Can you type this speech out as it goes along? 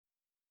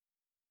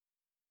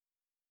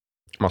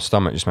My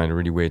stomach just made a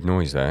really weird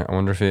noise there. I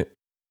wonder if did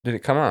it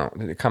come out?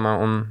 Did it come out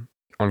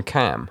on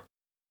cam?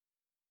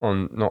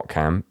 Not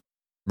cam,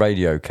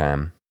 radio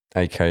cam,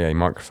 aka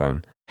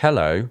microphone.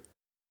 Hello,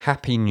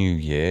 Happy New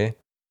Year.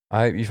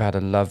 I hope you've had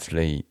a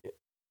lovely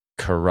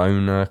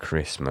Corona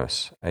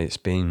Christmas. It's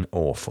been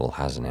awful,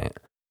 hasn't it?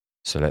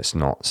 So let's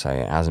not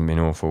say it hasn't been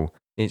awful.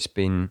 It's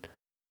been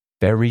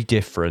very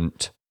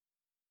different,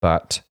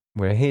 but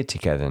we're here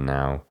together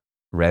now,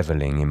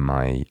 reveling in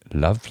my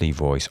lovely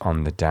voice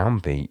on the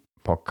Downbeat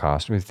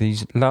podcast with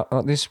this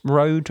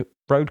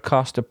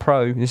Rodecaster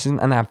Pro. This isn't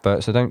an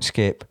advert, so don't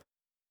skip.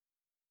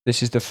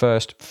 This is the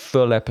first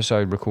full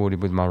episode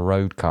recorded with my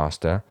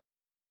Rodecaster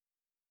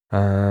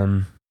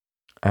and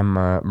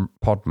my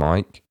pod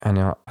mic, and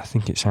I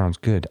think it sounds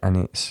good. And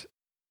it's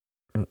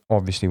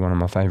obviously one of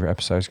my favourite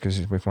episodes because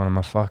it's with one of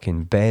my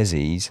fucking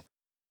bearsies.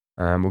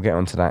 We'll get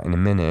onto that in a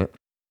minute.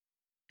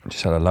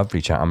 Just had a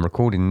lovely chat. I'm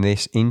recording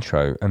this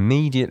intro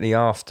immediately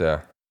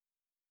after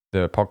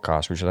the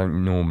podcast, which I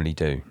don't normally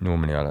do.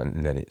 Normally I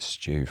don't let it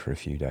stew for a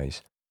few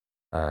days.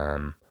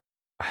 I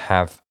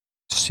have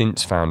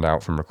since found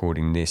out from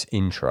recording this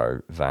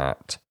intro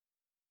that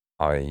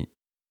I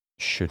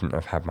shouldn't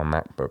have had my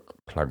MacBook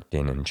plugged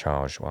in and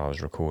charged while I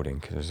was recording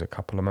because there's a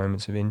couple of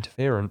moments of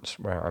interference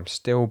where I'm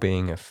still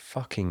being a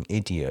fucking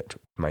idiot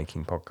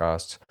making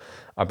podcasts.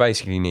 I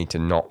basically need to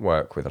not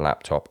work with a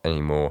laptop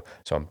anymore,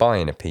 so I'm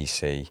buying a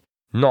PC,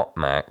 not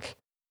Mac,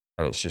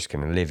 and it's just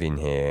going to live in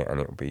here and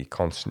it will be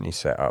constantly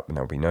set up and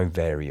there'll be no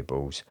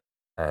variables.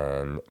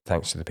 And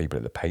thanks to the people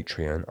at the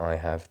Patreon, I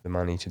have the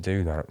money to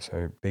do that.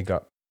 So big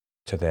up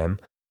to them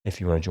if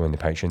you want to join the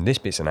Patreon. This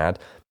bit's an ad.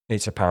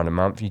 It's £1 a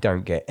month. You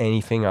don't get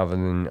anything other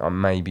than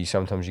maybe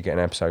sometimes you get an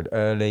episode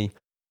early,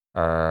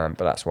 but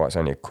that's why it's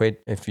only £1.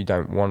 If you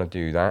don't want to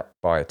do that,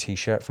 buy a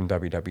t-shirt from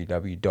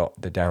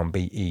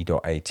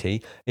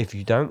www.thedownbeat.at. If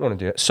you don't want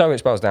to do it, so it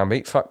spells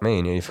downbeat. Fuck me,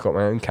 and you forgot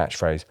my own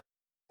catchphrase.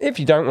 If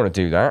you don't want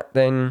to do that,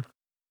 then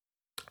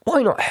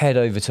why not head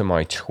over to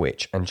my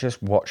Twitch and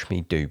just watch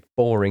me do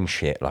boring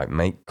shit like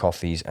make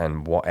coffees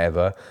and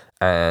whatever.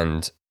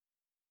 And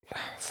I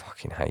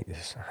fucking hate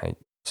this. I hate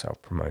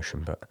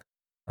self-promotion, but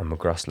I'm a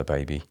Grussler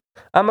baby.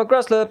 I'm a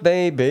Grussler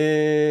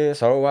baby,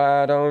 so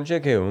why don't you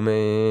kill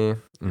me?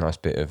 Nice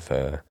bit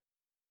of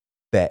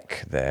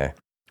Beck there.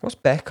 What's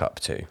Beck up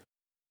to?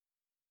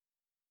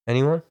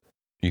 Anyone?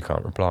 You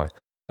can't reply.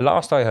 The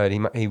last I heard,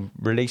 he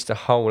released a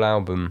whole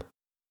album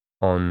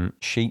on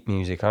sheet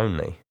music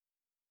only.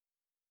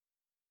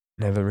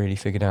 Never really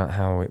figured out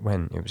how it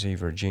went. It was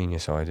either a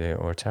genius idea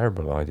or a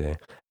terrible idea.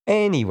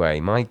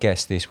 Anyway, my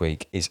guest this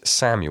week is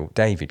Samuel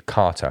David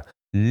Carter.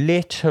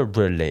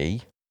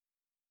 Literally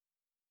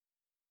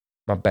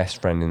my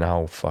best friend in the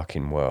whole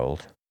fucking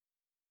world,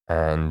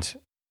 and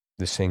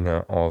the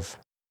singer of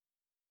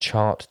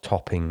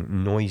chart-topping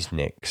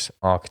Noisenicks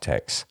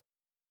Architects.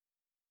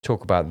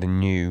 Talk about the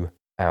new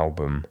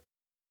album,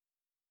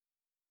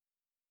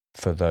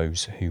 For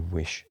Those Who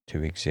Wish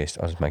to Exist.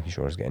 I was making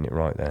sure I was getting it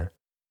right there.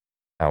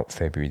 Out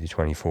February the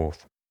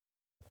 24th.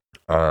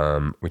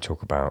 We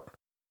talk about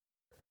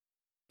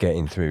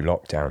getting through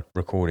lockdown,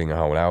 recording a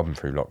whole album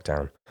through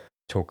lockdown.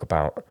 Talk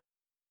about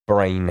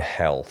brain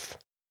health.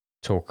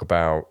 Talk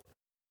about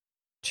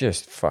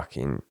just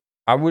fucking...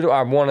 I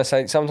want to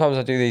say, sometimes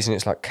I do these and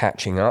it's like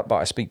catching up, but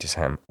I speak to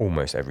Sam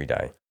almost every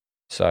day.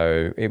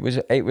 So it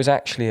was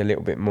actually a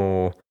little bit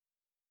more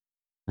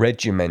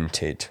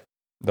regimented.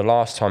 The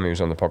last time he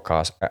was on the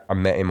podcast, I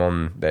met him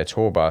on their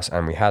tour bus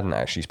and we hadn't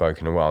actually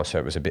spoken in a while, so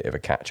it was a bit of a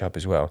catch up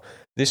as well.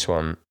 This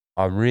one,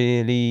 I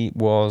really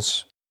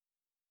was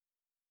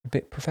a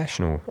bit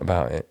professional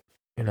about it,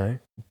 you know,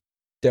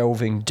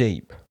 delving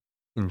deep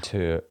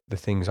into the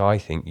things I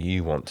think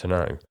you want to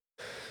know.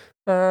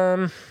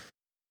 That's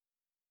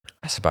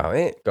about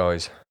it,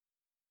 guys.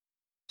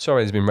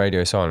 Sorry there's been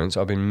radio silence.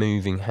 I've been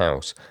moving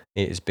house.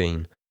 It has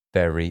been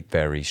very,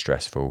 very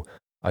stressful.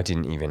 I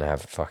didn't even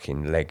have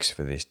fucking legs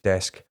for this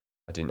desk.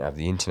 I didn't have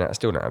the internet. I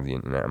still don't have the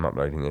internet. I'm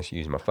uploading this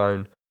using my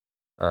phone.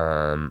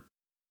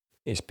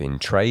 It's been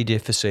très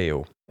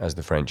difficile, as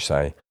the French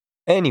say.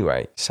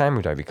 Anyway,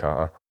 Samuel David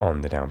Carter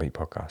on the Downbeat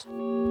Podcast.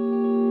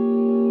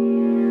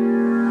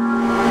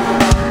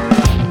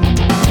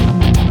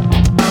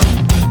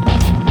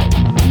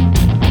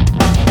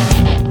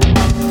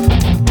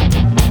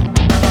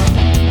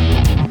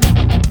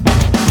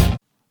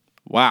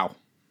 Wow.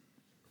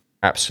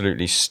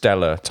 Absolutely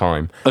stellar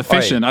time.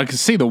 Efficient. I could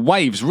see the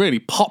waves really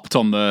popped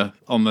on the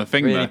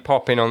thing really there.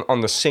 Popping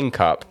on the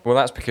sync up. Well,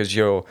 that's because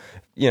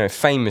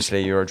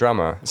famously you're a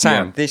drummer.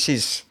 Sam, Yeah. This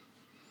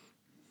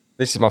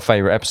is my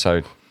favourite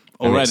episode.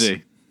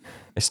 Already.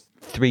 It's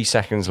 3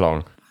 seconds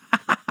long.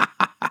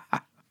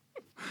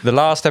 The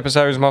last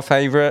episode was my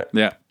favourite.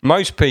 Yeah.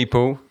 Most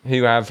people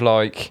who have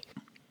like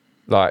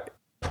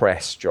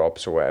press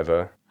jobs or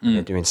whatever,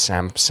 they're doing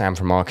Sam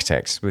from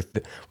Architects with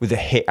the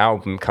hit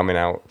album coming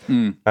out,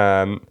 and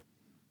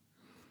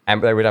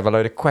they would have a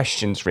load of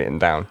questions written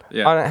down.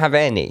 Yeah. I don't have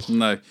any.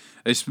 No.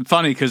 It's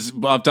funny because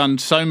I've done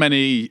so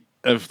many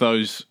of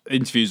those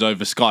interviews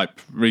over Skype,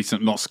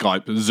 not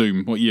Skype, but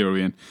Zoom. What year are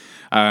we in?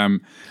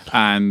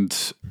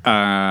 And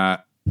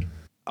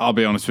I'll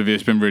be honest with you,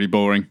 it's been really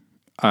boring.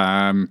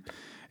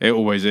 It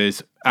always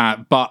is.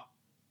 But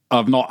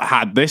I've not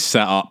had this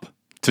set up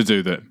to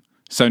do that.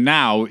 So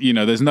now,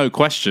 there's no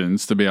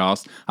questions to be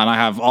asked, and I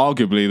have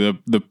arguably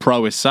the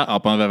proest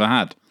setup I've ever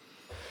had.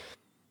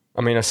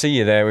 I mean, I see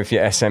you there with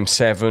your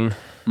SM7.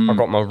 I've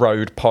got my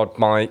Rode pod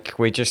mic.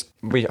 We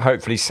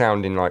hopefully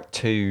sounding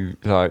like a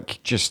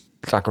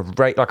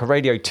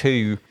Radio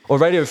 2 or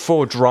Radio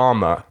 4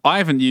 drama. I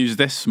haven't used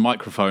this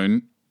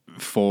microphone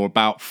for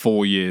about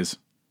 4 years.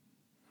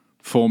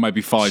 4,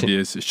 maybe 5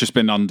 years. It's just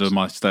been under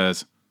my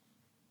stairs.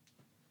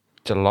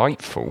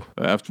 Delightful.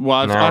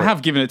 I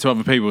have given it to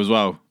other people as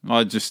well.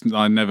 I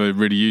never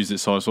really used it,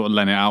 so I sort of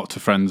lent it out to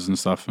friends and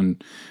stuff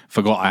and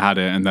forgot I had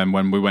it. And then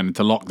when we went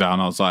into lockdown,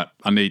 I was like,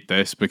 I need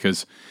this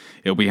because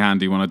it'll be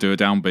handy when I do a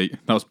downbeat.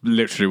 That was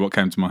literally what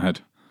came to my head.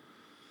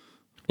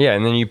 Yeah,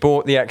 and then you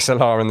bought the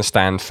XLR and the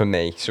stand for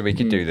me so we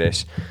could do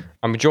this.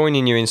 I'm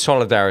joining you in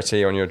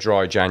solidarity on your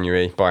dry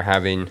January by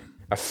having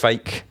a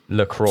fake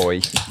LaCroix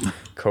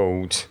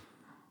called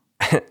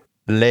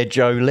Le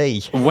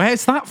Jolie.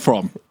 Where's that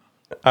from?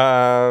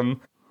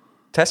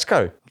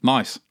 Tesco.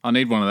 Nice. I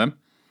need one of them.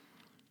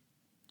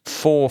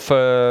 4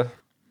 for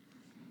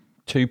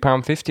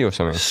 £2.50 or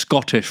something.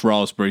 Scottish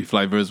raspberry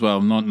flavour as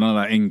well. None of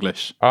that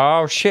English.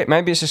 Oh shit!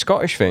 Maybe it's a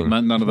Scottish thing.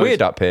 None of those.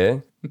 Weird up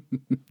here.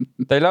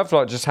 They love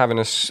just having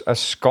a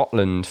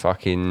Scotland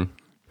fucking.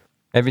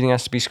 Everything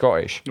has to be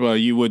Scottish. Well,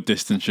 you would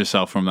distance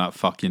yourself from that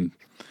fucking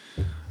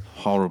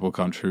horrible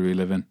country we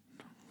live in.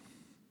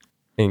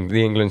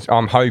 The England.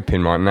 I'm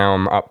hoping right now.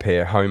 I'm up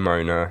here,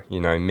 homeowner.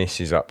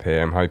 Mrs. up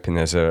here. I'm hoping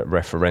there's a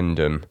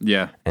referendum.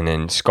 Yeah. And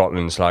then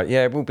Scotland's like,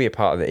 yeah, we'll be a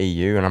part of the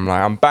EU. And I'm like,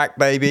 I'm back,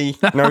 baby.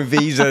 No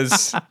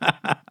visas.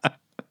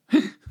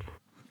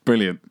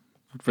 Brilliant.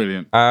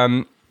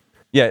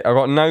 Yeah, I've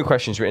got no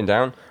questions written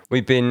down.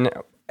 We've been.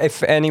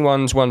 If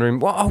anyone's wondering,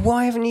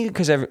 why haven't you?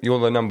 Because you're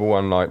the number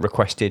one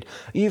requested.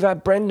 You've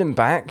had Brendan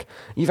back.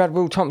 You've had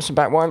Will Thompson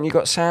back. Why haven't you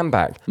got Sam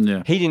back?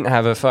 Yeah. He didn't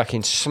have a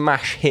fucking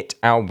smash hit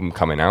album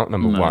coming out.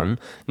 Number one.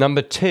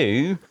 Number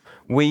two,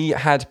 we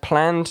had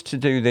planned to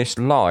do this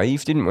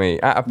live, didn't we?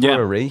 At a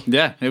brewery.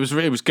 Yeah. It was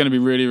going to be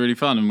really, really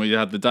fun, and we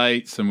had the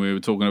dates, and we were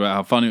talking about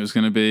how fun it was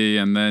going to be,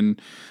 and then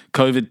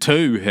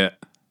COVID-2 hit.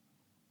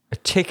 A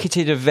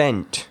ticketed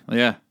event.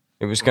 Yeah.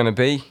 It was going to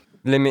be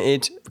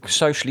limited,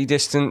 socially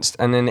distanced,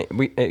 and then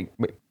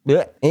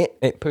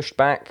it pushed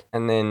back,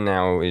 and then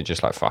now we're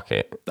just like, fuck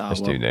it,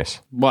 let's do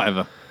this.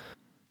 Whatever.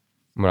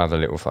 We'll have a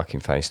little fucking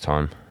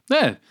FaceTime.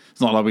 Yeah,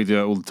 it's not like we do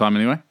it all the time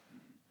anyway.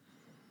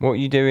 What are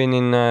you doing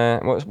in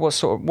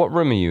what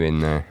room are you in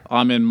there?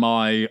 I'm in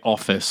my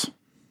office.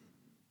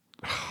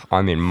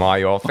 I'm in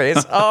my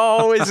office.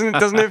 Oh,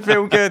 doesn't it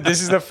feel good?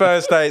 This is the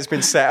first day it's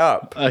been set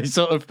up.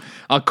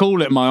 I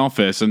call it my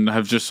office and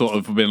have just sort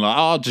of been like,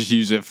 I'll just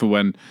use it for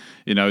when,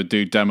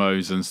 do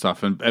demos and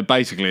stuff. And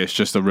basically it's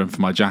just a room for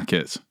my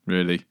jackets,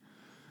 really.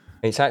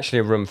 It's actually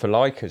a room for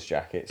Leica's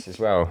jackets as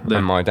well. Yeah.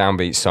 And my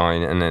downbeat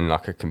sign and then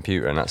like a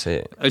computer and that's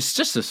it. It's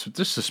just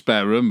a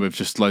spare room with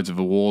just loads of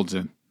awards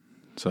in.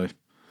 So...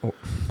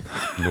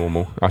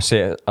 normal. I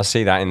see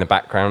that in the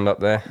background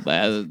up there.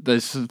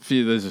 There's a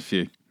few.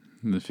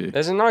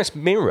 There's a nice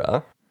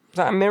mirror. Is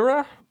that a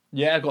mirror?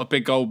 Yeah, I've got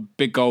a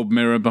big gold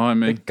mirror behind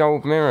me. Big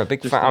gold mirror.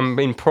 I'm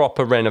in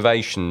proper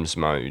renovations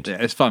mode. Yeah,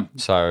 it's fun.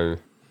 So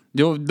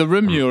the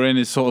room you're in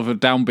is sort of a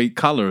downbeat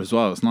colour as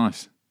well. It's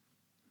nice.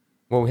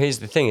 Well, here's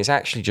the thing. It's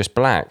actually just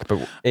black,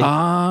 but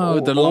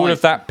all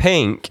of that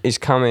pink is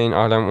coming.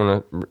 I don't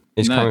want to.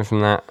 It's coming from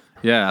that.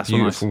 Yeah, that's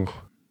beautiful. Nice.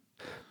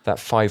 That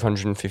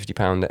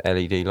 £550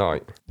 LED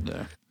light.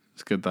 Yeah,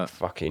 it's good. That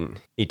fucking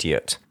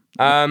idiot.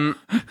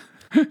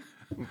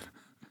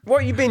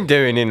 What you been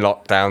doing in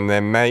lockdown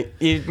then, mate?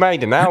 You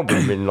made an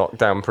album in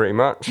lockdown, pretty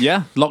much.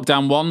 Yeah,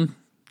 lockdown 1,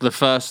 the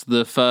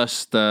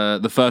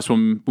first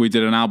one we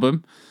did an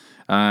album,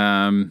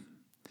 and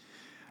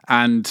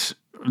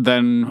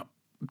then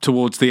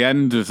towards the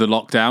end of the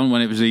lockdown,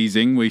 when it was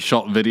easing, we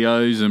shot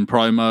videos and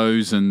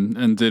promos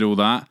and did all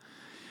that.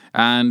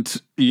 And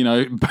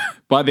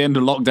by the end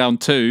of lockdown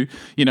 2,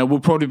 we'll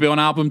probably be on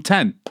album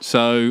 10.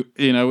 So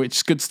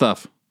it's good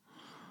stuff.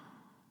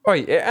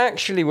 Wait, it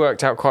actually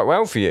worked out quite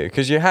well for you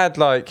because you had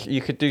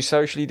you could do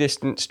socially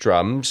distanced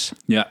drums.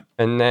 Yeah.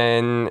 And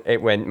then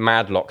it went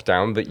mad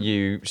lockdown, but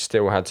you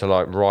still had to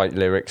write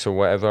lyrics or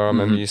whatever. I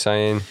remember you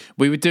saying.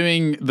 We were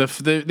doing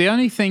the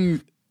only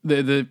thing,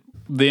 the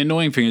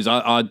annoying thing is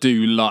I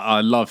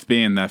love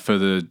being there for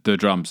the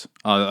drums.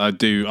 I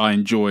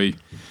enjoy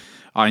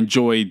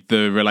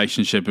the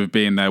relationship of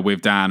being there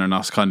with Dan and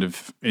us kind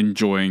of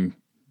enjoying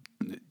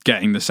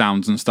getting the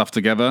sounds and stuff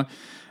together.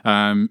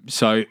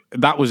 So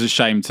that was a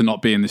shame to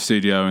not be in the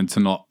studio and to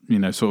not,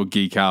 sort of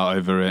geek out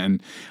over it.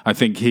 And I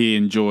think he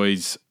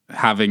enjoys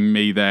having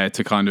me there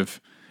to kind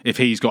of, if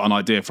he's got an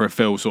idea for a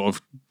fill, sort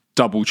of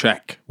double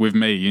check with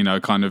me,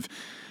 kind of,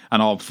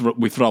 and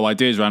we throw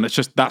ideas around. It's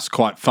just, that's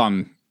quite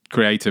fun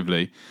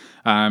creatively.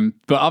 But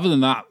other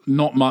than that,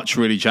 not much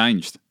really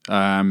changed.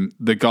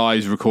 The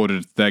guys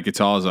recorded their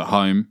guitars at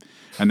home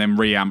and then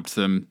reamped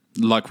them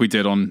like we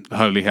did on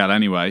Holy Hell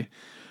anyway.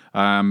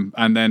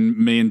 And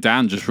then me and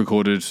Dan just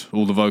recorded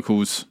all the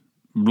vocals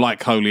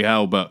like Holy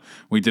Hell, but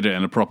we did it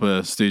in a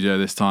proper studio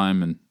this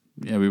time. And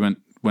yeah, we went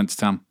to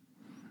town.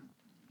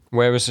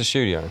 Where was the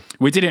studio?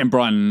 We did it in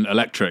Brighton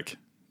Electric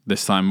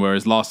this time,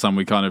 whereas last time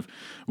we kind of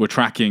were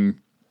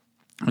tracking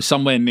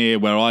somewhere near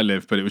where I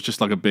live, but it was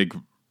just like a big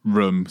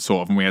room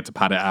sort of, and we had to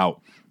pad it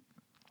out.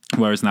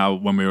 Whereas now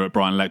when we were at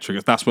Brighton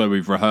Electric, that's where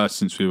we've rehearsed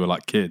since we were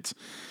like kids.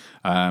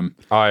 All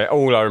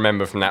I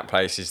remember from that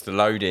place is the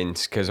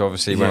load-ins, because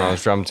obviously when I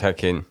was drum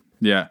teching,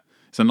 yeah,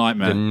 it's a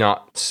nightmare.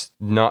 the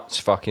nuts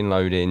fucking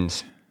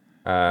load-ins.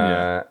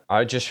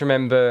 I just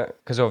remember,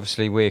 because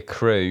obviously we're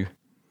crew,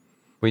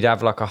 we'd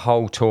have like a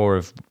whole tour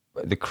of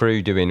the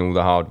crew doing all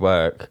the hard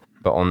work,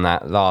 but on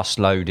that last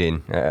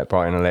load-in at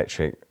Brighton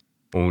Electric,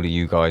 all of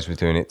you guys were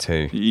doing it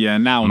too. Yeah,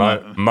 now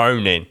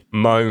Moaning.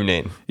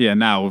 Yeah,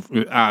 now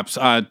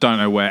I don't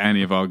know where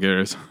any of our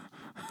gear is.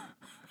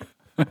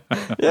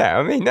 Yeah,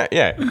 I mean,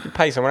 you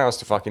pay someone else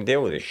to fucking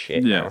deal with this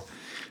shit. Yeah,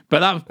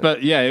 now.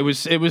 but yeah, it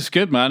was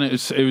good, man.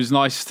 It was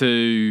nice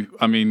to.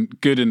 I mean,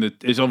 good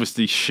it's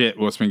obviously shit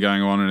what's been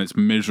going on, and it's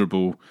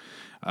miserable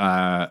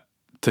to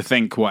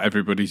think what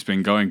everybody's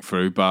been going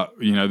through. But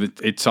you know,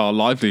 it's our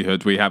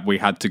livelihood. We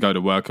had to go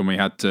to work, and we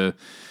had to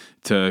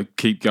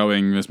keep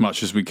going as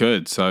much as we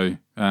could. So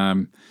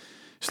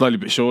slowly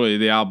but surely,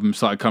 the album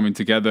started coming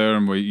together,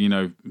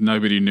 and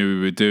nobody knew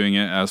we were doing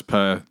it as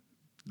per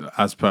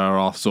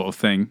our sort of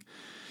thing.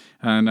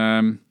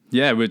 And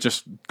we're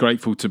just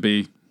grateful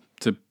to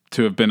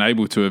have been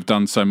able to have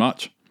done so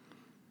much.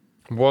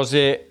 Was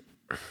it?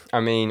 I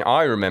mean,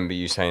 I remember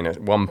you saying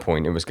at one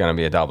point it was going to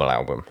be a double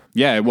album.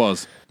 Yeah, it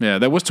was. Yeah,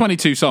 there was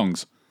 22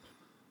 songs.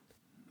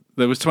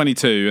 There was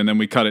 22, and then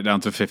we cut it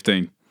down to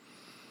 15.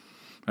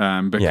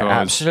 Because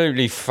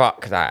absolutely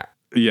fuck that.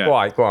 Yeah.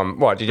 Why? Go on.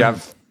 What did you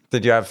have?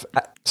 Did you have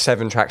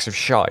 7 tracks of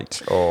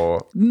shite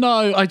or?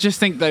 No, I just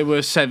think they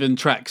were 7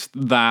 tracks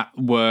that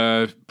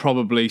were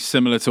probably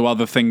similar to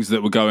other things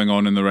that were going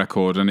on in the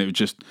record, and it was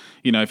just,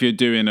 if you're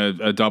doing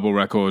a double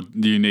record,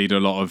 you need a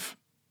lot of,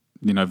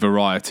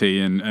 variety,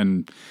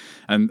 and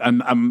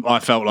I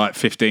felt like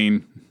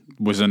 15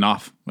 was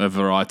enough of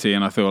variety,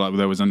 and I feel like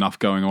there was enough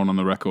going on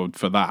the record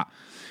for that,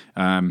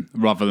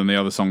 rather than the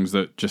other songs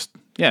that just,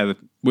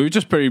 we were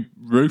just pretty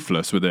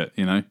ruthless with it,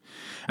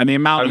 and the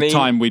amount of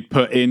time we'd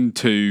put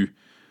into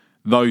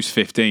those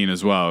 15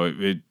 as well.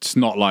 It's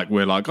not like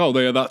we're like, oh,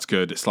 yeah, that's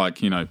good. It's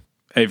like,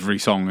 every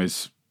song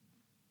is,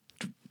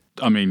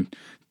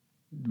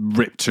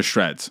 ripped to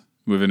shreds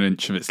with an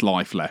inch of its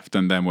life left.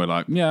 And then we're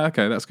like, yeah,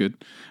 okay, that's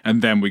good.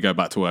 And then we go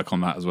back to work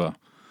on that as well.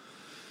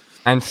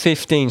 And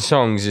 15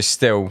 songs is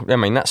still,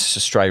 that's a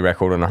stray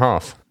record and a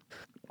half.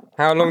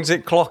 How long does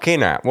it clock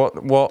in at?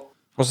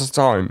 What's the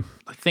time?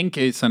 I think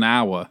it's an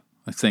hour,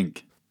 I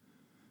think.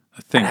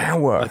 An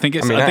hour? I think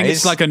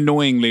it's like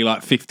annoyingly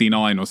like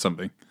 59 or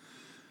something.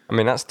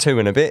 That's 2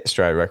 and a bit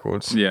straight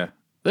records. Yeah.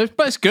 But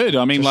it's good.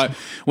 Like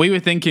we were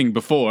thinking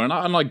before, and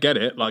I get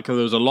it, like there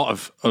was a lot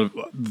of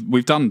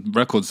we've done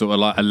records that were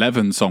like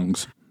 11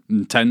 songs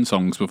and 10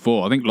 songs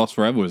before. I think Lost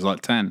Forever was like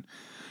 10.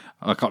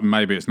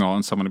 Maybe it's not,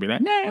 and someone will be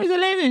like, no, it was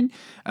 11.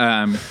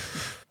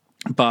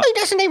 But he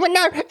doesn't even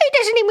know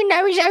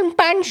his own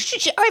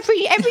band's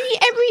every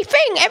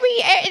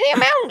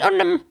amount on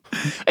them.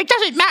 It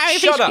doesn't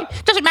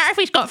matter if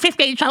he's got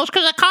 15 songs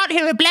because I can't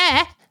hear a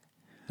Blair.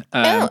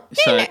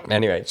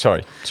 Anyway,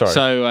 sorry.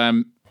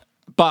 So,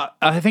 but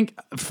I think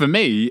for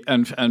me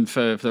and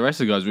for the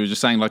rest of the guys, we were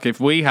just saying, like, if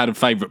we had a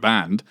favourite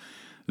band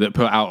that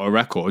put out a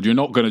record, you're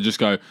not going to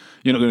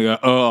go,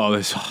 oh,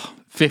 there's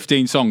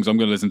 15 songs, I'm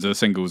going to listen to the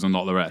singles and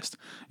not the rest.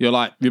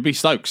 You'll be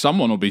stoked.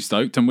 Someone will be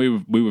stoked, and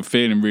we were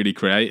feeling really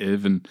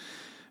creative, and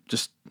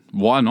just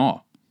why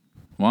not?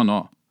 Why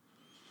not?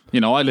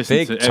 I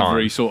listen to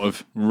every sort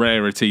of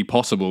rarity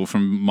possible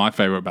from my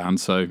favourite band,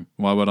 so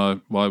why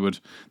would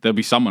there'll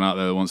be someone out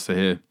there that wants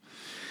to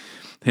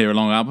hear a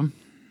long album?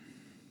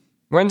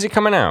 When's it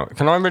coming out?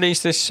 Can I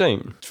release this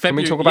soon? Can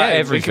we talk about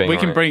everything? You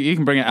can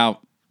bring it out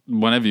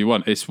whenever you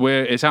want. It's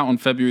out on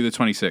February the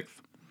 26th.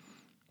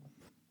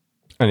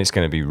 And it's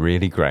going to be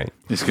really great.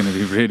 It's going to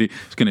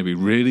be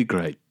really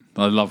great.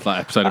 I love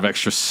that episode of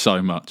Extra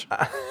so much.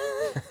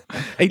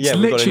 We've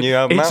got a new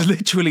album out. It's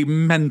literally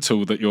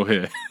mental that you're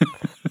here.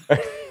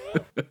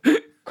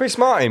 Chris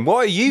Martin, what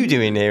are you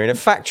doing here in a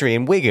factory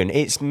in Wigan?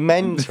 It's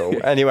mental.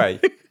 Anyway,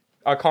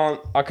 I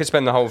could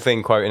spend the whole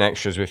thing quoting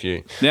extras with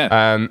you.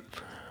 Yeah.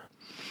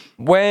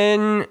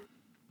 When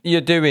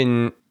you're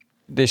doing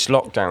this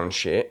lockdown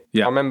shit, I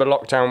remember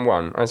lockdown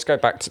 1. Let's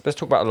talk about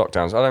the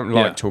lockdowns. I don't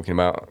like talking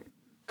about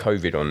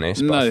COVID on this,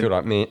 but I feel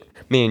like me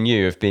and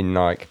you have been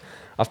like,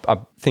 I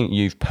think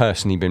you've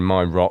personally been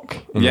my rock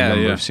in a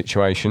number of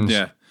situations.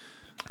 Yeah.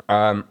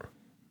 I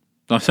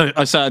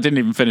didn't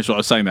even finish what I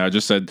was saying there. I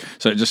just said,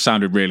 so it just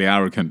sounded really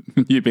arrogant.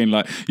 You've been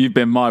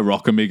my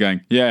rock, and me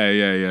going,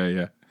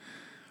 yeah.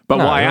 But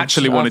No, what I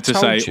actually I've wanted to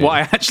say, told you. what I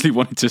actually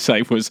wanted to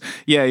say was,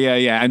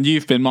 yeah, and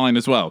you've been mine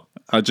as well.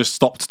 I just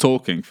stopped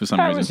talking for some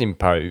That reason. was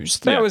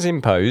imposed. That Yeah. was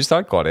imposed.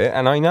 I got it,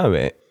 and I know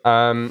it.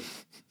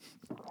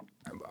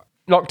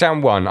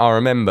 Lockdown 1, I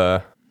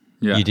remember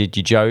Yeah, you did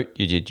your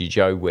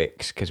Joe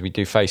Wicks, because we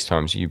do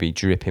FaceTimes, you'd be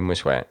dripping with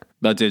sweat.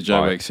 I did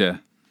Joe Right. Wicks. Yeah,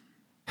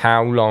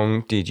 How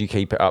long did you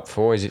keep it up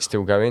for? Is it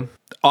still going?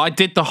 I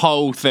did the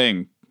whole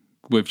thing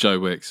with Joe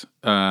Wicks.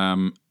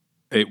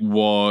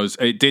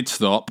 It did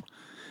stop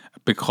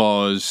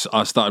because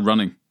I started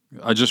running.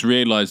 I just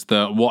realised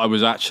that what I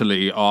was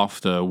actually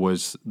after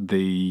was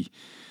the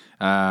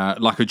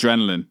like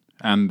adrenaline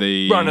and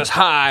the Runners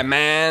high,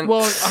 man.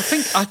 Well,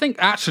 I think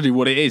actually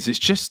what it is, it's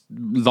just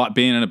like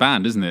being in a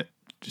band, isn't it?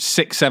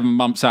 6-7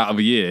 months out of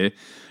a year,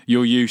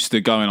 you're used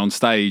to going on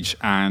stage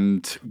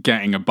and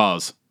getting a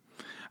buzz,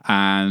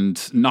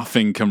 and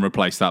nothing can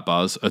replace that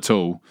buzz at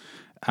all.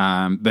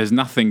 There's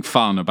nothing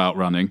fun about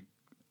running.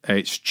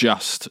 It's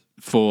just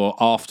for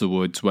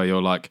afterwards where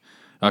you're like,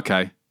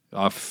 okay,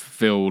 I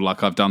feel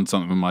like I've done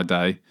something in my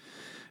day,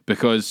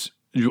 because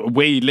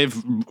we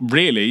live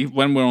really,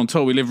 when we're on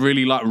tour, we live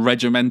really like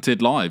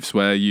regimented lives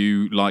where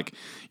you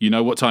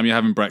know what time you're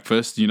having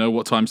breakfast, you know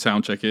what time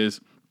sound check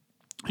is.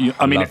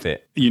 Love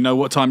it. You know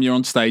what time you're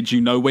on stage,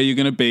 you know where you're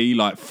going to be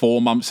like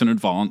 4 months in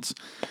advance.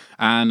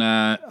 And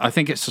I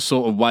think it's a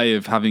sort of way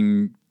of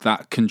having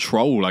that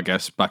control, I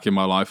guess, back in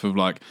my life of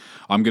like,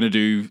 I'm going to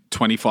do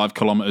 25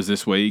 kilometers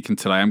this week, and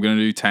today I'm going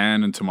to do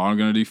 10, and tomorrow I'm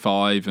going to do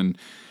 5. And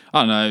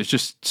I don't know, it's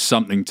just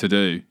something to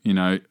do, you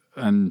know.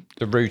 And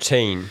The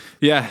routine.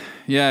 yeah,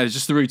 it's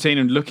just the routine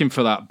and looking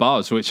for that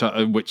buzz, which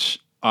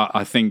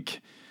I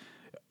think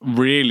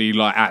really,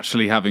 like,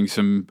 actually having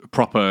some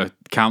proper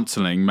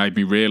counselling made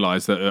me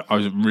realise that I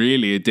was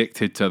really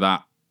addicted to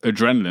that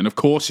adrenaline. Of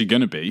course you're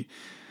going to be,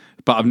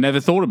 but I've never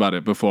thought about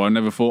it before. I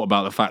never thought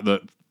about the fact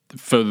that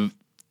for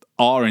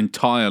our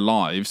entire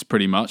lives,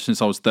 pretty much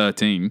since I was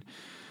 13,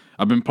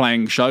 I've been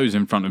playing shows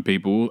in front of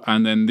people,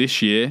 and then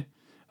this year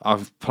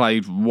I've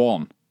played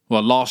one.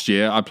 Well, last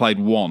year I played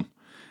one,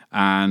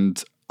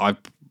 and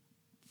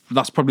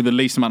that's probably the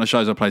least amount of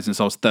shows I've played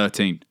since I was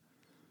 13.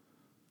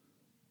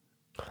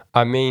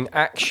 I mean,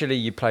 actually,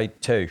 you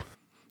played 2.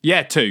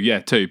 Yeah,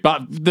 two.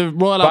 But the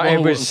Royal But Albert it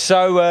Hall was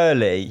so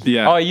early.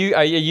 Yeah. Are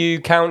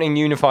you counting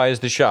Unify as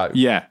the show?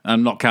 Yeah,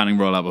 I'm not counting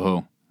Royal Albert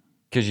Hall.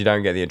 Because you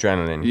don't get the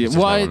adrenaline. Yeah, Yeah,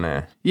 no one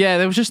there. Yeah,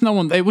 there was just no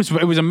one. It was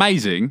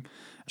amazing.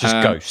 Just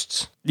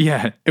ghosts.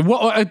 Yeah. Do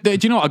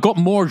you know what? I got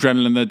more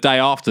adrenaline the day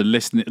after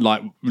listening,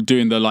 like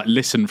doing the like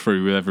listen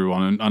through with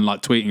everyone and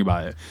like tweeting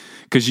about it,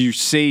 because you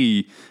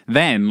see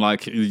then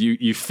like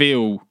you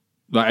feel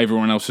like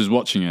everyone else is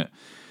watching it.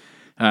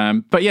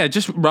 But yeah,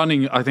 just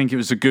running, I think it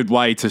was a good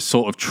way to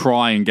sort of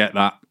try and get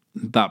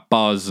that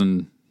buzz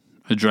and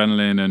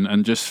adrenaline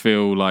and just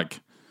feel like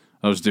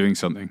I was doing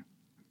something.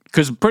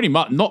 Because pretty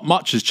much not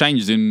much has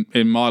changed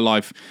in my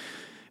life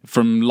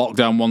from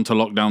lockdown 1 to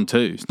lockdown 2.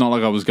 It's not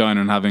like I was going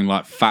and having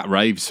like fat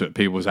raves at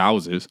people's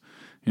houses.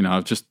 You know,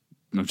 I've just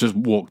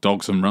walked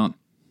dogs and run.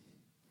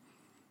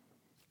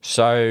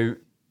 So,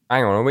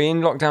 hang on. Are we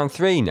in lockdown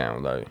 3 now,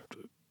 though?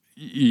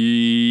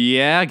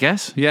 Yeah, I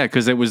guess. Yeah,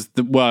 because it was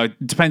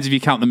it depends if you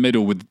count the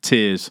middle with the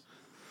tears.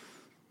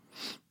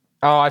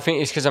 Oh, I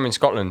think it's because I'm in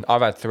Scotland.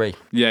 I've had 3.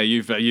 Yeah,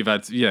 you've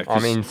had 'cause-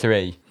 I'm in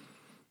 3.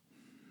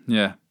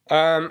 Yeah.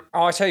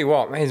 I'll tell you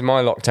what. Here's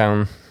my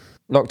lockdown.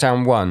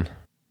 Lockdown 1.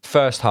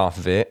 First half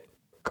of it,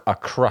 I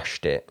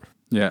crushed it.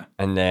 Yeah.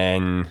 And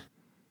then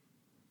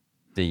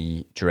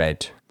the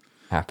dread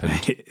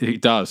happened.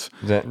 It does.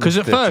 The- Because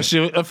at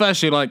the-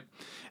 first you're like,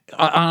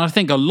 I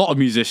think a lot of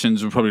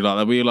musicians were probably like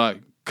that. We're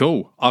like,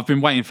 cool. I've been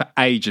waiting for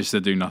ages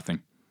to do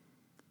nothing.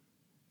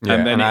 Yeah,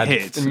 and then I it had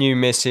hits. new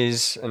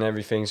misses and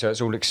everything, so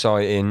it's all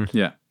exciting.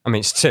 Yeah. I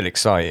mean, it's still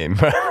exciting,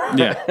 but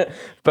Yeah.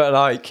 but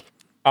like,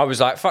 I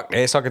was like, fuck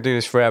this, I could do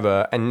this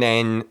forever. And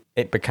then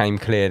it became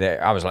clear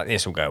that I was like,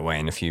 this will go away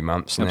in a few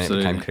months. And then it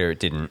Absolutely. became clear it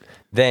didn't.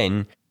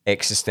 Then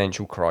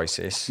existential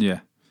crisis. Yeah.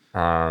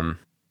 And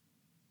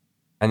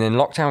then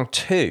lockdown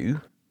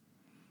 2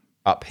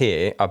 up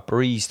here, I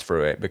breezed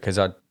through it because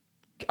I'd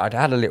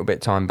had a little bit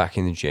of time back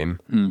in the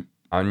gym.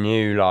 I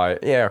knew like,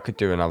 yeah, I could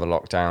do another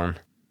lockdown.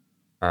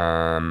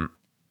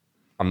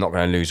 I'm not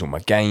going to lose all my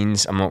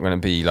gains. I'm not going to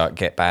be like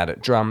get bad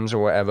at drums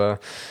or whatever.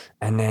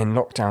 And then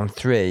lockdown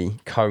 3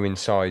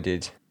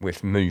 coincided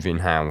with moving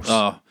house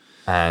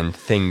and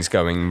things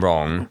going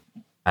wrong,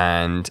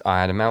 and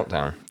I had a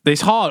meltdown.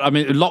 It's hard. I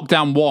mean,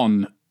 lockdown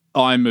 1,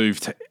 I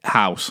moved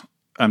house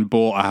and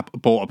bought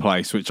a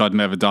place, which I'd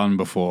never done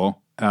before.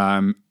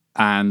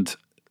 And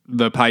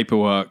the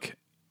paperwork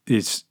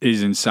is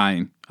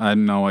insane. I had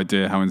no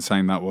idea how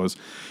insane that was.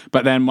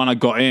 But then when I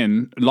got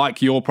in,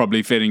 like you're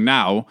probably feeling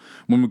now,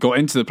 when we got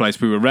into the place,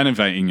 we were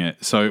renovating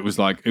it. So it was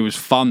like, it was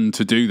fun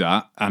to do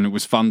that. And it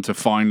was fun to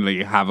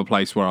finally have a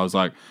place where I was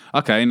like,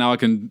 okay, now I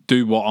can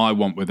do what I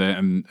want with it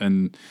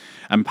and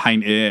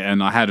paint it.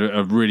 And I had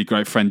a really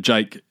great friend,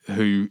 Jake,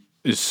 who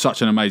is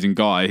such an amazing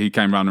guy. He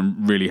came around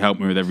and really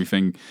helped me with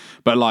everything.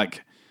 But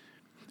like,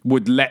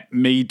 would let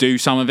me do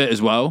some of it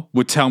as well,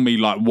 would tell me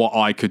like what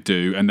I could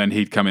do, and then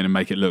he'd come in and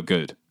make it look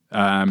good,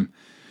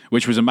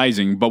 which was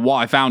amazing. But what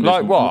I found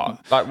Like is,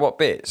 what? Like what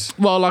bits?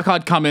 well, like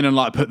I'd come in and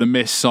like put the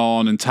mists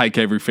on and take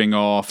everything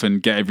off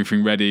and get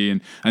everything ready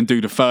and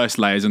do the first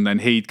layers, and then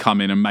he'd come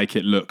in and make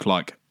it look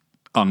like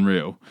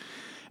unreal.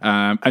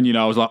 And you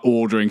know, I was like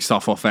ordering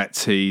stuff off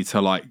Etsy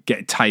to like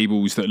get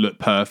tables that look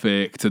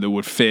perfect, that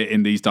would fit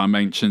in these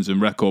dimensions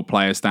and record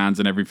player stands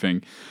and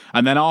everything.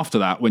 And then after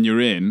that, when you're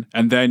in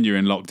and then you're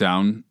in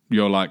lockdown,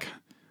 you're like,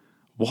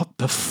 what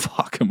the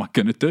fuck am I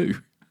going to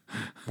do?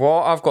 Well,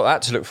 I've got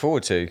that to look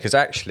forward to, because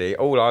actually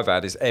all I've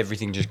had is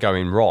everything just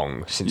going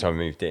wrong since I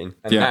moved in,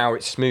 and now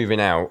it's moving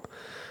out.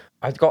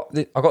 I got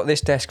this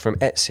desk from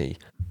Etsy,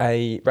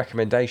 a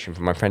recommendation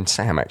from my friend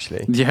Sam,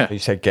 actually. Yeah. Who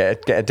said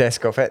get a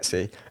desk off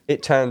Etsy.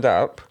 It turned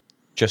up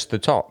just the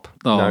top,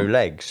 no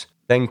legs.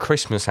 Then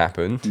Christmas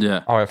happened.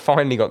 Yeah. I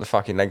finally got the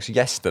fucking legs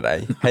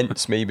yesterday,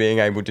 hence me being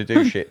able to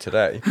do shit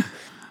today.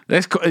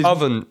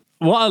 Oven.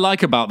 What I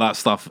like about that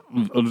stuff,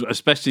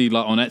 especially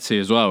like on Etsy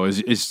as well,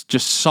 is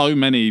just so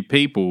many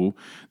people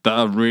that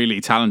are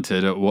really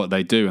talented at what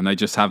they do, and they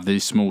just have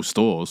these small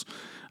stores.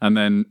 And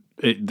then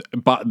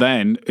but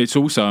then it's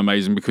also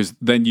amazing because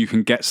then you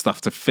can get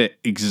stuff to fit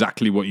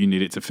exactly what you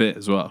need it to fit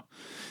as well.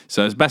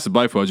 So it's best of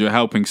both worlds. You're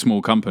helping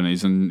small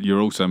companies and you're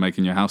also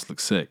making your house look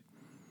sick.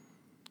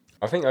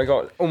 I think I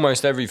got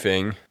almost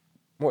everything.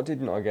 What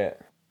didn't I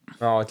get?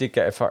 Oh, I did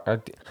get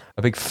a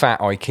big fat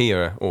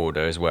IKEA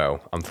order as well,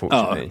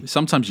 unfortunately.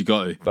 Sometimes you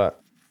got to.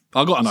 But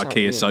I got an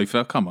IKEA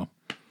sofa. Come on.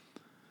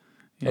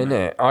 Isn't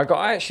it?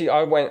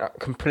 I went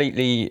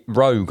completely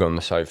rogue on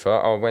the sofa.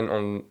 I went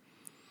on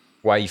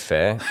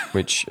Wayfair,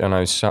 which I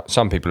know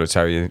some people will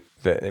tell you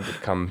that it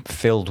would come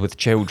filled with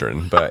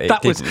children, but it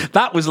didn't.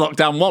 That was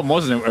lockdown 1,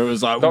 wasn't it? Where it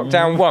was like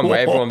Lockdown 1, where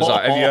everyone was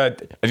like,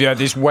 have you heard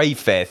this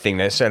Wayfair thing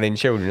they're selling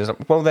children? It's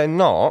like, well, they're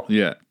not.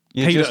 Yeah.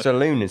 You're just a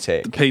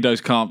lunatic.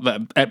 Pedos can't.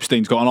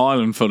 Epstein's got an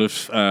island full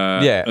of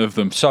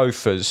them.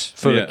 Sofas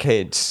full of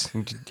kids,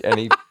 and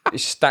he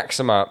stacks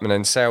them up and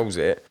then sells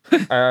it.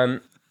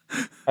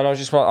 And I was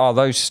just like, oh,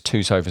 those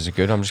 2 sofas are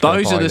good. I'm just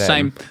going to buy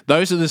them.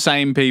 Those are the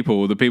same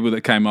people. The people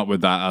that came up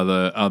with that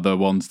are the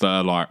ones that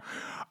are like,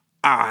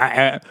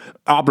 I'm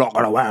not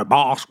going to wear a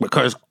mask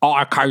because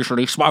I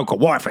occasionally smoke, and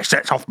what if it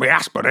sets off my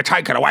asthma? They're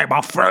taking away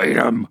my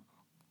freedom.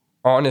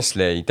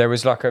 Honestly, there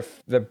was like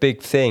the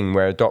big thing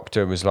where a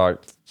doctor was like,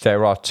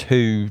 there are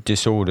 2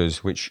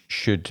 disorders which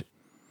should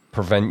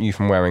prevent you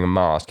from wearing a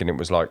mask, and it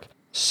was like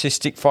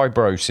cystic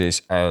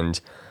fibrosis and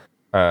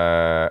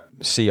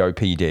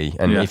COPD.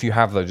 And if you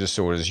have those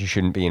disorders, you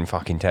shouldn't be in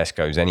fucking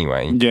Tesco's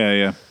anyway.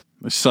 Yeah.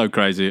 It's so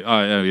crazy.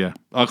 I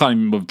can't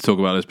even bother to talk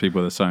about those people.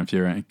 They're so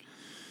infuriating.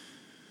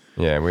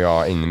 Yeah, we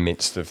are in the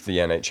midst of the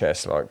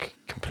NHS, like,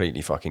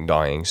 completely fucking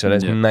dying. So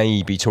let's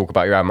maybe talk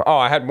about your album. Oh,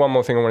 I had one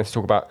more thing I wanted to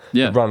talk about.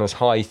 The Runner's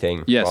High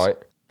thing, right?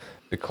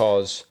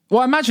 Because... Well,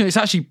 I imagine it's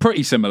actually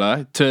pretty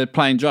similar to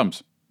playing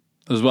drums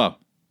as well.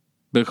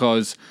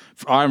 Because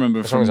I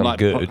remember from like...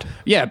 good.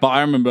 Yeah, but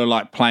I remember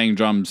like playing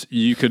drums,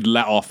 you could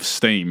let off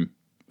steam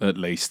at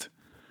least.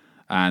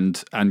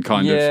 And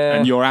kind of,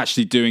 and you're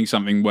actually doing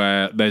something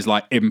where there's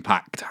like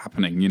impact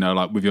happening, you know,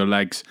 like with your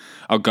legs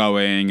are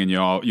going and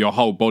your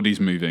whole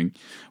body's moving.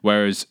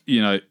 Whereas,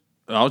 you know,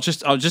 I was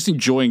just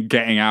enjoying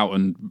getting out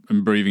and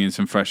breathing in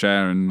some fresh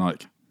air and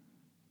like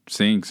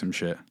seeing some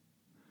shit.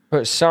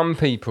 But some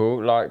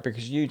people, like,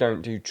 because you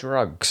don't do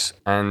drugs,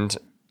 and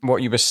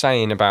what you were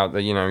saying about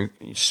the, you know,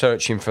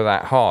 searching for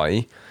that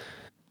high,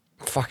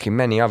 fucking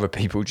many other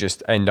people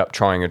just end up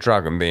trying a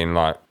drug and being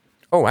like,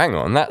 oh, hang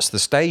on, that's the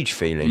stage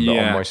feeling, but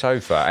on my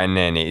sofa, and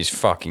then it is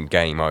fucking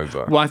game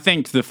over. Well, I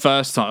think the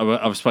first time,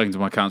 I've spoken to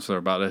my counsellor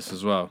about this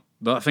as well.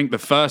 I think the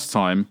first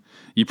time,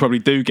 you probably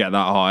do get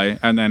that high,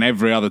 and then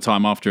every other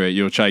time after it,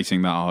 you're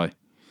chasing that high.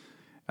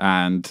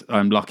 And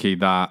I'm lucky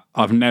that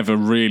I've never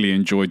really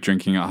enjoyed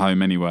drinking at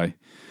home anyway.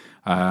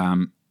 Wait,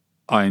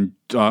 I'm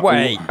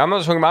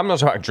not talking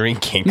about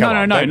drinking.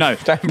 No.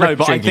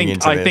 But I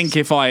think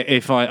if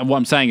I, what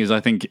I'm saying is, I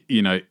think,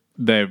 you know,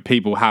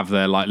 people have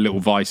their like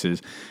little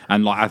vices,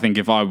 and like I think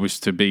if I was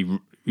to be,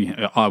 you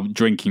know,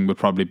 drinking would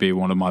probably be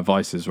one of my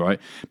vices, right?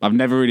 I've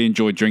never really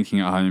enjoyed drinking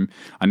at home.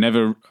 I've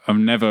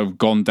never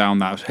gone down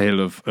that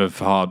hill of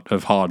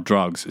hard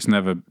drugs. It's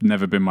never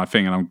been my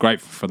thing, and I'm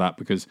grateful for that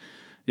because,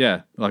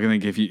 yeah, like I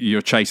think if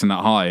you're chasing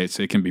that high,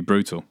 it can be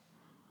brutal.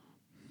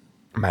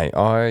 Mate,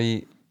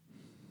 I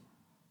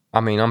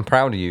mean, I'm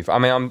proud of you. I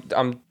mean,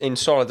 I'm in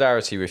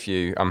solidarity with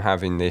you. I'm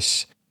having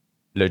this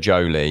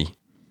LaJolie,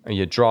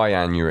 your dry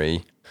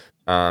January.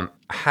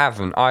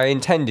 I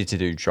intended to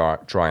do dry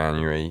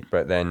January,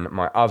 but then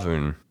my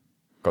oven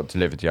got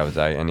delivered the other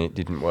day and it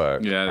didn't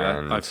work.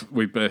 Yeah,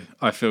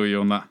 I feel you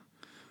on that.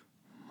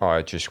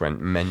 I just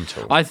went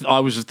mental. I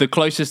was the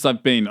closest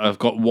I've been. I've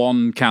got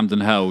one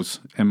Camden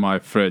Hells in my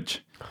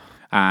fridge,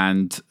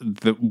 and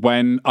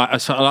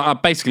I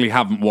basically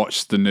haven't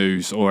watched the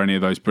news or any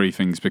of those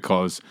briefings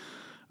because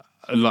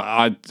I'm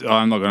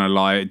not going to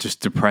lie, it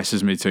just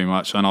depresses me too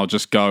much, and I'll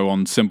just go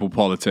on Simple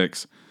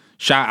Politics.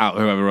 Shout out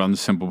whoever runs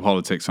Simple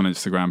Politics on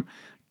Instagram.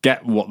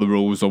 get what the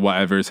rules or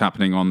whatever is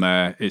happening on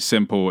there. It's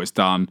simple, it's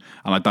done,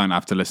 and I don't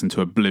have to listen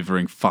to a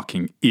blithering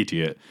fucking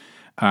idiot.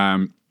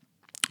 But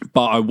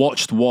I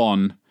watched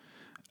one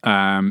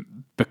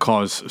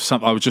because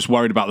I was just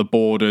worried about the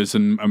borders,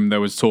 and there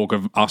was talk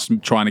of us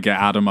trying to get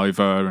Adam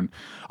over, and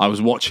I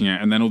was watching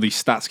it, and then all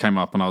these stats came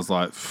up, and I was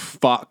like,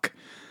 fuck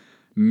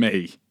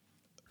me.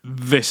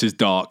 This is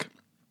dark.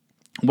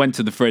 Went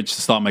to the fridge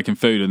to start making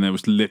food, and there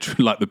was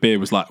literally like the beer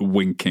was like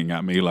winking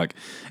at me, like,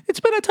 it's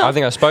been a tough. I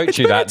think I spoke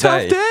to you that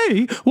day.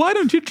 Day. Why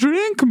don't you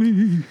drink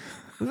me?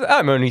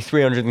 I'm only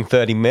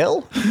 330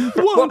 mil.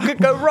 What could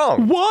go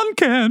wrong? One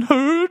can't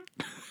hurt.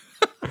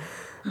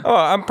 Oh,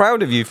 I'm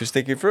proud of you for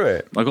sticking through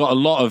it. I got a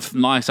lot of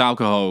nice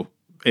alcohol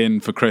in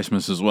for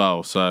Christmas as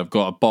well. So I've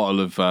got a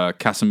bottle of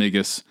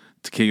Casamigos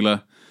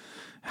tequila,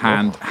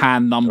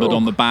 hand numbered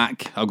on the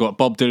back. I've got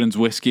Bob Dylan's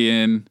whiskey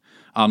in,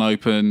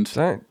 unopened.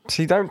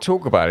 Don't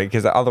talk about it,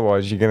 because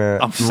otherwise you're gonna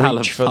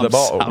reach for the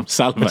bottle. I'm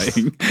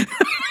salivating.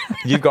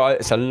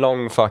 It's a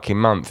long fucking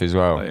month as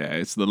well. Oh, yeah,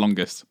 it's the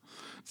longest.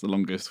 It's the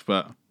longest,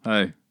 but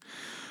hey,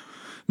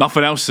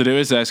 nothing else to do,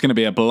 is there? It's going to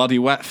be a bloody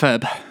wet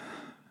Feb.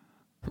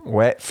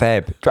 Wet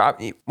Feb.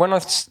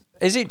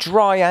 Is it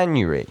dry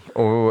January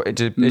or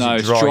is it dry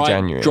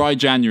January? Dry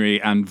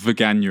January and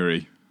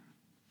Veganuary.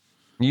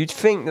 You'd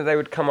think that they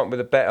would come up with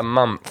a better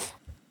month.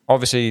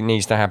 Obviously, it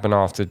needs to happen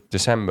after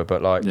December,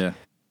 but like, yeah,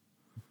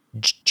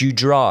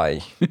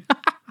 dry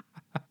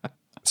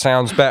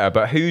sounds better.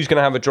 But who's going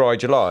to have a dry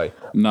July?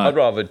 No, I'd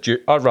rather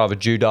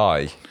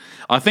July.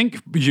 I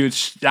think you'd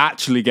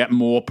actually get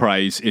more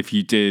praise if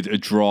you did a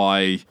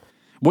dry.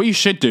 What you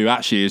should do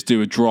actually is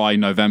do a dry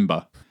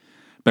November,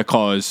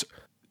 because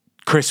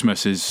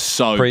Christmas is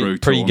so brutal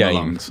pre-game. On the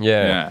lungs.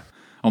 Yeah,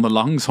 on the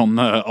lungs, on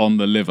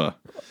the liver.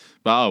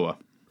 But what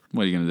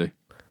are you going to do?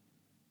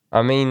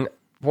 I mean,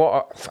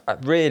 I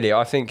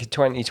think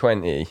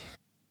 2020,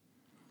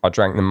 I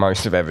drank the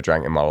most I've ever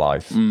drank in my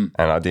life, and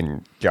I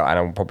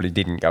probably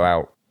didn't go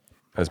out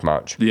as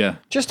much. Yeah.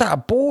 Just out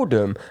of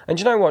boredom. And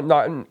you know what?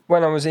 Like,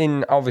 when I was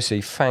in,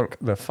 obviously, thank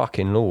the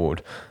fucking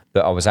Lord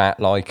that I was at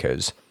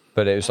Lycas,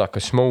 but it was like a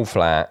small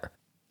flat.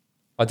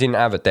 I didn't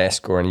have a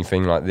desk or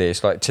anything like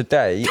this. Like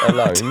today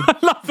alone. I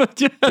love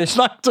it.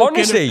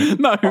 Honestly.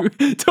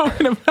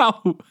 Talking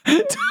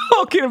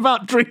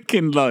about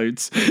drinking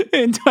loads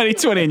in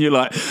 2020, and you're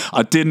like,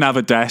 I didn't have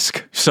a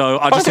desk, so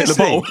I just hit the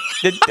bottle.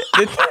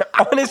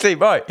 Honestly,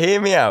 right,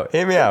 hear me out.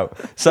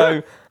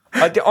 So,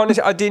 I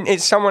didn't,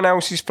 it's someone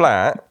else's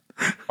flat.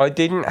 I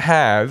didn't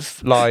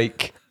have,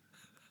 like,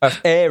 an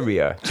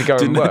area to go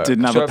and work.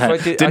 Didn't have a pen.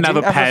 Didn't have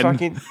a pen.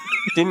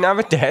 Didn't have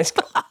a desk.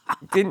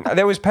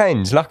 There was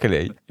pens,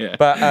 luckily. Yeah.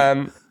 But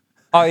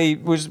I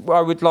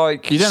would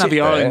like. You don't have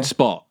your own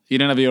spot. You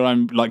don't have your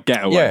own like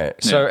getaway. Yeah.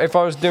 So if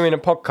I was doing a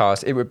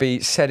podcast, it would be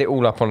set it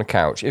all up on the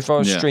couch. If I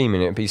was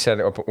streaming, it'd be set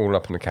it all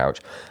up on the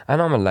couch.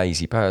 And I'm a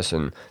lazy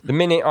person. The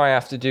minute I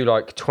have to do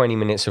like 20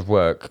 minutes of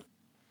work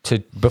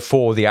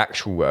before the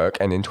actual work,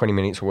 and then 20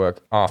 minutes of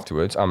work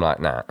afterwards, I'm like,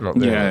 nah, I'm not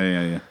doing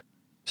it. Yeah.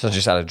 So I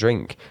just had a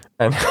drink,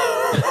 and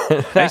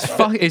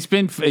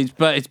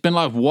it's been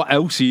like, what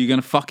else are you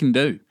gonna fucking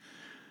do?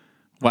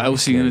 What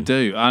else are you gonna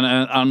do?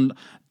 And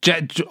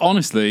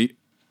honestly,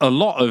 a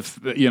lot of,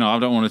 I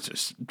don't want to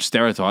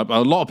stereotype, but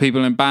a lot of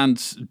people in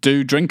bands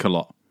do drink a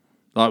lot.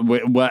 Like,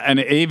 and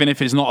even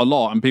if it's not a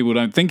lot, and people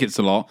don't think it's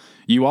a lot,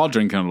 you are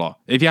drinking a lot.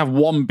 If you have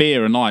one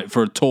beer a night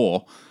for a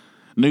tour,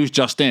 news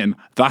just in,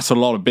 that's a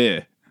lot of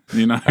beer.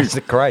 It's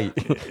a crate.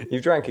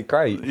 You've drank a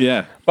crate.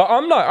 Yeah. But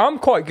I'm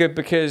quite good,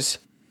 because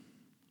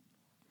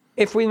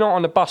if we're not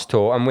on a bus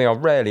tour, and we are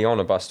rarely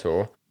on a bus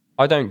tour,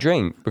 I don't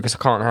drink because I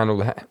can't handle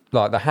the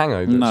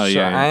hangovers. No,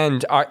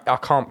 And I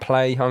can't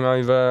play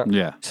hungover.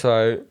 Yeah.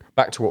 So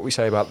back to what we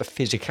say about the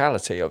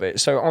physicality of it.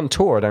 So on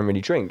tour, I don't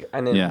really drink.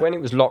 And then when it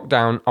was locked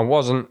down, I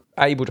wasn't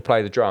able to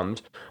play the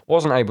drums,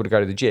 wasn't able to go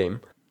to the gym.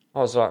 I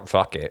was like,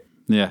 fuck it.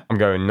 Yeah. I'm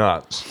going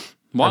nuts.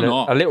 Why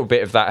not? A little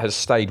bit of that has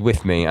stayed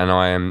with me, and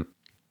I am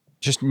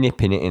just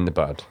nipping it in the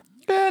bud.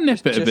 Yeah,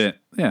 nip it a bit.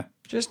 Yeah.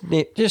 Just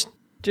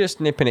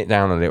nipping it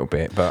down a little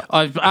bit. But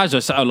as I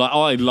said,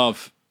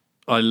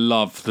 I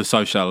love the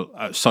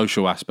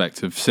social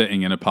aspect of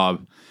sitting in a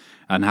pub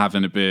and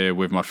having a beer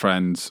with my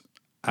friends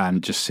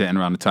and just sitting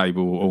around the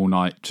table all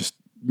night, just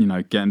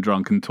getting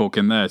drunk and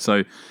talking there.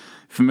 So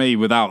for me,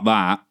 without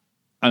that,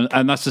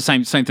 and that's the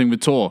same thing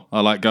with tour.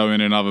 I like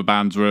going in other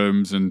bands'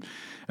 rooms and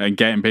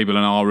getting people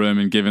in our room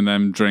and giving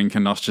them drink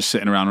and us just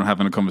sitting around and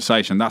having a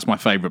conversation. That's my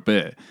favourite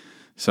bit.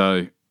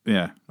 So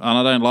yeah, and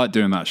I don't like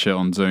doing that shit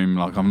on Zoom.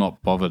 Like, I'm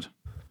not bothered.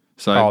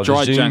 So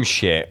dry Zoom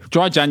shit.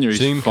 Dry January's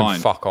Zoom fine.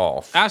 Can fuck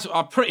off. As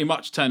I pretty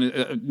much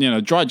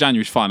dry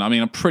January's fine. I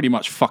mean, I'm pretty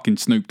much fucking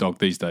Snoop Dogg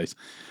these days.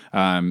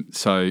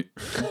 So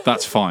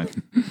that's fine.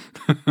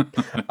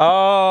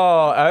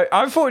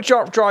 I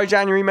thought dry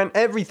January meant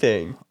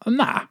everything.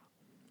 Nah.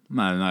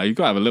 No, you've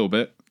got to have a little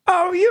bit.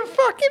 Oh, you're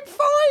fucking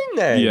fine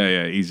then.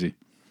 Yeah, easy.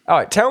 All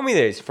right, tell me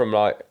this from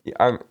I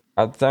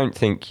don't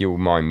think you'll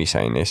mind me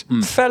saying this.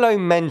 Fellow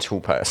mental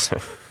person.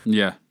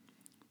 Yeah.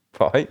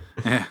 Right?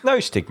 Yeah. No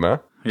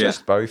stigma. Yeah.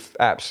 Just both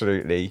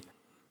absolutely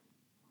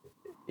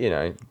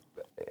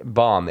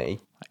balmy.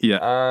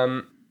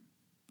 Yeah.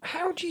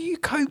 How do you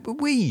cope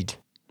with weed?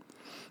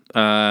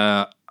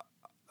 I've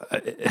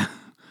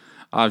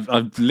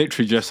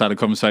literally just had a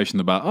conversation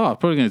about. I'm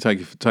probably going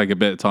to take a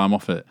bit of time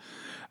off it.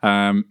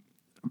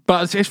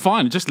 But it's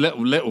fine. Just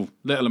little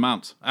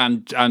amounts,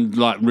 and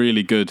like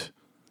really good,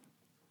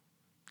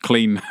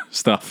 clean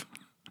stuff.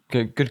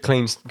 Good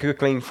clean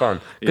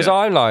fun. Because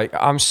Yeah.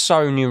 I'm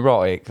so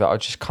neurotic that I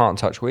just can't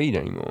touch weed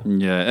anymore.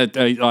 Yeah,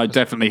 I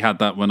definitely had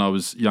that when I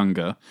was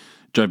younger.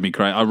 Drove me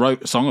crazy. I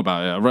wrote a song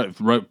about it. I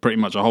wrote pretty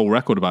much a whole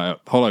record about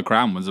it. Hollow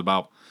Crown was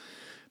about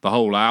the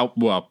whole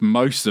album. Well,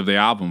 most of the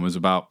album was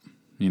about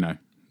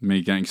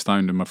me getting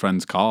stoned in my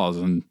friends' cars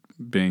and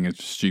being a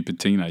stupid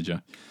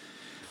teenager.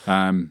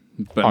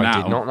 But I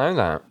now, did not know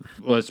that.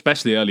 well,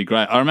 especially Early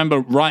Grave. I remember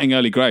writing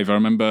Early Grave. I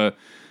remember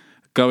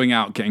going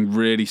out, getting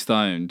really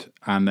stoned,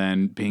 and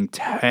then being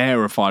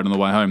terrified on the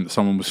way home that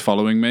someone was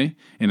following me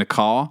in a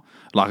car.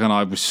 And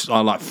I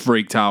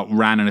freaked out,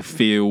 ran in a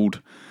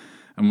field,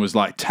 and was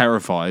like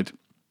terrified.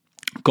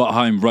 Got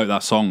home, wrote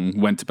that song,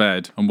 went to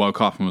bed, and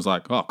woke up and was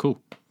like, "Oh,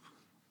 cool,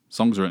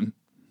 song's written."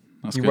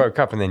 That's You good. woke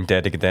up and then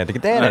Yeah.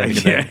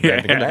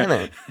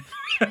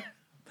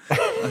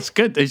 That's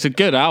good. It's a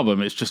good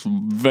album. It's just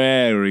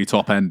very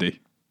top endy.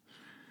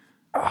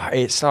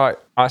 It's like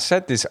I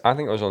said this. I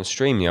think I was on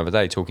stream the other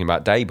day talking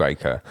about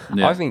Daybreaker.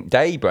 Yeah. I think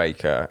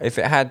Daybreaker, if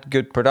it had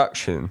good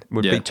production,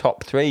 would Yeah. be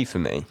top 3 for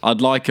me.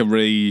 I'd like a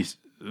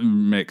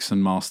remix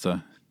and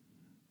master.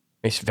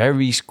 It's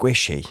very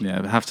squishy.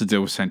 Yeah, I have to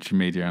deal with Century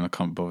Media, and I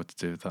can't bother to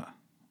do that.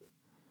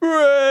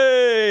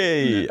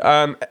 Hooray!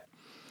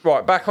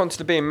 Right, back onto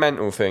the being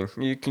mental thing.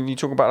 Can you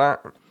talk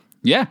about that?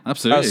 Yeah,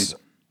 absolutely.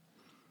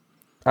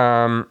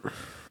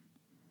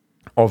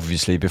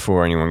 Obviously,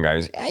 before anyone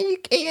goes,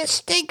 you're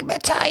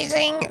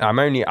stigmatizing.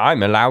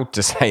 I'm allowed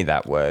to say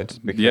that word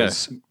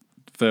because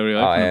Very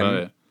open about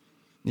it.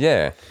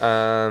 yeah,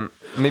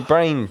 my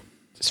brain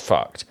is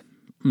fucked.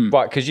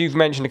 Right, because you've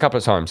mentioned a couple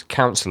of times,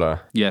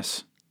 counsellor.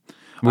 Yes.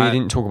 We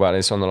didn't talk about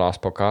this on the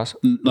last podcast.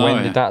 No.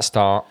 When did that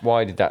start?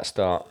 Why did that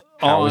start?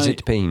 How has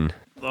it been?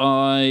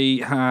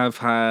 I've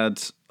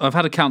had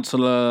a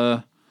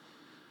counsellor.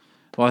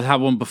 Well, I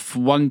had one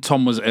before. When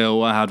Tom was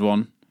ill, I had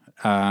one.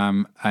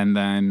 And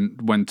then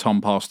when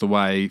Tom passed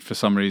away, for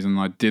some reason,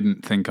 I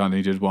didn't think I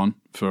needed one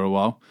for a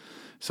while.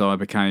 So I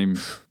became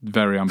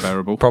very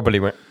unbearable. Probably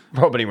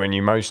when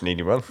you most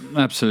needed one.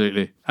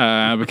 Absolutely.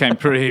 I became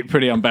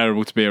pretty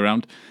unbearable to be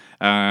around.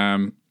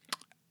 And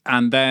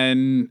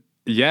then,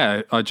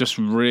 I just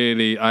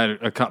really, I had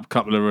a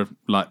couple of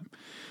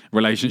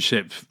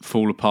relationships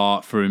fall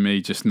apart through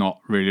me just not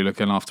really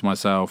looking after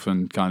myself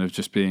and kind of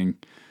just being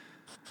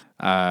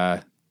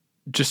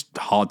just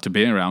hard to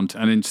be around.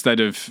 And instead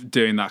of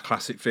doing that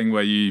classic thing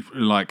where you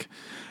I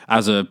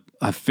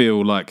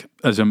feel like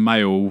as a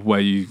male where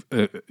you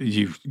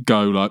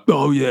go like,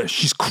 oh yeah,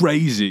 she's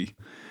crazy.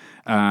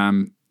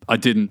 I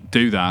didn't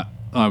do that.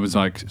 I was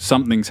like,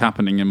 something's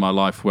happening in my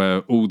life where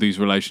all these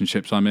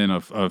relationships I'm in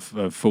are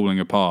falling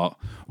apart.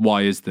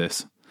 Why is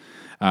this?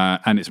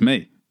 And it's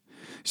me.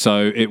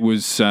 So it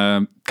was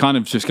kind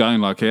of just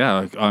going like,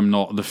 I'm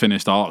not the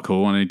finished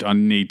article. I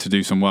need to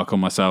do some work on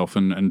myself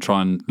and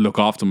try and look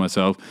after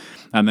myself.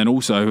 And then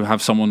also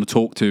have someone to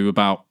talk to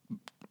about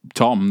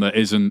Tom that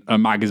isn't a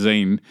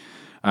magazine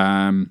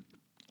or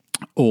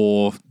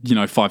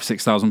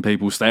 5,000-6,000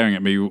 people staring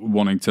at me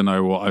wanting to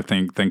know what I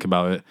think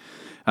about it.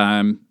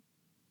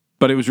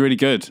 But it was really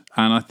good.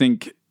 And I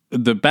think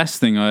the best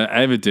thing I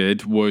ever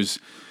did was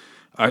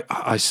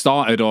I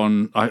started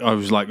on, I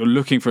was like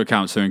looking for a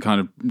counsellor and kind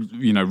of,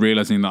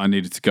 realizing that I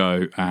needed to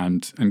go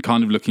and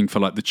kind of looking for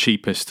like the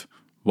cheapest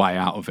way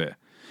out of it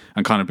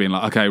and kind of being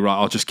like, okay, right,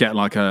 I'll just get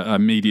like a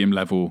medium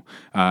level.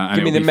 And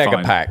Give me the mega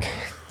fine. pack.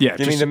 Yeah.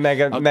 Give me the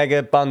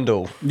mega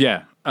bundle.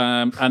 Yeah.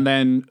 And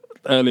then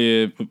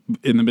earlier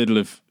in the middle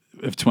of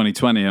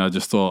 2020, I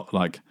just thought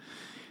like,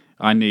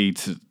 I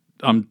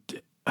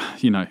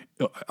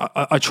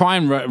try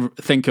and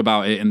think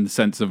about it in the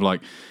sense of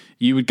like,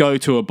 you would go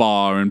to a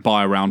bar and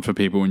buy a round for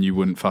people and you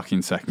wouldn't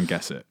fucking second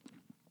guess it.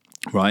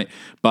 Right.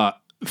 But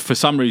for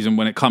some reason,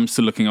 when it comes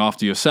to looking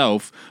after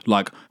yourself,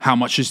 like how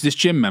much is this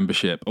gym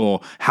membership or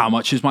how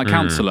much is my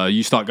counsellor?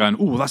 You start going,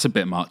 oh, that's a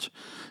bit much.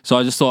 So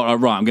I just thought,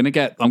 right, I'm going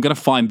to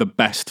find the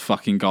best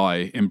fucking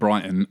guy in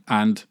Brighton.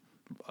 And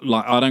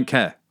like, I don't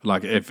care.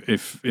 Like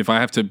if I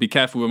have to be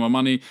careful with my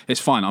money, it's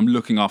fine. I'm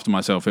looking after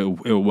myself.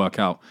 It'll work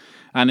out.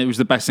 And it was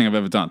the best thing I've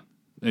ever done.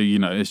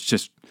 It's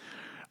just,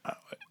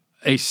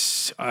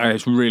 it's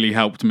really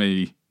helped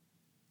me.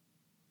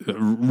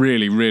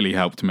 Really, really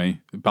helped me.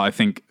 But I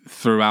think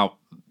throughout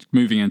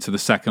moving into the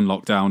second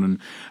lockdown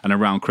and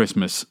around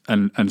Christmas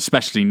and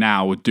especially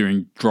now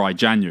during dry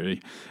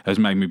January has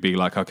made me be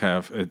like,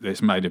 okay,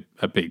 it's made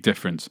a big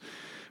difference.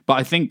 But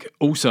I think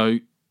also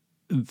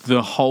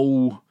the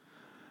whole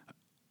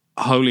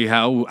Holy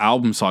Hell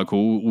album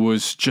cycle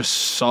was just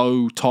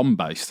so Tom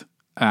based,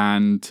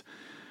 and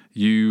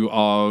you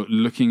are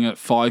looking at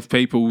 5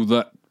 people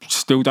that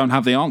still don't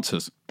have the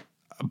answers.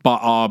 but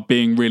are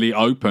being really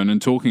open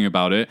and talking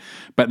about it.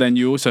 But then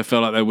you also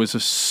feel like there was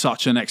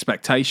such an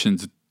expectation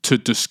to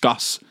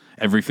discuss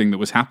everything that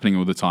was happening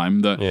all the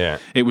time that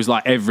it was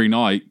like every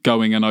night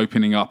going and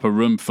opening up a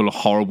room full of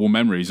horrible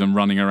memories and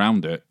running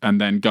around it, and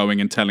then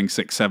going and telling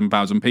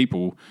 6,000-7,000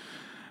 people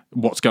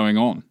what's going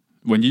on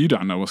when you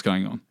don't know what's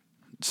going on.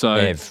 So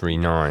every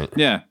night.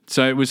 Yeah.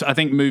 So it was, I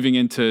think, moving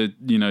into,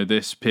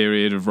 this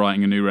period of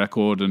writing a new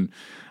record and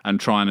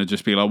trying to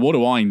just be like, what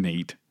do I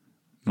need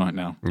right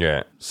now?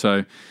 Yeah.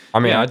 So I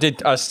mean,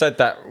 I said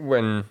that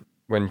when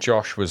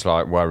Josh was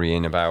like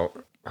worrying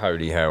about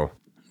Holy Hell.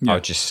 I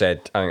just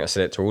said, I think I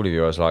said it to all of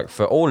you. I was like,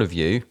 for all of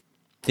you,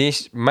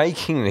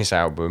 making this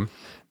album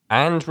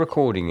and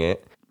recording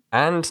it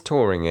and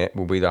touring it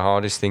will be the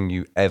hardest thing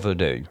you ever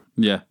do.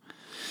 Yeah.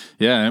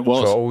 Yeah, it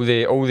was. For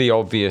all the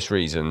obvious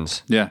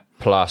reasons. Yeah.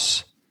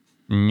 Plus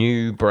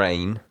new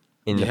brain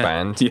in the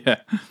band. Yeah.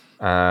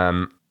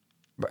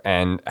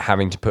 And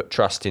having to put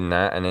trust in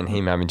that, and then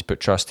him having to put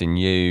trust in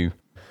you.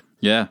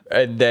 Yeah.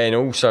 And then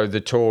also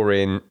the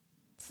touring,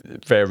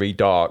 very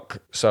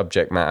dark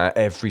subject matter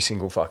every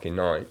single fucking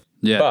night.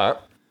 Yeah.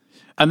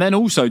 And then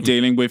also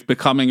dealing with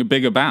becoming a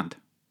bigger band.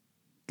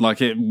 Like,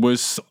 it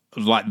was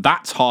like,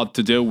 that's hard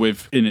to deal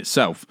with in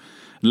itself,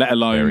 let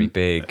alone very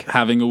big,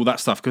 having all that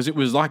stuff. Because it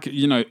was like,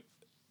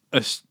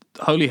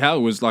 Holy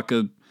Hell was like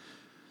a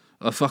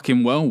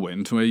fucking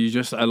whirlwind where you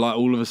just like,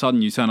 all of a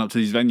sudden you turn up to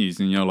these venues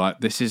and you're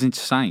like, this is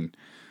insane.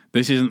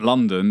 This isn't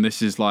London.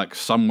 This is like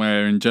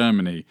somewhere in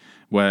Germany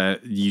where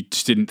you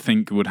just didn't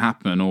think it would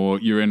happen, or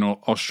you're in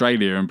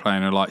Australia and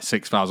playing to like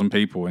 6,000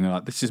 people and you're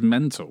like, this is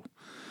mental.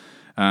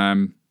 But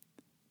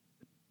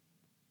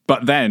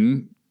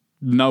then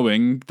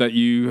knowing that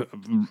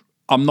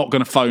I'm not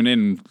going to phone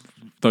in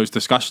those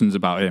discussions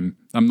about him.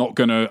 I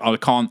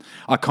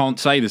can't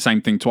say the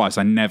same thing twice.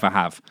 I never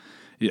have.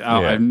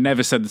 I've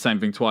never said the same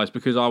thing twice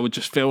because I would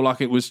just feel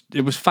like it was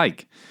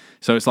fake.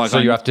 So it's like,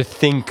 you have to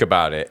think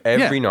about it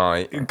every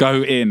night.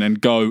 Go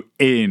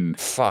in.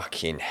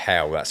 Fucking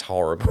hell, that's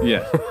horrible.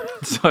 Yeah.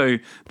 So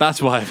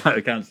that's why about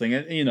the counselling.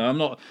 I'm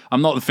not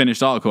the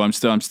finished article. I'm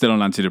still on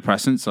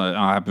antidepressants.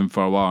 I have been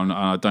for a while, and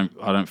I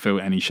don't feel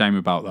any shame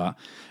about that.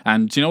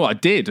 And do you know what I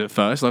did at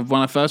first? Like,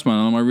 when I first went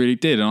on them, I really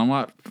did, and I'm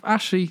like,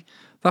 actually,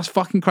 that's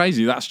fucking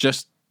crazy. That's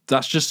just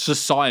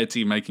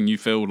society making you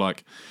feel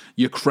like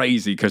you're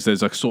crazy because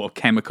there's a sort of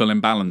chemical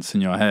imbalance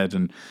in your head.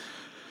 And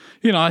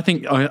I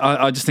think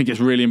I just think it's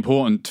really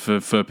important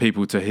for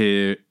people to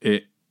hear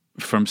it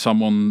from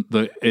someone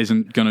that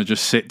isn't going to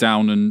just sit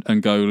down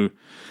and go,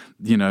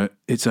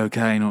 it's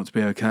okay not to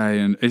be okay.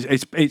 And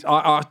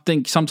I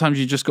think sometimes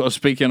you just got to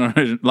speak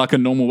in like a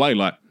normal way.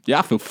 Like, yeah,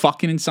 I feel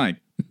fucking insane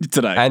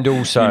today. And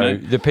also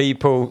the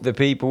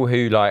people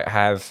who like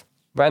have,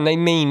 and they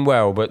mean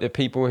well, but the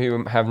people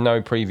who have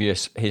no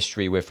previous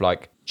history with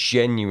like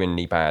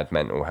genuinely bad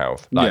mental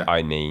health. Like,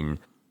 I mean,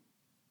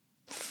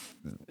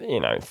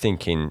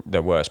 thinking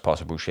the worst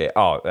possible shit.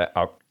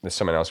 There's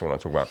something else I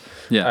want to talk about.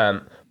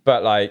 Yeah.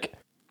 But like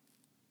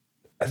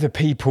the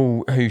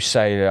people who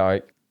say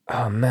like,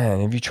 oh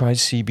man, have you tried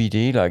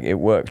CBD? Like, it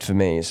worked for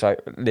me. It's like,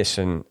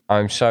 listen,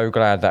 I'm so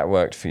glad that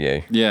worked for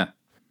you. Yeah.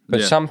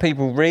 But some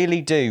people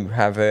really do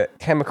have a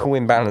chemical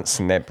imbalance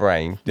in their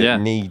brain that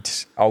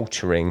needs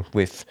altering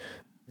with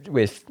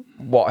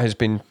what has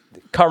been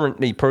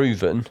currently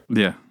proven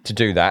to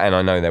do that. And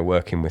I know they're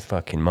working with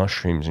fucking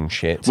mushrooms and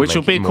shit, which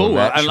will be cool.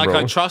 And like,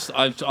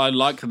 I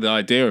like the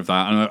idea of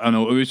that. And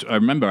I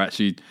remember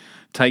actually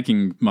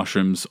taking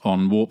mushrooms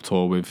on Warped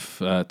Tour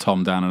with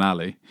Tom, Dan, and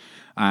Ali.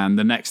 And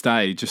the next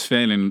day, just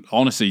feeling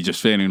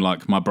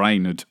like my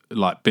brain had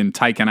like been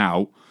taken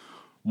out,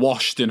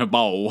 washed in a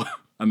bowl,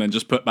 and then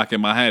just put back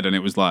in my head. And it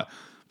was like,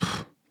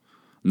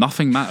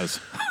 nothing matters.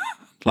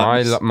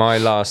 My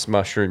last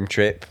mushroom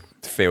trip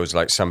feels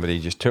like somebody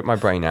just took my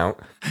brain out,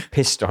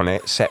 pissed on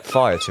it, set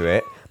fire to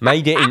it,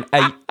 made it in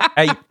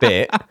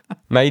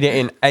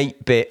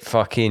 8-bit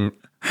fucking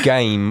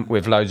game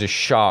with loads of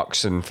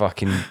sharks and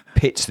fucking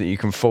pits that you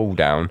can fall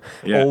down,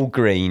 all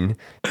green,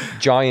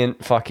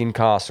 giant fucking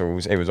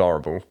castles. It was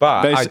horrible.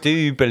 But I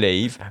do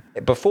believe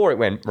before it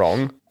went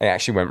wrong, it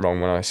actually went wrong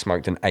when I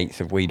smoked an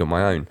eighth of weed on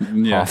my own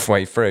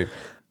halfway through.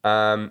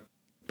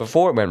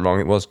 Before it went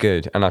wrong, it was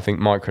good, and I think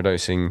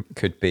microdosing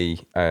could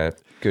be a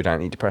good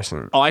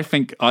antidepressant. I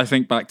think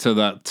back to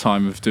that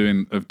time of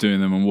doing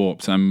them on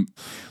Warped, and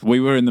we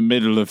were in the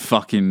middle of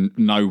fucking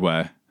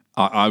nowhere.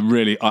 I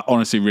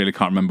honestly really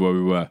can't remember where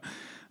we were,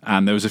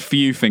 and there was a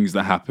few things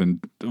that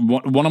happened.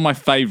 One of my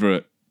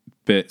favourite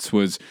bits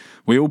was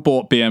we all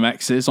bought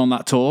BMXs on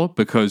that tour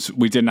because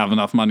we didn't have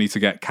enough money to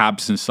get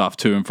cabs and stuff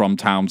to and from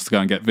towns to go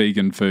and get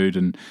vegan food,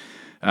 and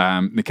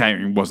the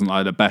catering wasn't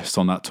like the best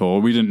on that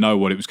tour. We didn't know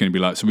what it was going to be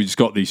like, so we just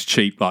got these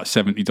cheap like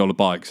 $70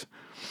 bikes.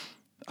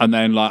 And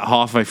then like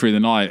halfway through the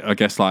night, I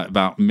guess like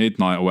about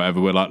midnight or whatever,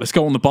 we're like, let's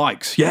go on the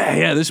bikes.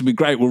 Yeah, this would be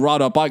great. We'll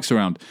ride our bikes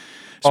around.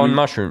 So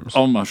mushrooms.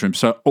 On mushrooms.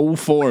 So all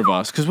four of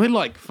us, because we're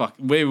like,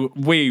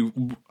 we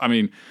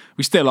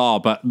still are,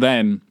 but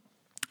then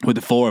with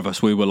the four of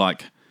us, we were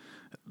like,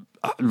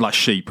 like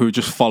sheep who would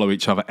just follow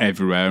each other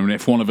everywhere. And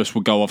if one of us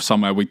would go off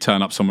somewhere, we'd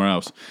turn up somewhere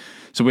else.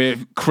 So we're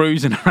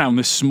cruising around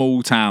this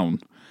small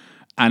town,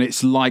 and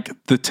it's like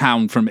the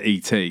town from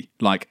E.T.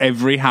 Like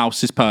every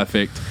house is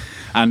perfect.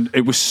 And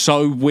it was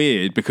so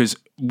weird because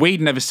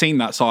we'd never seen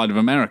that side of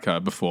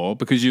America before,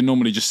 because you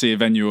normally just see a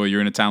venue or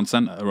you're in a town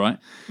centre, right?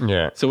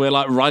 Yeah. So we're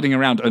like riding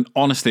around, and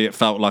honestly, it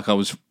felt like I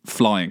was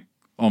flying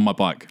on my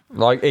bike.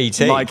 Like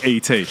E.T. Like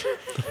E.T.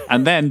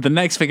 And then the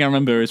next thing I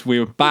remember is we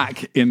were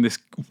back in this,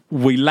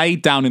 we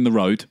laid down in the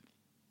road,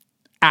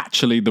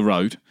 actually the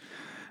road,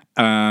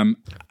 and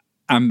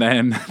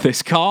then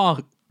this car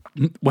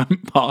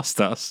went past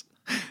us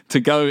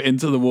to go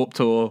into the Warped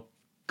Tour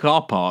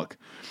car park.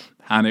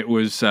 And it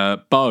was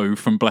Bo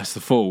from Bless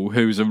the Fool,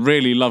 who's a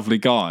really lovely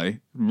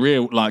guy,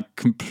 real, like,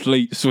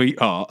 complete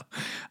sweetheart.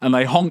 And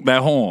they honked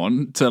their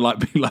horn to,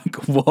 like, be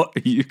like, what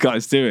are you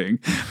guys doing?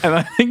 And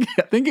I think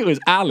it was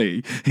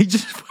Ali. He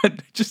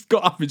just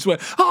got up and just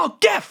went, oh,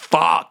 get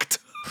fucked.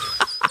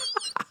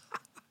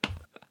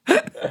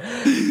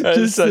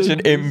 That's such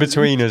an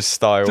in-betweeners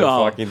style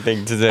fucking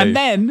thing to do.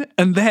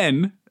 And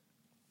then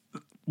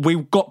we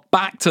got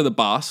back to the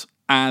bus,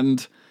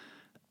 and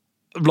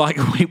like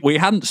we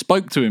hadn't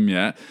spoke to him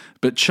yet,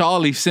 but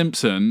Charlie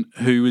Simpson,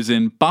 who was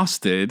in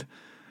Busted,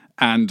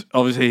 and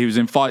obviously he was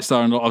in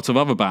Fightstar and lots of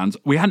other bands,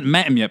 we hadn't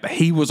met him yet, but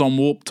he was on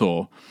Warped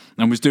Tour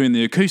and was doing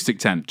the acoustic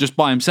tent just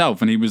by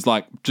himself, and he was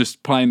like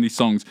just playing these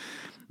songs.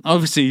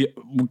 Obviously,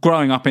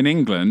 growing up in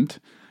England,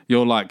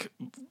 you're like,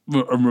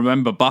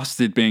 remember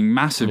Busted being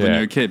massive when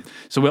you're a kid.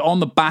 So we're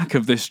on the back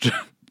of this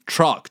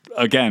truck,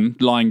 again,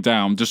 lying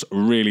down, just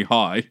really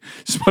high,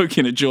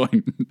 smoking a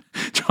joint,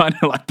 trying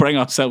to like bring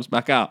ourselves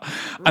back out.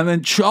 And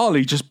then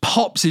Charlie just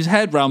pops his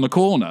head round the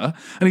corner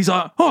and he's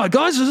like, all right,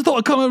 guys, I just thought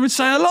I'd come over and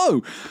say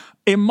hello.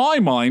 In my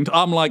mind,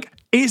 I'm like,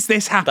 is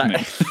this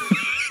happening?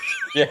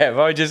 Yeah, have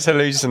I just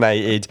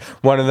hallucinated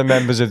one of the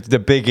members of the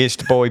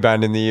biggest boy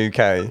band in the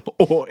UK?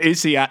 Or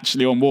is he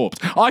actually on Warped?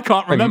 I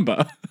can't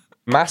remember.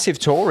 Massive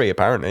Tory,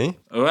 apparently.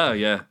 Well,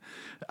 yeah.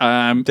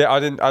 I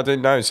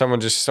didn't know. Someone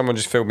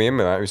just filled me in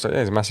with that. He was like, "Yeah,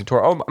 there's a massive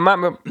Tory." Oh,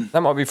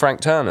 that might be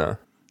Frank Turner.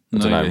 I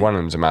don't know. One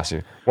of them's a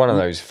massive. One of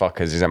those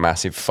fuckers is a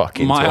massive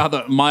fucking. My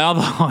other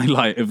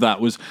highlight of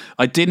that was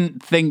I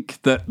didn't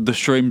think that the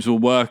shrooms were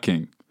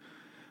working,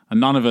 and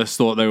none of us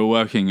thought they were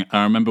working.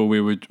 I remember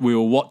we were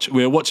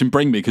watching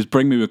Bring Me, because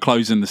Bring Me were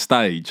closing the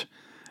stage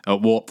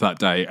at Warp that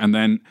day, and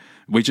then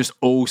we just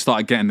all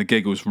started getting the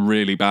giggles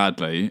really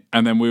badly.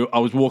 And then I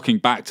was walking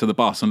back to the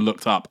bus and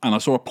looked up, and I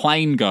saw a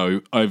plane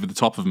go over the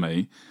top of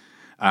me.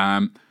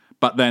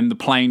 But then the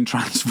plane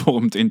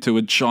transformed into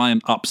a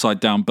giant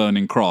upside down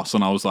burning cross,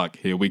 and I was like,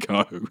 here we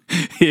go.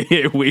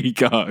 Here we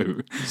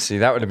go. See,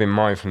 that would have been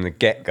mine from the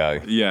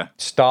get-go. Yeah.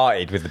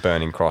 Started with the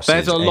burning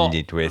crosses,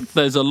 ended with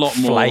there's a lot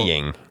more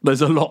flaying.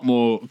 There's a lot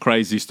more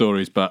crazy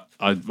stories, but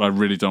I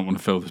really don't want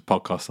to fill this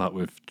podcast up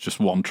with just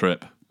one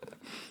trip.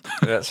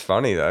 That's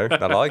funny though.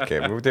 I like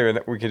it.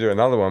 We could do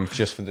another one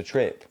just for the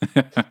trip.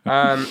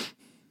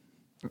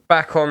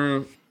 Back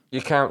on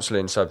your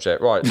counselling subject,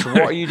 right? So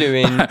what are you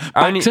doing?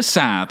 Back to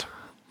sad.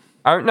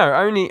 Oh no,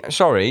 only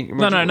sorry.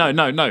 No.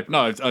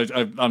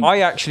 I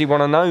actually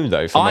want to know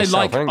though for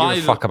myself. I don't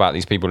give a fuck about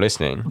these people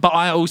listening. But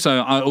I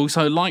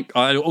also like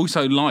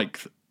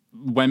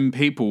when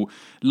people,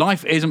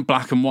 life isn't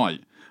black and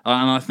white,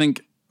 and I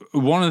think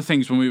one of the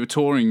things when we were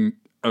touring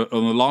on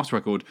the last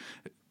record,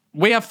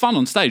 we have fun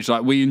on stage.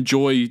 Like, we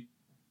enjoy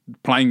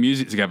playing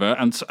music together,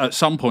 and at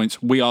some points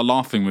we are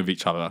laughing with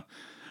each other.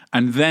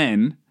 And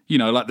then, you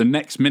know, like the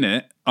next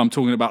minute, I'm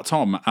talking about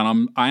Tom,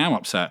 and I am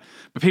upset.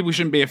 But people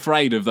shouldn't be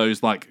afraid of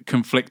those like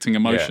conflicting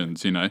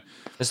emotions, you know.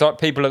 It's like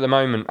people at the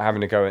moment having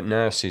to go at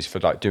nurses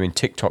for like doing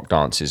TikTok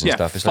dances and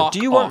stuff. It's like,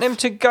 do you want them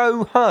to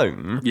go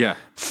home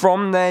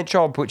from their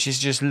job, which is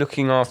just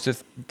looking after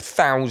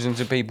thousands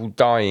of people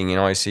dying in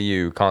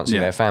ICU who can't see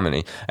their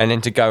family, and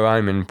then to go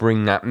home and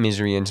bring that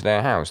misery into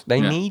their house? They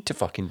need to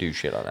fucking do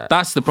shit like that.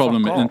 That's the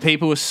problem. And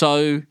people are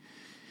so...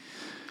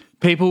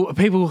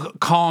 People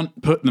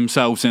can't put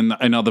themselves in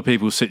other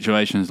people's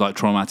situations, like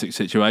traumatic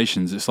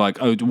situations. It's like,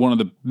 one of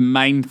the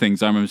main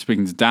things I remember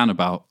speaking to Dan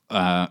about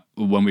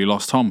when we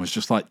lost Tom was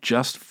just like,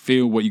 just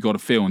feel what you got to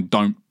feel and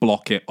don't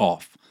block it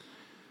off.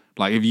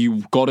 Like, if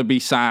you've got to be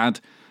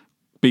sad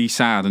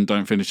and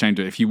don't feel ashamed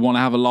of it. If you want to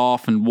have a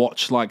laugh and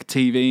watch like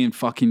TV and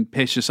fucking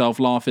piss yourself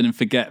laughing and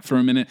forget for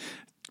a minute,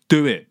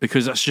 do it,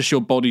 because that's just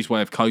your body's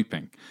way of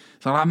coping.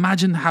 So like,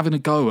 imagine having a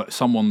go at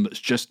someone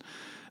that's just...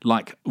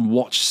 like,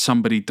 watch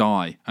somebody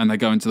die, and they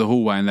go into the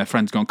hallway and their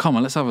friends going, come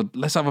on, let's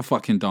have a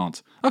fucking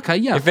dance. Okay,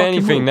 yeah. If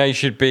anything, they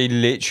should be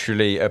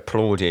literally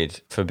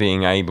applauded for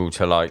being able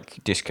to like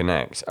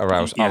disconnect, or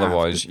else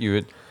otherwise you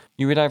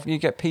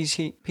get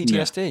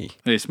PTSD.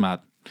 Yeah, it's mad.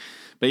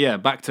 But yeah,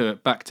 back to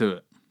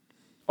it.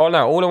 Oh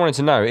no, all I wanted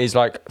to know is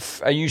like,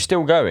 are you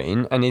still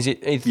going? And is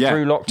it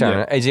through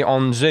lockdown? Yeah. Is it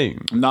on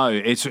Zoom? No,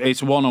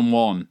 it's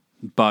one-on-one.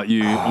 but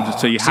you have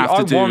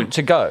I to want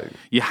to go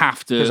You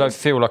have to, because I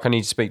feel like I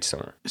need to speak to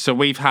someone. so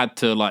we've had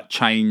to like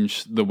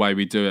change the way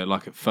we do it.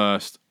 Like at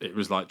first it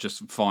was like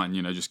just fine,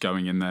 just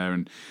going in there,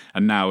 and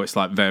now it's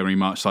like very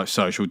much like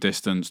social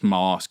distance,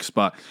 masks.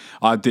 But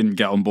I didn't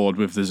get on board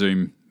with the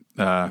Zoom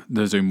one.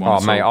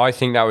 Oh mate, I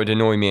think that would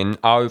annoy me, and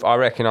I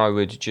reckon I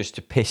would just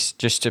to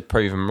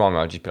prove them wrong.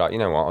 I'd just be like, you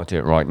know what, I'll do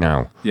it right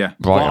now. Yeah,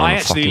 right on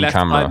the fucking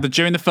camera.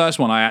 During the first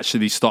one. I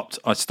actually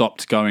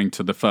stopped going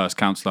to the first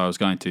counsellor I was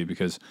going to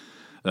because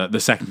the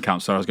second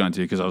counsellor I was going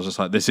to because I was just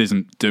like, this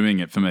isn't doing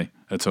it for me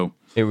at all.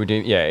 It would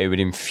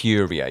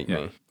infuriate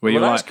me. Well,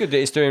 Well, that's good that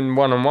it's doing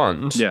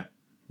one-on-ones. Yeah.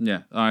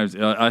 Yeah,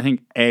 I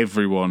think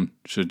everyone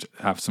should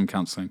have some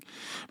counselling,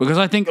 because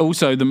I think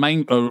also the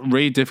main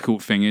really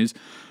difficult thing is,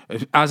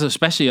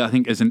 especially I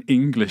think as an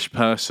English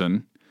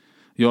person,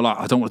 you're like,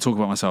 I don't want to talk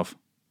about myself.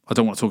 I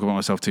don't want to talk about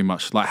myself too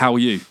much. Like, how are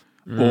you?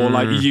 Or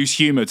like you use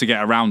humour to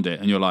get around it,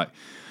 and you're like.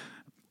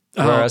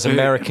 Whereas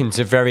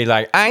Americans are very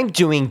like, I'm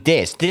doing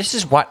this. This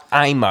is what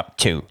I'm up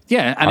to.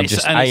 Yeah, and I've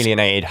just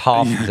alienated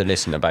half of the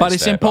listener base. But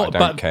it's important.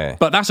 But I don't care.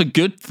 But that's a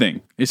good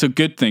thing. It's a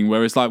good thing.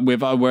 Where it's like I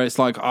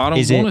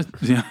don't want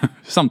to. Yeah,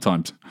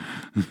 sometimes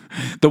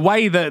the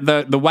way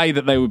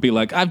that they would be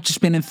like, I've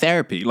just been in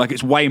therapy. Like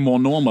it's way more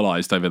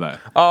normalized over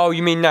there. Oh,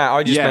 you mean that?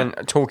 I just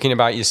meant talking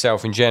about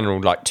yourself in general,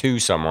 like to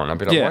someone. I'd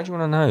be like, why do you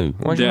want to know?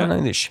 Why do you want to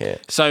know this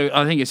shit? So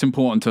I think it's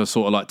important to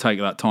sort of like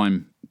take that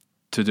time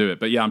to do it.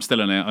 But yeah, I'm still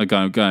in it. I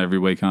go every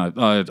week. And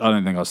I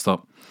don't think I'll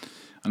stop.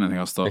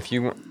 If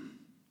you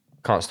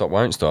can't stop,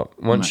 won't stop.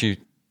 Once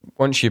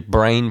your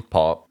brain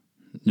pop,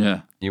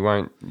 yeah, you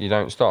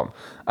don't stop.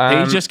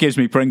 He just gives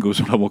me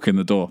Pringles when I walk in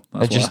the door.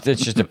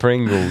 It's just a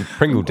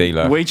Pringle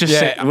dealer. We just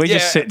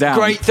sit down.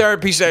 Great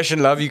therapy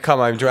session, love. You come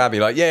home to Abby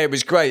like, yeah, it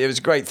was great. It was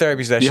a great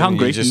therapy session. You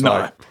hungry? Just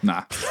nah.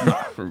 Nah.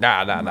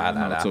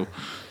 At all.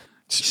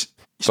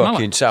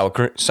 Fucking sour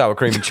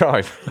cream and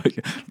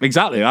chive.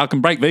 Exactly. I can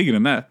break vegan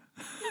in there.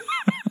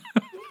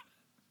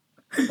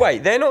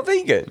 Wait, they're not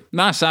vegan?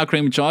 Nah, sour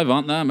cream and chive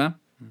aren't there, man.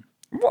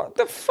 What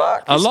the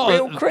fuck? It's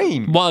real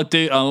cream. What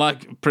I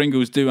like,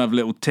 Pringles do have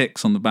little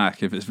ticks on the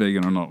back if it's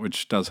vegan or not,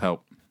 which does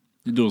help.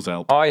 It does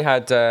help. I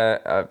had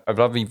a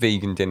lovely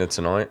vegan dinner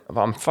tonight,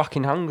 but I'm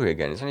fucking hungry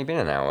again. It's only been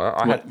an hour.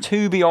 I had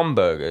 2 Beyond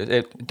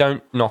Burgers.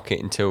 Don't knock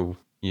it until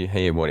you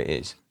hear what it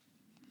is.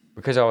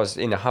 Because I was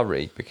in a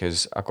hurry,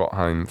 because I got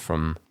home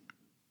from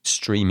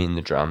streaming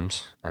the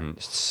drums and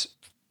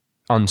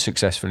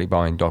unsuccessfully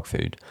buying dog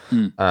food.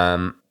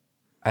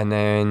 And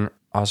then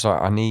I was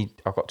like,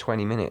 I've got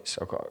 20 minutes.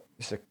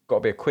 It's got to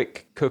be a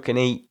quick cook and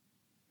eat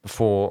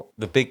before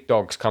the big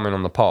dog's coming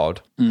on the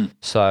pod.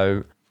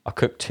 So I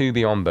cooked 2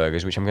 Beyond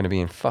Burgers, which I'm going to be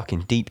in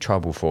fucking deep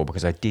trouble for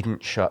because I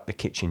didn't shut the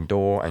kitchen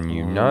door, and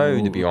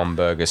the Beyond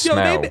Burger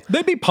smell.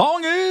 They be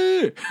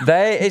pongy.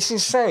 It's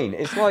insane.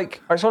 It's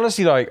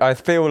honestly like, I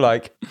feel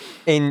like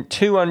in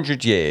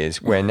 200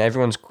 years when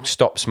everyone's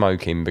stopped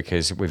smoking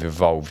because we've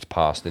evolved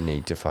past the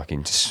need to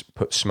fucking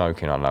put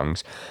smoke in our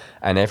lungs,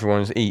 and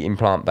everyone's eating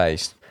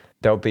plant-based,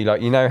 they'll be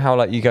like, you know how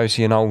like you go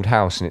see an old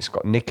house and it's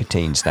got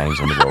nicotine stains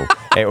on the wall?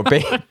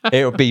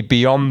 It'll be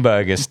Beyond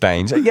Burger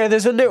stains. Yeah,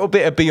 there's a little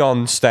bit of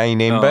Beyond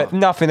staining, but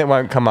nothing that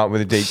won't come up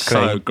with a deep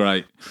clean.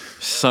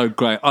 So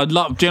great. I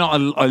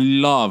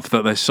love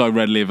that they're so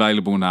readily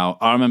available now.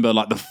 I remember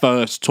like the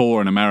first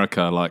tour in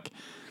America, like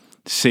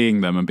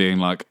seeing them and being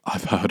like,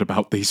 I've heard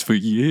about these for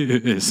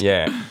years.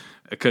 Yeah.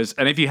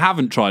 And if you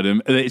haven't tried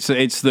them,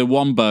 it's the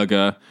one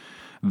burger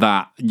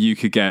that you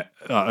could get.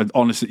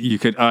 Honestly, you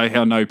could.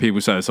 I know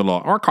people say this a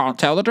lot. I can't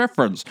tell the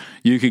difference.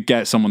 You could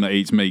get someone that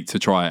eats meat to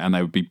try it, and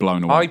they would be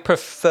blown away. I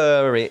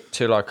prefer it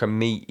to like a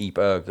meaty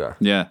burger.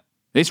 Yeah,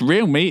 it's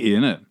real meaty,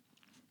 isn't it?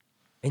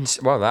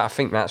 I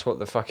think that's what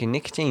the fucking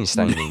nicotine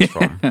staining is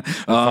from.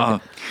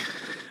 But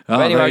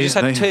anyway, I just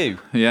had 2.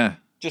 Yeah,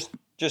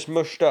 just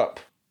mushed up.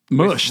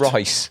 Mushed with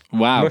rice.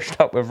 Wow,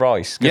 mushed up with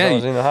rice. Yeah, I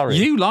was in a hurry.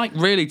 You like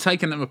really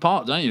taking them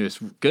apart, don't you? It's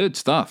good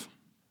stuff.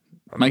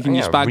 Making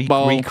your spag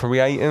bowl.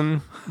 Recreate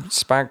them.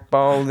 Spag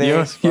bowl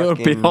this. You're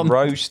beyond,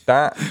 roast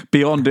that.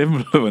 Beyond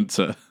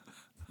influencer.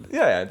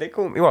 Yeah, they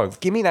call me. Well,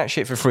 give me that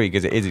shit for free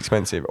because it is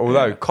expensive.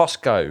 Although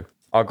Costco,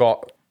 I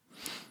got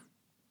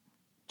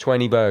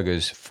 20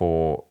 burgers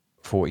for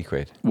 40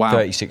 quid. Wow.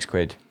 36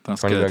 quid.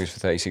 That's 20 good. burgers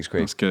for 36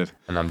 quid. That's good.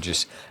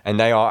 And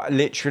they are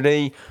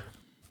literally,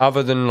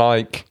 other than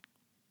like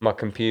my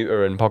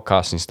computer and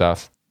podcasting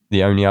stuff,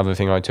 the only other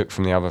thing I took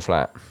from the other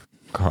flat.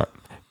 God,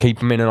 keep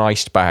them in an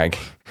iced bag.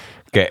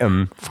 Get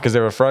them, because they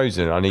were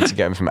frozen. I need to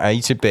get them from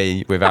A to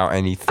B without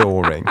any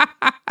thawing.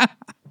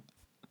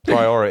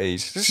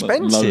 Priorities. It's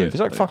expensive. It's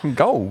like fucking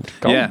gold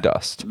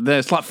dust.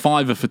 There's like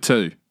 $5 for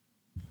 2.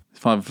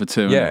 $5 for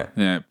 2.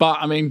 Yeah. But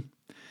I mean,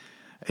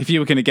 if you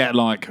were going to get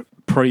like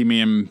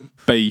premium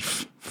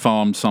beef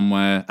farmed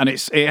somewhere, and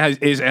it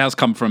has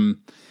come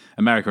from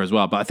America as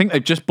well, but I think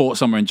they've just bought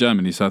somewhere in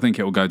Germany, so I think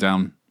it will go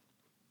down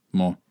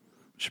more.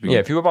 Should be good.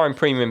 If you were buying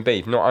premium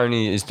beef, not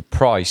only is the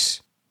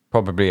price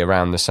probably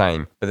around the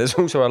same, but there's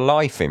also a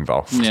life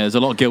involved. Yeah, there's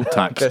a lot of guilt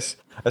tax.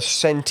 A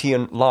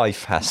sentient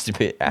life has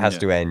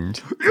to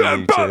end.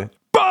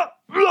 But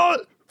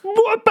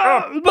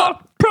what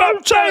about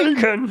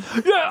protein?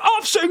 Yeah,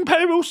 I've seen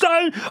people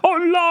say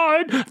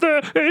online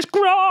that it's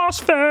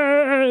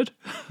grass-fed.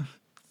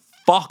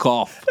 Fuck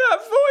off. That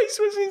voice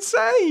was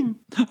insane.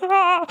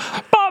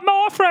 But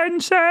my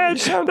friend said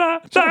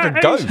that like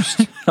a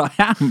ghost. I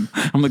am.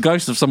 I'm the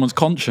ghost of someone's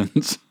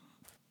conscience.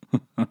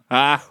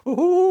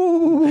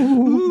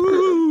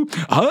 Ooh.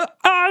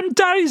 I'm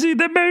Daisy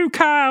the moo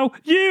cow.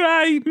 You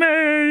hate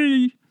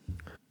me.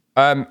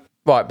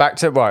 Right, back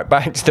to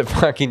the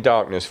fucking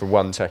darkness for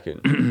 1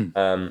 second.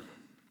 Oh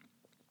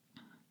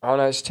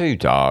no, it's too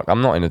dark.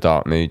 I'm not in a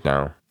dark mood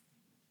now.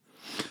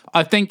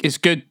 I think it's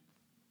good.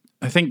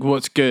 I think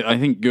what's good, I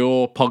think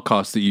your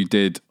podcast that you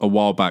did a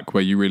while back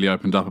where you really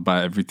opened up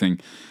about everything,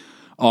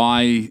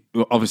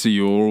 obviously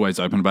you're always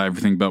open about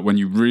everything, but when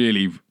you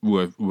really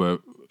were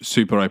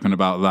super open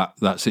about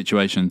that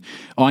situation,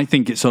 I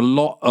think it's a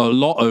lot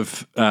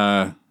of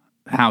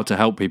how to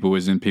help people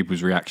is in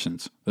people's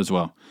reactions as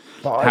well.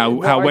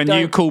 When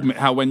you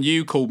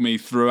called me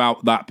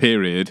throughout that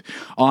period,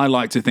 I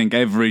like to think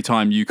every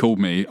time you called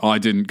me, I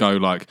didn't go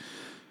like,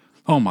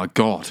 oh my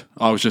God.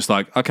 I was just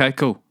like, okay,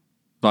 cool.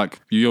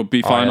 Like, you'll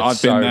be fine.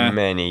 I've been there. So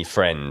many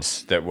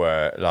friends that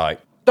were like,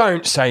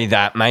 don't say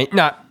that, mate.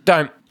 No,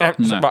 don't.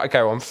 No. Right,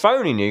 okay, well, I'm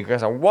phoning you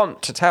because I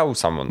want to tell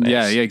someone this.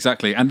 Yeah,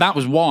 exactly. And that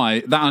was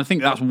why, I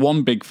think that's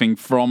one big thing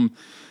from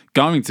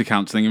going to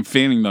counselling and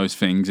feeling those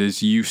things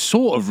is you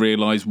sort of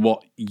realise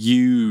what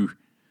you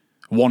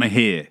want to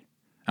hear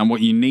and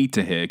what you need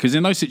to hear. Because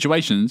in those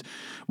situations,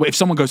 where if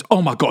someone goes,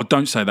 oh my God,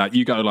 don't say that,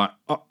 you go like,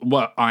 oh,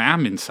 well, I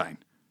am insane.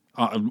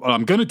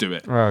 I'm going to do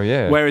it. Oh,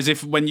 yeah.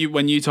 Whereas when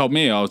you told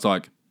me, I was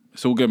like,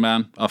 it's all good,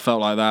 man. I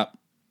felt like that.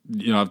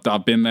 You know,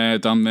 I've been there,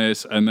 done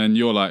this. And then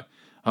you're like,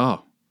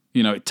 oh,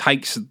 you know, it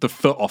takes the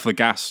foot off the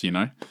gas, you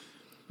know?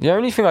 The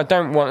only thing I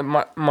don't want,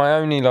 my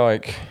only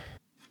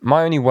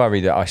worry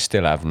that I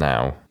still have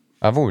now,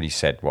 I've already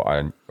said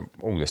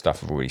all the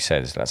stuff I've already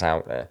said that's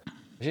out there.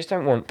 I just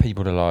don't want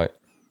people to like,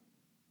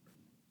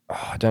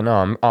 I don't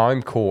know,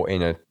 I'm caught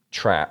in a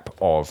trap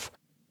of,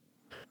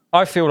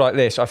 I feel like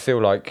this, I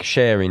feel like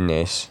sharing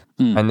this,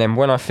 and then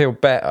when I feel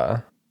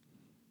better,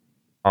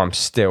 I'm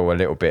still a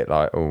little bit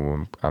like,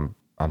 oh,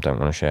 I don't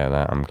want to share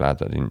that. I'm glad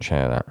that I didn't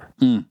share that.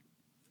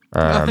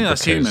 I think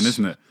that's human,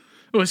 isn't it?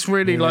 Well, it's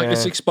really like,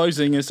 it's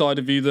exposing a side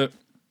of you that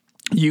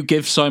you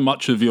give so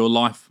much of your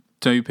life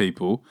to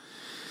people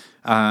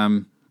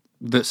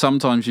that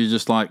sometimes you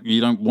just like,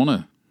 you don't want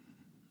to.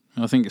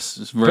 I think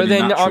it's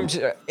really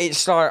natural.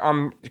 It's like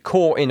I'm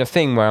caught in a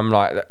thing where I'm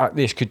like,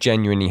 this could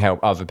genuinely help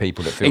other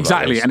people that feel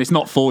exactly, like and it's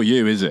not for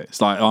you, is it? It's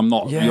like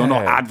you're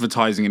not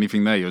advertising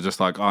anything there. You're just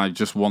like, I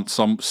just want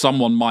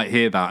someone might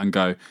hear that and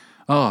go,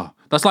 oh,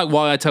 that's like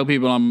why I tell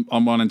people I'm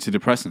on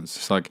antidepressants.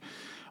 It's like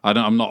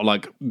I'm not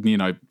like, you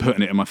know,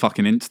 putting it in my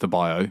fucking Insta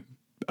bio.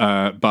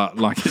 But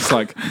like it's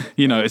like,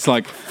 you know, it's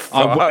like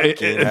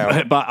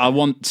but I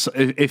want,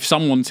 if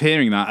someone's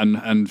hearing that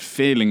and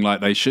feeling like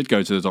they should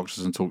go to the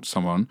doctors and talk to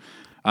someone,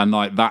 and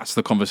like that's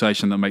the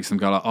conversation that makes them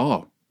go like,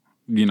 oh,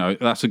 you know,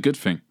 that's a good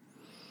thing.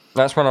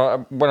 That's when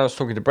I was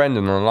talking to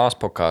Brendan on the last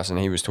podcast, and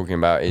he was talking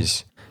about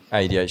his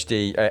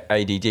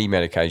ADD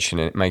medication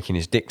and making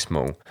his dick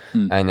small,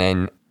 and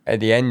then at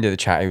the end of the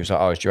chat he was like,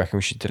 oh, do you reckon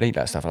we should delete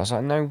that stuff? And I was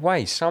like, no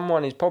way,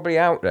 someone is probably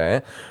out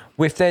there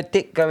with their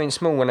dick going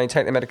small when they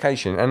take the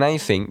medication, and they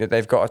think that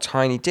they've got a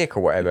tiny dick or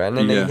whatever, and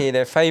then they hear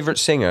their favourite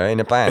singer in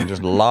a band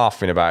just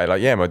laughing about it,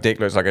 like, yeah, my dick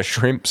looks like a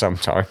shrimp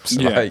sometimes.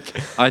 Yeah.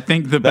 Like, I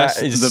think the best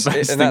thing,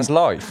 that's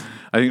life.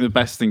 I think the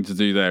best thing to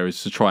do there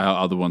is to try out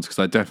other ones, because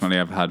I definitely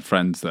have had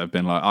friends that have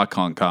been like, I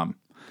can't come,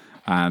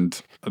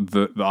 and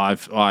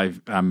I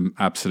am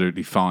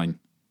absolutely fine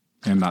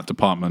in that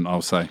department,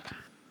 I'll say.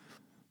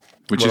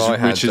 Which is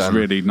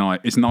really nice.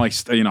 It's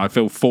nice, you know. I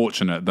feel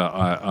fortunate that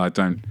I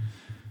don't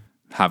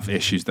have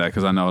issues there,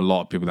 because I know a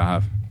lot of people that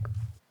have.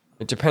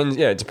 It depends.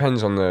 Yeah, it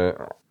depends on the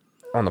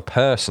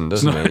person,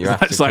 doesn't it? You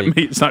have it's like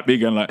me. It's like me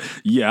going like,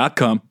 yeah, I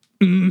come.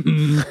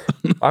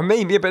 I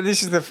mean, yeah, but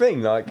this is the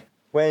thing. Like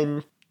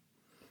when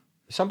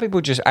some people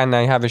just, and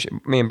they have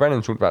me and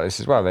Brennan talked about this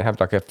as well. They have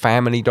like a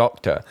family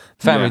doctor.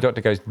 Family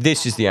doctor goes,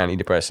 this is the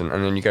antidepressant,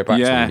 and then you go back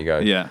to them and you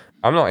go,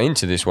 I'm not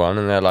into this one,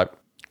 and they're like,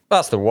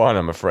 that's the one,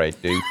 I'm afraid,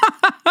 dude.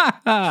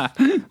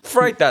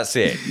 Afraid that's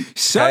it.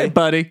 Sorry,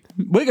 buddy.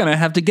 We're going to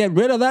have to get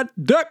rid of that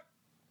dick.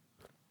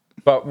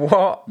 But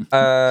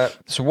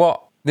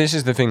this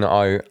is the thing that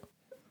I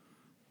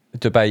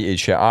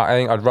debated. I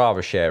think I'd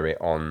rather share it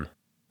on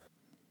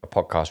a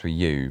podcast with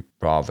you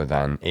rather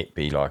than it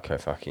be like a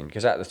fucking,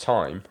 because at the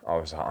time I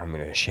was like, I'm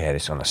going to share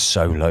this on a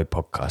solo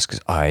podcast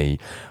because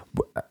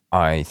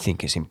I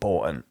think it's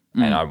important.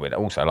 And I would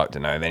also like to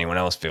know if anyone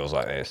else feels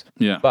like this.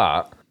 Yeah.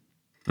 But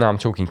now I'm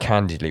talking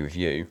candidly with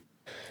you.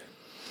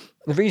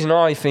 The reason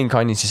I think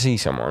I need to see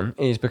someone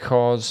is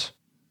because,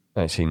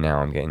 let's see, now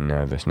I'm getting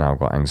nervous. Now I've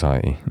got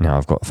anxiety. Now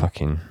I've got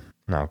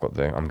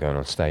I'm going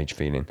on stage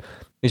feeling.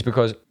 Is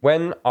because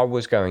when I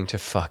was going to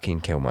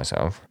fucking kill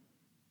myself,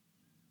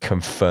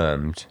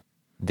 confirmed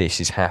this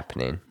is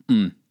happening,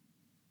 and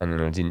then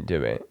I didn't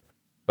do it.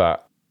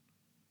 But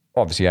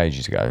obviously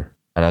ages ago,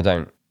 and I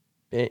don't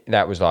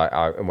that was like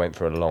I went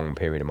for a long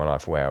period in my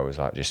life where I was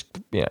like just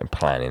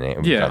planning it. It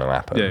was going to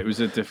happen. Yeah, it was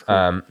a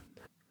difficult.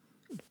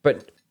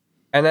 But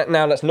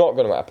now that's not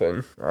going to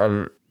happen.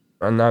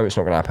 I know it's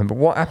not going to happen. But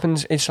what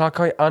happens? It's like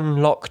I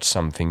unlocked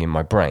something in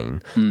my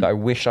brain that I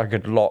wish I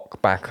could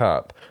lock back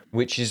up,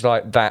 which is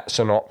like that's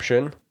an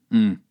option.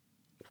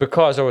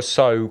 Because I was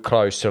so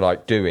close to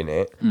like doing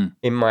it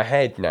in my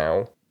head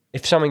now.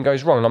 If something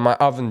goes wrong, like my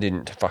oven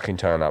didn't fucking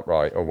turn up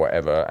right or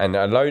whatever, and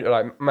a load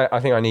I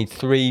think I need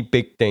 3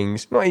 big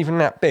things, not even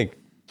that big,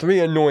 3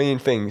 annoying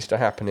things to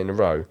happen in a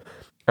row,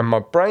 and my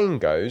brain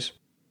goes,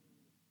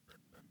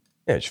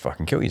 yeah, just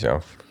fucking kill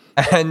yourself,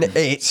 and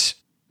it's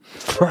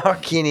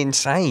fucking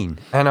insane,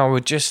 and I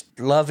would just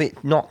love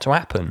it not to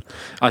happen.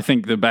 I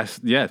think the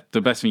best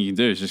thing you can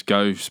do is just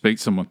go speak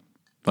to someone.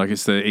 Like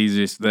it's the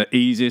easiest.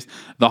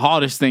 The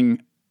hardest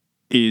thing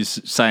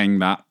is saying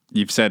that.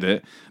 You've said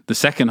it. The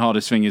second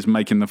hardest thing is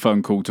making the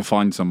phone call to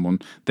find someone.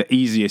 The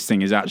easiest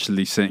thing is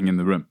actually sitting in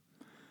the room.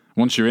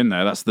 Once you're in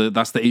there, that's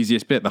the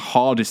easiest bit. The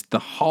hardest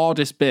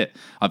bit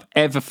I've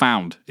ever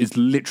found is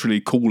literally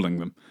calling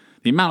them.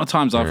 The amount of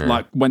times I've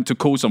like went to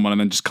call someone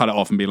and then just cut it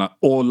off and be like,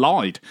 or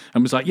lied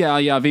and was like, yeah,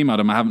 I've emailed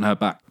them, I haven't heard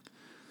back.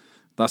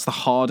 That's the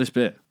hardest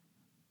bit.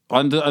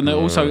 And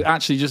also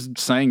actually just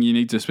saying you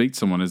need to speak to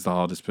someone is the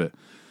hardest bit.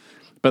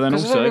 But then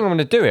also, I don't think I'm going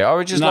to do it. I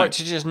would just like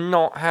to just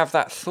not have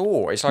that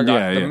thought. It's like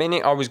the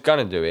minute I was going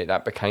to do it,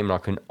 that became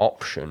like an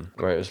option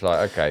where it was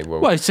like, okay,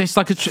 well, it's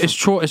like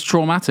it's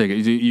traumatic.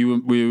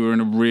 We were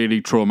in a really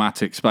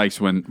traumatic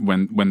space when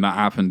that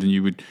happened, and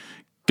you were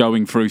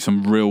going through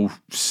some real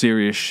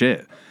serious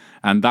shit,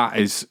 and that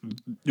is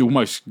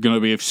almost going to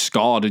be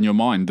scarred in your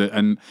mind.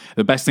 And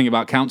the best thing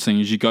about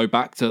counselling is you go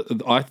back to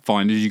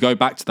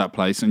that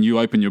place and you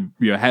open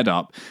your head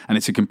up, and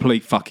it's a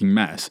complete fucking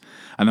mess.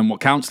 And then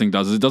what counselling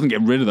does is it doesn't get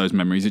rid of those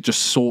memories, it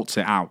just sorts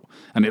it out,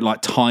 and it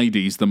like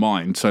tidies the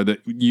mind so that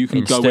you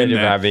can go in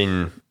there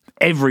having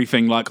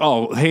everything like,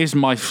 oh, here's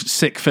my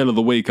sick fill of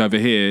the week over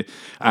here,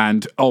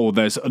 and oh,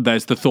 there's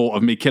the thought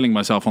of me killing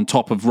myself on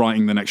top of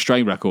writing the next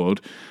Stray record.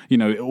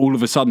 All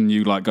of a sudden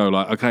you like go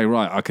like, okay,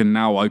 right, I can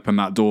now open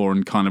that door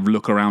and kind of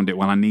look around it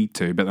when I need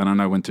to, but then I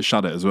know when to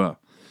shut it as well,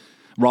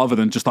 rather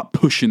than just like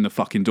pushing the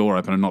fucking door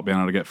open and not being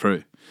able to get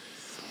through.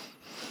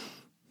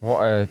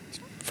 What a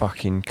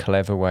fucking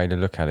clever way to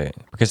look at it,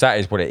 because that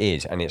is what it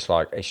is, and it's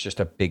like it's just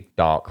a big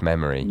dark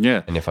memory.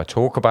 Yeah. And if I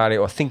talk about it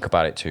or think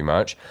about it too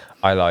much,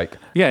 I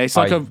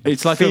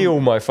feel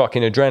my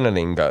fucking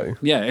adrenaline go.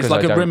 Yeah, it's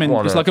like a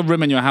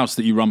room in your house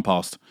that you run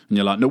past, and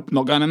you're like, nope,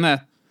 not going in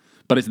there.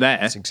 But it's there.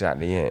 That's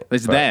exactly it.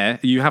 It's there.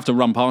 You have to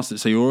run past it,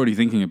 so you're already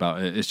thinking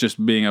about it. It's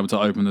just being able to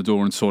open the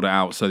door and sort it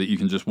out so that you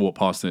can just walk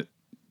past it,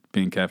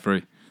 being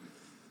carefree.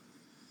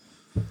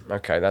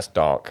 Okay, that's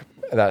dark.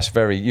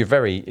 You're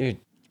very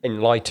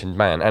enlightened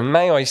man, and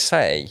may I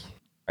say,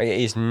 it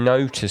is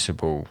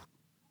noticeable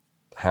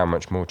how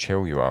much more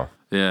chill you are.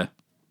 Yeah,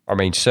 I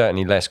mean,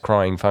 certainly less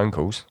crying phone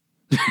calls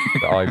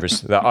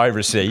that I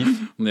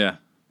receive. Yeah.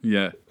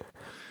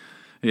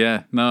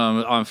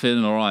 No, I'm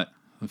feeling all right.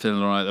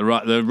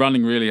 The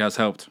running really has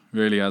helped.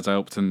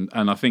 And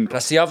I think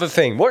that's the other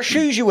thing. What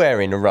shoes you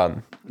wearing to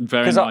run?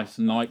 Very nice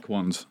Nike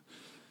ones.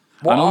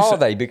 What are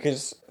they?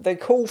 Because they're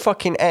called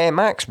fucking Air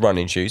Max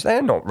running shoes.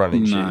 They're not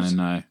running shoes.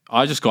 No.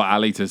 I just got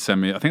Ali to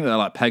send me, I think they're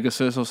like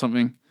Pegasus or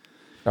something.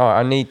 Oh,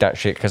 I need that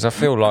shit because I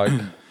feel like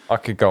I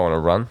could go on a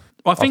run.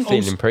 I'm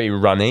feeling pretty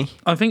runny.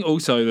 I think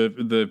also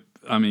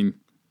I mean,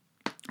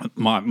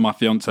 my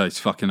fiance is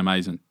fucking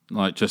amazing.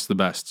 Like, just the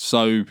best.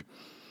 So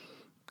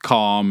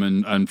calm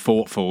and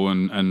thoughtful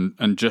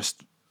and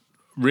just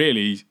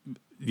really,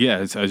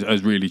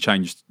 has really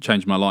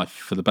changed my life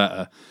for the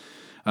better.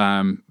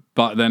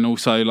 But then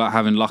also like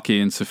having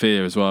Lucky and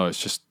Sophia as well.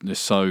 It's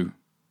so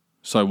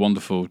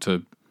wonderful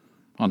to,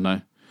 I don't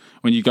know,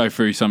 when you go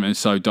through something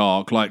so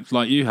dark, like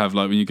you have,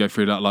 like when you go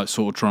through that like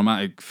sort of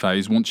traumatic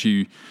phase, once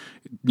you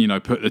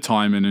put the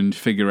time in and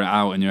figure it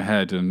out in your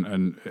head,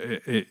 and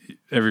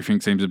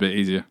everything seems a bit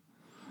easier.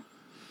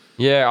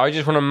 Yeah, I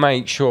just want to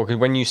make sure, because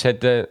when you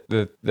said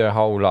the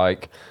whole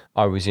like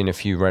I was in a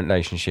few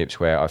relationships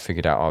where I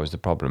figured out I was the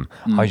problem,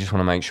 I just want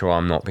to make sure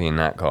I'm not being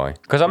that guy,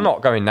 because I'm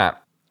not going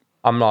that.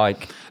 I'm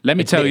like, let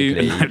me tell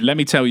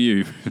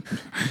you,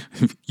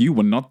 you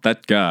were not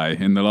that guy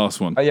in the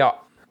last one. Yeah.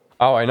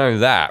 Oh, I know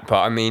that,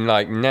 but I mean,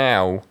 like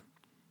now,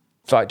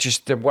 like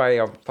just the way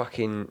I'm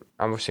fucking.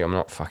 Obviously, I'm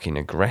not fucking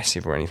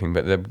aggressive or anything,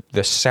 but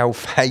the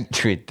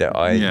self-hatred that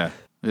I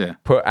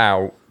put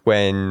out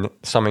when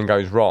something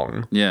goes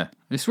wrong. Yeah,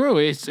 it's real.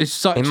 It's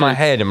such in my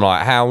head. I'm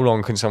like, how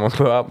long can someone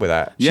put up with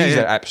that? She's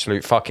an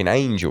absolute fucking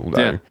angel,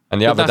 though. Yeah.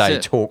 And the other day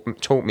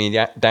talked me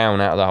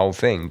down out of the whole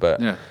thing, but.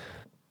 Yeah.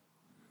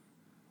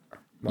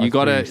 You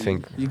gotta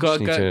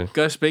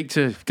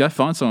go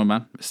find someone,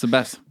 man. It's the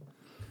best.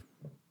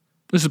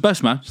 It's the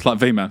best, man. It's like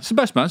V-Man. It's the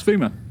best, man. It's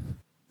V-Man.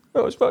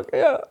 It was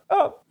fucking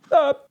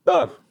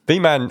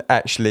V-Man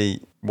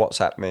actually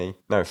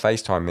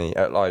FaceTime me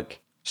at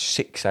like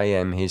 6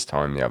 a.m. his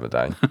time the other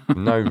day.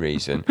 No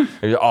reason.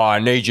 He was, I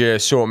need you to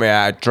sort me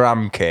out a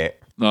drum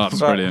kit. Oh, that's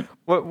brilliant.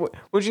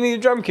 what do you need a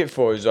drum kit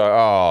for? He's like,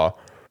 oh,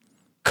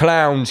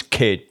 clown's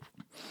kid.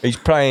 He's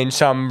playing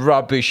some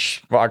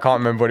rubbish. Well, I can't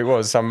remember what it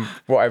was. Some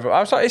whatever. I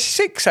was like, it's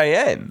 6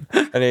 a.m.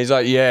 And he's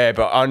like, yeah,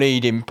 but I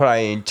need him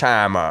playing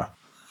Tama.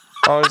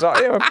 I was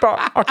like, yeah,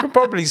 but I could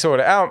probably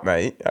sort it out,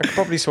 mate. I could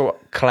probably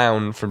sort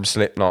Clown from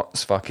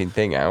Slipknot's fucking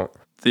thing out.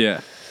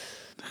 Yeah.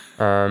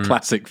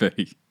 Classic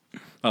V.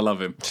 I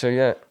love him. So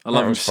yeah, I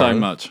love him so funny.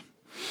 much.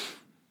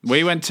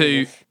 We went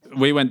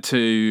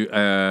to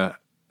a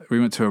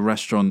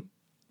restaurant.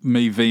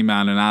 Me,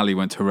 V-Man, and Ali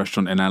went to a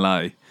restaurant in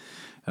LA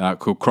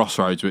called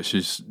Crossroads, which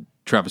is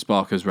Travis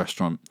Barker's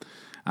restaurant.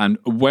 And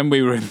when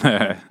we were in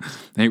there,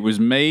 it was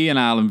me and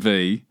Al and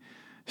V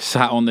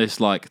sat on this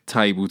like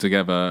table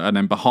together, and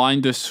then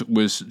behind us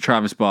was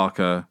Travis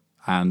Barker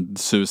and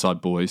Suicide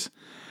Boys,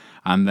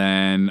 and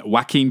then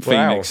Joaquin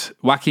Phoenix.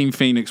 Joaquin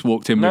Phoenix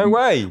walked in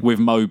with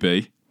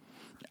Moby,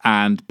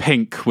 and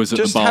Pink was at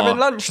Just the bar having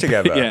lunch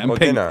together. yeah, and or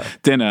Pink,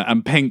 dinner.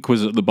 and Pink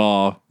was at the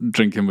bar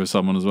drinking with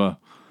someone as well.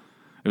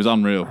 It was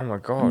unreal. Oh my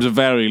It god, was a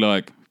very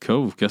like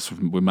cool. Guess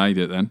we made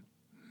it then.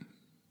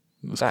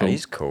 that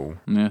is cool.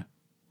 Yeah.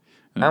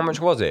 How much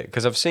was it?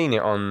 Because I've seen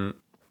it on.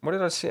 What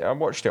did I see? I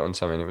watched it on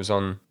something. It was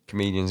on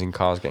Comedians in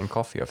Cars Getting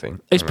Coffee, I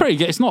think. It's pretty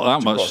good. It's not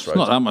that much. It's Crossroads.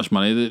 not that much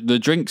money. The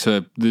drinks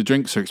are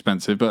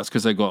expensive, but that's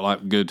because they got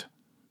like good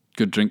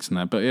drinks in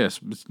there. But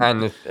yes,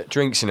 And the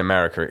drinks in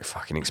America are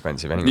fucking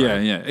expensive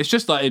anyway. yeah. It's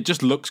just like it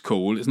just looks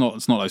cool. It's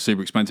not like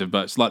super expensive,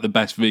 but it's like the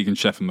best vegan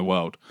chef in the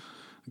world.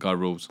 The guy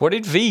rules. What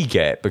did V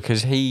get?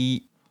 Because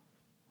he,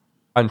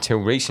 until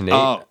recently,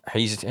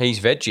 he's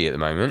veggie at the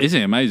moment. Isn't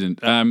he amazing?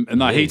 And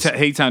no, He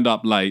he turned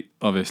up late,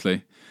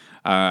 obviously,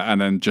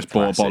 and then just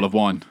bought a bottle of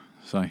wine.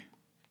 So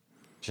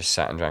Just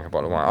sat and drank a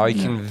bottle of wine. I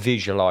can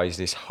visualize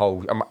this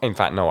whole. In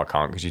fact, no, I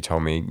can't because you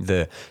told me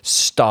the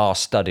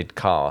star-studded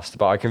cast.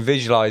 But I can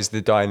visualize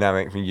the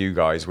dynamic from you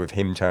guys with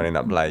him turning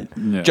up late.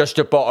 Yeah. Just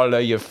a bottle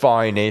of your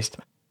finest.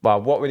 Well,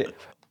 what would it?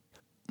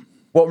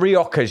 What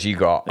Riocas you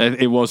got?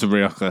 it was a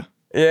Rioja.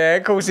 Yeah,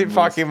 of course it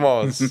fucking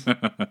was.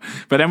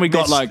 But then we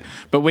got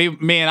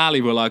me and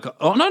Ali were like,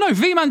 oh no,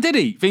 V-Man did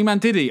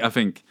he, I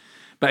think.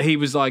 But he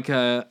was like,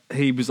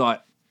 we were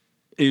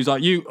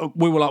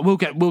like, we'll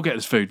get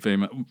this food,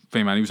 V-Man.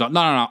 He was like,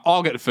 no,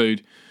 I'll get the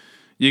food,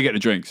 you get the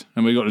drinks,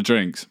 and we got the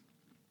drinks.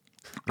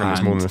 And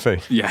it's more than the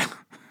food. Yeah,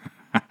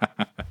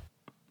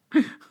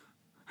 Of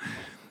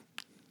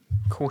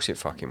course it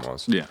fucking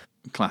was. yeah,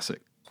 classic.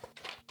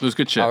 It was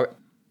good shit. Oh,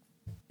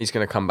 he's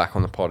going to come back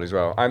on the pod as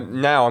well.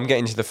 I'm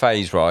getting to the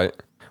phase, right,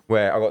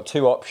 where I've got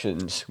two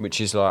options, which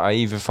is like I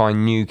either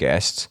find new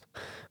guests,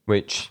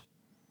 which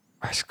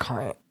it's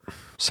kind of,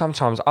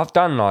 sometimes I've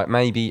done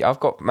I've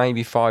got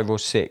maybe 5 or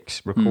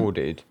 6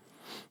 recorded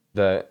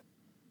that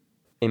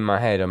in my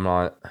head I'm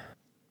like,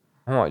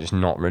 I might just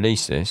not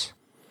release this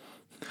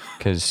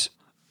because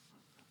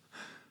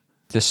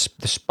the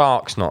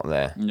spark's not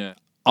there. Yeah,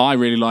 I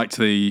really liked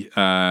the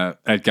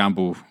Ed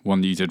Gamble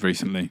one that you did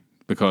recently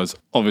because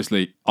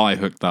obviously I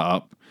hooked that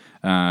up.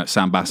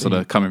 Sam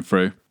Bassler coming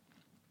through,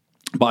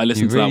 but I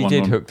listened You to that really one.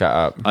 did hook that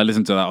up. I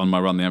listened to that on my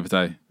run the other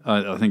day.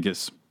 I think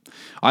it's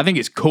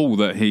cool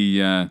that he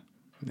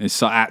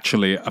is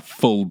actually a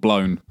full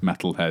blown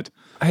metalhead.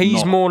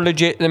 He's more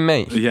legit than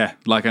me. Yeah,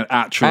 like an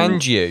actual.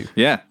 And you.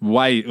 Yeah,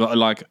 way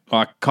like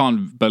I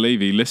can't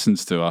believe he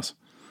listens to us.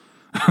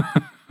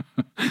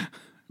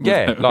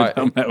 Yeah, like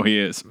how metal he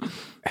is.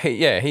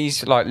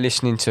 he's like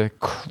listening to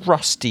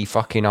crusty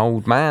fucking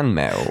old man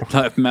metal.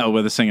 Like metal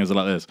where the singers are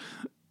like this.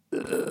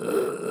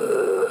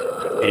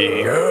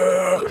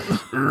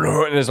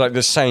 And there's like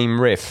the same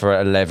riff for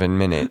 11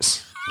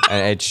 minutes.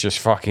 And Ed's just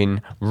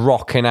fucking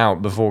rocking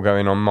out before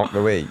going on Mock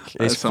the Week. It's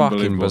That's fucking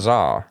unbelievable.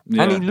 bizarre.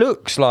 Yeah. And he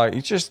looks like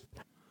he's just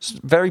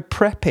very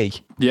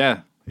preppy.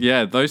 Yeah,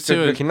 those Good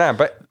two. looking now.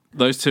 But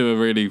Those two are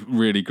really,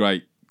 really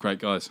great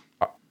guys.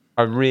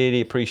 I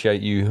really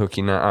appreciate you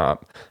hooking that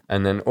up.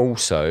 And then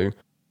also,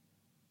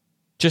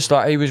 just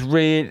like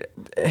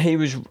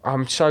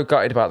I'm so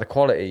gutted about the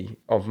quality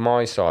of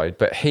my side,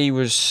 but he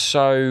was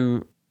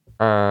so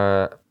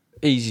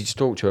easy to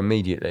talk to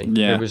immediately.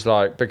 Yeah. It was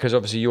like, because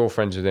obviously you're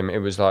friends with him, it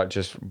was like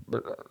just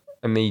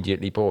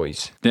immediately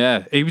boys.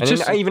 Yeah, he was And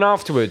just then even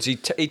afterwards, he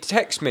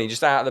texted me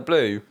just out of the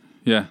blue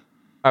yeah.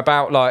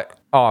 about like,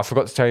 oh, I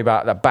forgot to tell you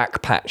about that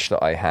back patch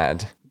that I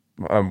had.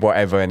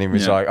 Whatever, and he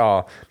was Yeah. like,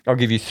 "Oh, I'll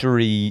give you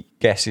 3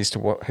 guesses to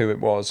who it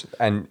was,"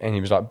 and he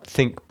was like,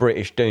 "Think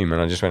British Doom,"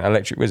 and I just went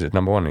Electric Wizard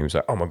 #1. And he was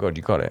like, "Oh my god,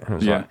 you got it!" And I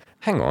was Yeah. like,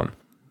 "Hang on,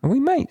 are we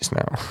mates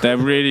now?" They're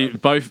really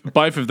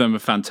both of them are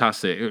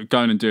fantastic.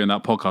 Going and doing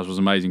that podcast was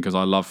amazing because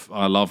I love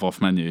Off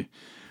Menu.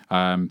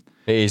 It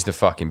is the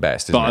fucking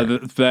best, isn't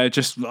it? But they're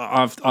just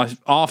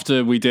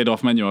after we did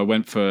Off Menu, we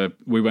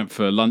went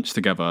for lunch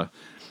together,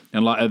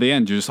 and like at the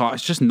end, you're just like,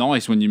 it's just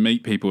nice when you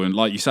meet people and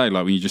like you say,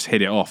 like when you just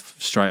hit it off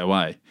straight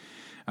away.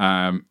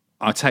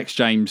 I text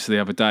James the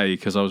other day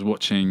because I was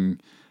watching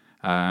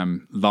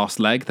Last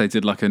Leg. They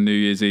did like a New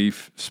Year's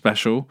Eve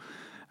special,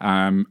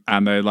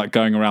 and they're like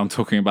going around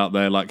talking about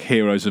their like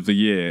heroes of the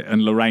year,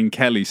 and Lorraine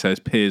Kelly says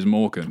Piers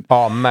Morgan.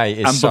 Oh, mate,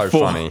 it's And so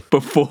funny.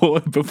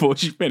 Before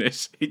she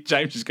finished,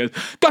 James just goes,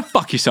 "Go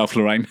fuck yourself,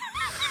 Lorraine."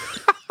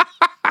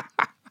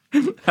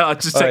 I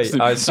just texted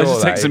him. I saw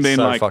that. Texted him being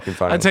It's so like, fucking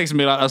funny. I texted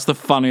me like, "That's the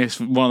funniest,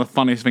 one of the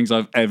funniest things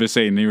I've ever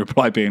seen." And he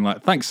replied being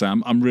like, "Thanks,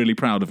 Sam. I'm really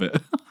proud of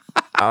it."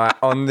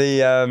 On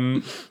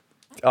the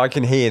I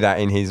can hear that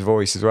in his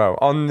voice as well.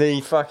 On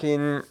the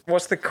fucking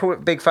what's the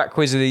big fat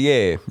quiz of the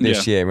year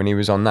this year when he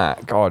was on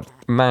that? God,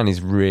 man is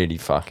really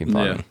fucking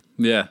funny.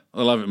 Yeah,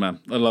 I love it, man.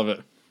 I love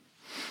it.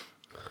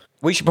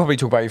 We should probably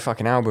talk about your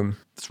fucking album.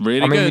 It's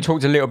really I mean, good. we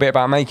talked a little bit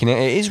about making it.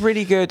 It is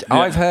really good. Yeah.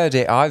 I've heard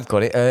it. I've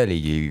got it early,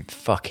 you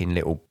fucking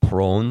little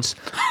prawns.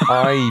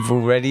 I've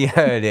already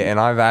heard it and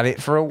I've had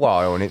it for a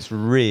while and it's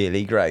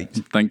really great.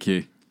 Thank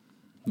you.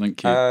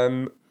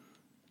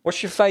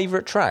 What's your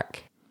favourite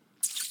track?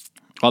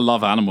 I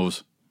love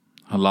Animals.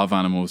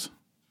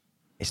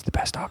 It's the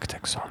best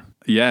Architect song.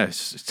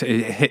 Yes,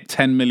 it hit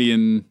 10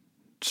 million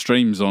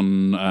streams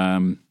on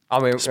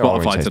Spotify It's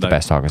today. the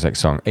best Architect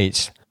song.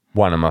 It's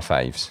one of my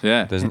faves.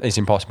 Yeah. It's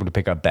impossible to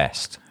pick a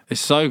best.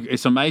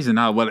 It's amazing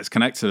how well it's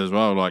connected as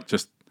well. Like,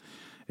 just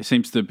it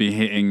seems to be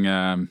hitting.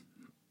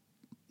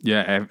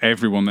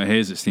 Everyone that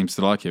hears it seems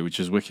to like it, which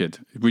is wicked.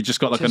 We just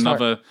got like Just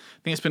another. I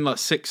think it's been like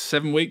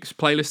 6-7 weeks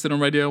playlisted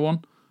on Radio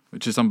 1,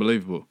 which is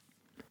unbelievable.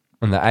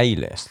 On the A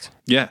list.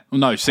 Yeah,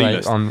 no, C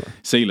list.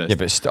 C list. Yeah,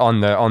 but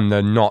on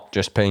the not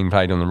just being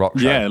played on the rock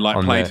show. Yeah, like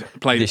on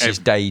played This is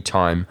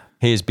daytime.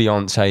 Here's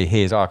Beyonce.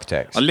 Here's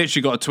Architects. I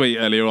literally got a tweet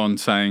earlier on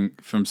saying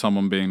from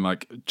someone being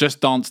like, "Just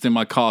danced in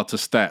my car to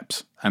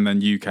Steps," and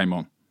then you came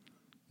on.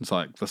 It's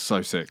like, that's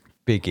so sick.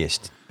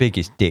 Biggest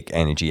dick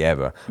energy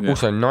ever. Yeah.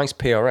 Also, nice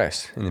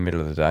PRS in the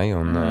middle of the day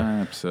on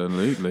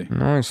Absolutely.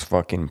 nice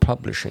fucking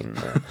publishing.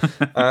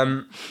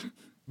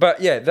 But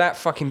yeah, that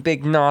fucking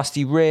big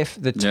nasty riff,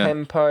 the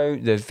tempo,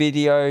 the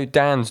video,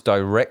 Dan's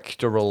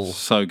directorial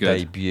So good.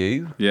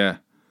 debut. Yeah.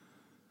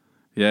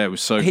 Yeah, it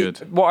was so good.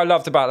 What I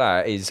loved about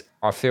that is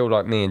I feel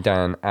like me and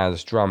Dan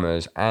as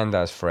drummers and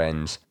as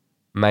friends,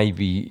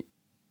 maybe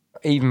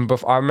even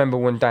before, I remember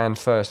when Dan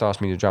first asked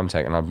me to drum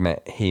tech and I'd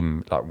met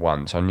him like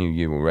once. I knew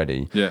you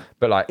already. Yeah.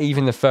 But like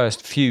even the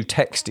first few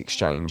text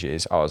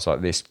exchanges, I was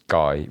like, this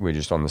guy, we're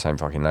just on the same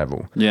fucking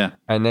level. Yeah.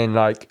 And then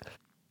like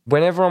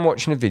whenever I'm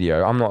watching a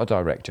video, I'm not a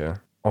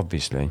director,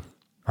 obviously.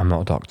 I'm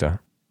not a doctor.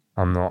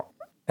 I'm not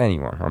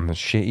anyone. I'm a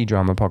shitty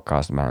drummer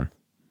podcast man.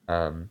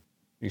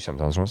 Who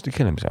sometimes wants to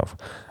kill himself.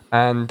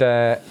 And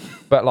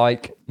but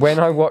like when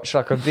I watch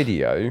like a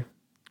video,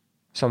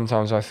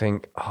 sometimes I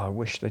think, oh, I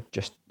wish they'd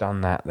just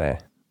done that there.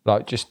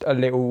 Like just a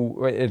little,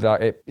 like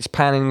it's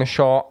panning the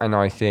shot, and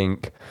I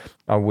think,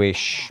 I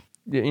wish,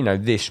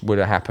 this would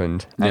have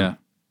happened. And Yeah.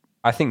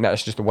 I think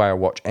that's just the way I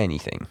watch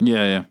anything.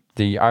 Yeah.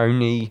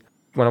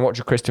 When I watch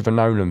a Christopher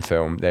Nolan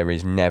film, there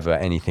is never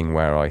anything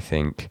where I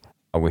think,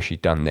 I wish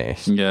he'd done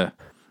this. Yeah.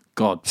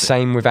 God.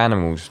 Same with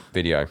Animals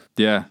video.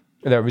 Yeah.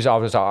 I was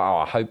like,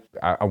 oh,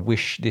 I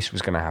wish this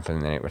was going to happen,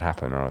 and then it would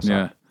happen. And I was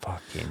like,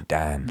 fucking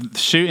Dan.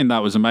 Shooting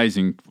that was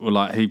amazing.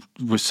 Like, he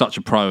was such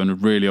a pro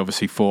and really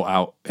obviously thought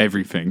out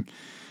everything.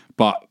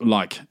 But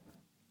like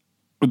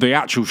the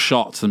actual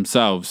shots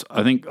themselves,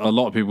 I think a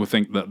lot of people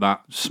think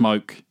that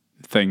smoke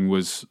thing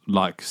was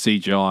like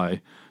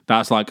CGI.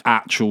 That's like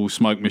actual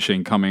smoke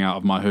machine coming out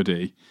of my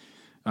hoodie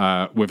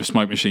with a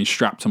smoke machine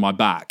strapped to my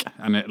back,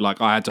 and it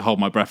like I had to hold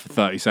my breath for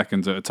 30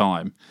 seconds at a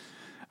time.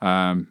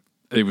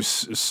 It was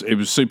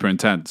super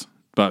intense,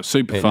 but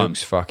super It fun.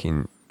 looks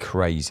fucking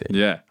crazy.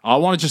 Yeah, I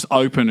want to just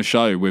open a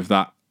show with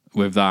that,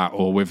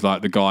 or with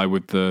like the guy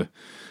with the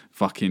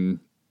fucking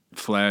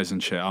flares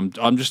and shit. I'd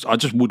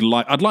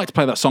like to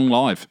play that song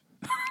live.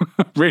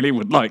 Really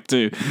would like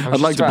to.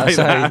 I'd like to play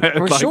that.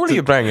 Well, surely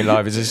you're playing it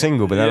live as a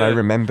single, but then I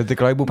remembered the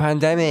global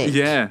pandemic.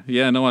 Yeah.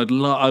 No,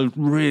 I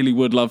really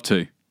would love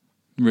to.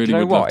 Really Do you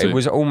know would love what? to. It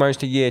was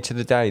almost a year to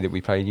the day that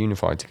we played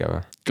Unified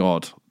together.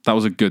 God, that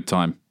was a good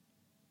time.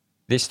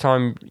 This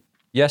time,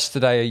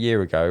 yesterday, a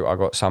year ago, I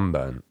got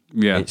sunburnt.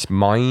 Yeah. It's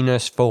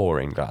 -4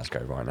 in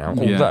Glasgow right now.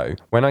 Yeah. Although,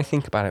 when I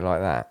think about it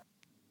like that,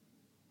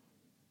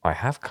 I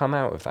have come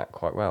out of that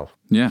quite well.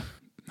 Yeah.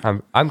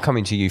 I'm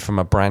coming to you from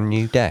a brand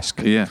new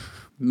desk. Yeah.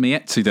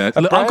 Mietsu desk.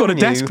 Look, I've got a Brand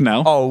desk new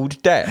now.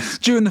 Old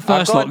desk. During the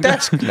first I've got a lockdown.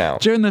 desk now.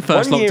 During the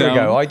first 1 year lockdown.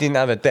 ago, I didn't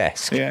have a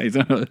desk. Yeah, you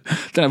don't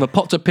have a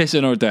pot to piss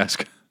in or a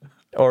desk.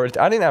 I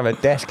didn't have a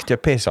desk to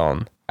piss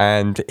on.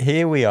 And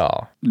here we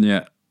are,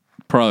 Yeah.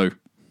 Pro.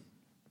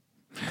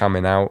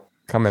 coming out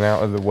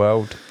of the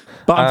world.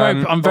 But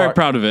I'm very right.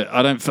 proud of it.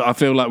 I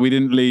feel like we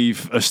didn't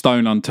leave a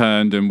stone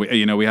unturned, and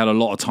we had a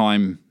lot of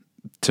time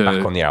to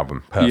Back on the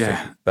album. Perfect.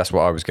 Yeah. That's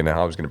what I was gonna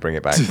bring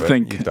it back, To but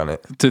think. you've done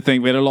it. to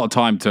think. We had a lot of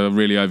time to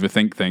really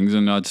overthink things,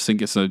 and I just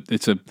think it's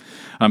a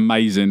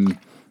amazing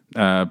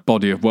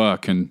body of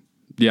work. And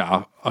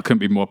yeah, I couldn't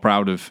be more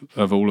proud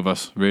of all of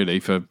us really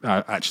for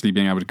actually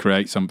being able to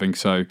create something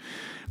so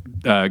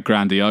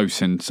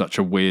grandiose in such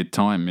a weird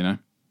time.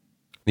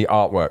 The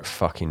artwork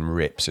fucking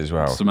rips as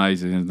well. It's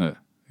amazing, isn't it?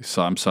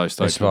 I'm so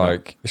stoked. It's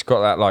like it's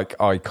got that like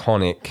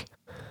iconic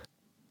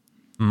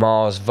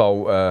Mars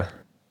Volta.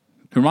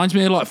 It reminds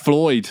me of like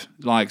Floyd,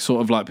 like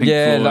sort of like Pink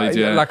Floyd.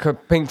 Like a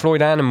Pink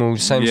Floyd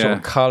Animals, same sort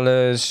of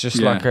colours, just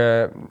Yeah. like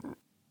a.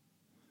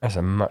 That's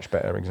a much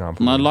better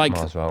example. And I than like,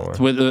 Mars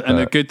Volta. and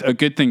a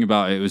good thing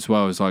about it as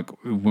well is like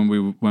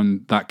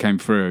when that came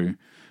through,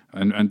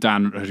 and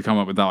Dan had come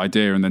up with that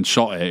idea and then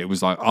shot it. It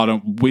was like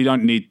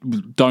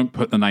don't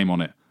put the name on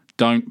it.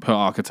 Don't put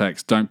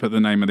Architects. Don't put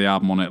the name of the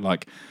album on it.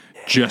 Like,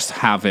 just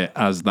have it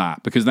as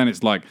that, because then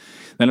it's like.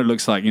 Then it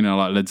looks like,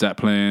 like Led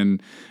Zeppelin.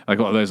 I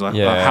got those like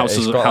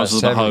Houses of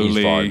the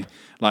Holy, vibe.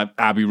 like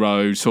Abbey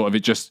Road. Sort of.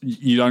 It just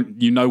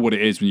you know what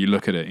it is when you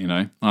look at it.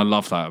 I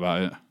love that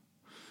about it.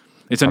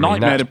 It's a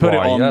nightmare to put it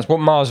on. That's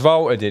what Mars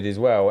Volta did as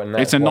well. And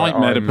it's a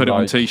nightmare to put it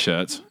on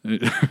T-shirts,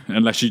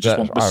 unless you just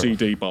want the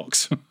CD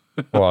box.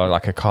 Or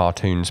like a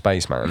cartoon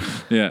spaceman.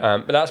 Yeah.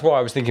 But that's why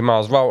I was thinking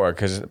Mars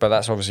Volta, but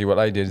that's obviously what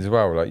they did as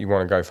well. Like, you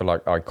want to go for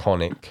like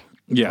iconic.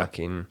 Yeah.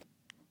 Fucking.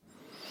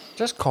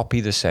 Just copy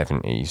the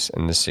 70s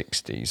and the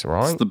 60s,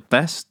 right? It's the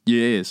best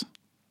years.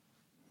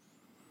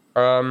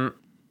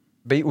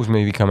 Beatles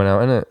movie coming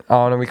out, isn't it?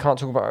 Oh no, we can't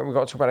talk about it. We've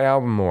got to talk about the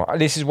album more.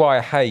 This is why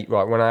I hate,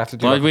 right, when I have to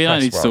do We don't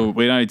need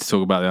to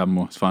talk about the album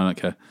more. It's fine, I don't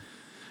care.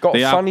 Got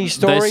a funny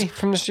story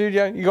from the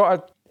studio? You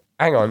got to...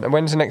 Hang on,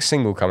 when's the next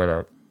single coming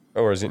out?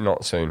 Or is it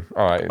not soon?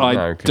 All right, I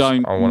no, 'cause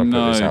don't I want to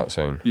know. put this out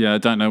soon. Yeah, I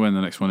don't know when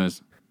the next one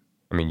is.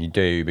 I mean, you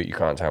do, but you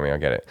can't tell me. I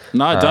get it.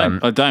 No, I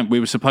don't. I don't. We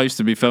were supposed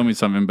to be filming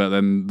something, but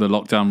then the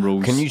lockdown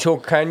rules. Can you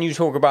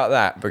talk about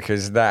that?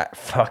 Because that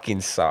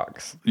fucking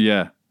sucks.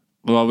 Yeah.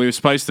 Well, we were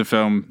supposed to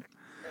film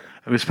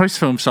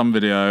some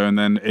video, and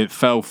then it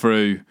fell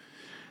through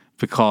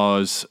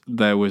because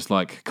there was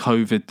like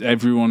COVID.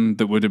 Everyone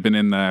that would have been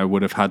in there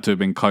would have had to have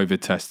been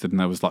COVID tested, and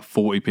there was like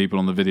 40 people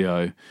on the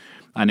video.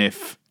 And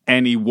if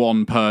any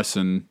one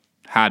person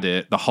had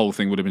it, the whole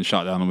thing would have been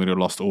shut down, and we'd have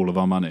lost all of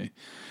our money.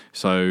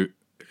 So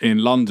in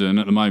London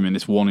at the moment,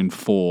 it's 1 in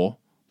 4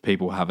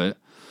 people have it.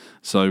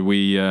 So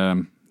we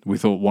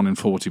thought 1 in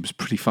 40 was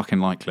pretty fucking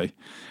likely.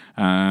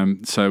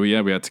 So we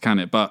had to can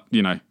it, but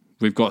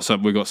we've got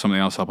something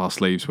else up our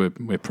sleeves.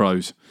 We're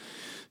pros,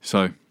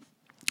 so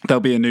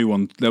there'll be a new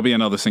one. There'll be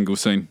another single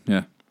soon.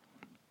 Yeah,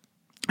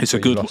 it's a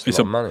good. It's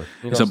a money.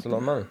 You lost a lot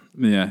of money.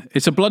 Yeah,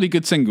 it's a bloody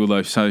good single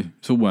though, so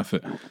it's all worth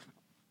it.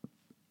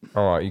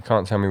 All right, you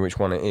can't tell me which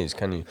one it is,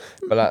 can you?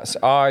 But that's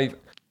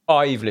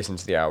I've listened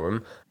to the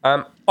album.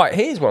 Right,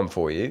 here's one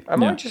for you.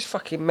 Am I just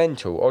fucking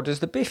mental, or does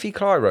the Biffy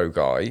Clyro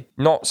guy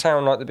not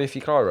sound like the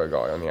Biffy Clyro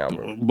guy on the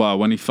album? Well,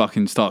 when he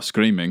fucking starts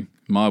screaming,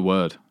 my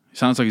word, he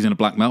sounds like he's in a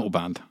black metal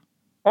band.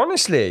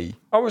 Honestly,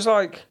 I was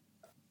like,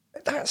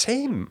 that's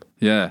him.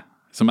 Yeah,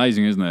 it's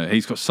amazing, isn't it?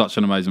 He's got such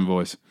an amazing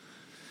voice.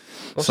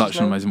 What's such his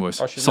an name? amazing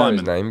voice. I should know Simon.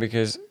 his name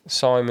because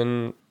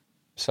Simon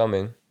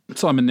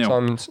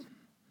Neil.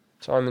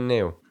 Simon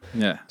Neil.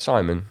 Yeah.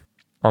 Simon.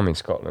 I'm in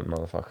Scotland,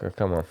 motherfucker.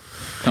 Come on.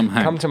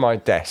 Come to my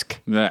desk.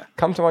 Yeah.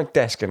 Come to my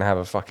desk and have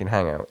a fucking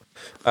hangout.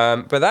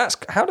 But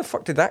how the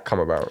fuck did that come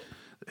about?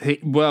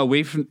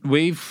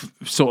 We've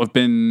sort of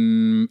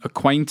been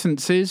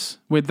acquaintances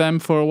with them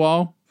for a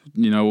while.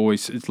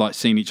 Always it's like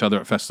seeing each other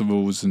at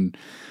festivals and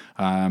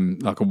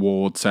like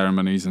award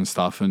ceremonies and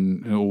stuff,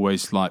 and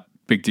always like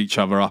bigged each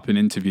other up in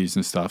interviews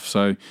and stuff.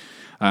 So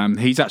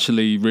he's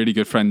actually really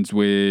good friends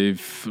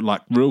with,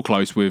 like, real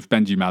close with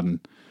Benji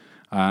Madden.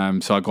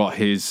 So I got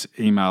his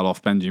email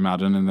off Benji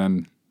Madden and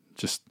then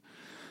just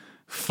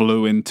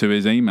flew into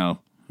his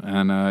email.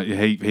 And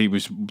he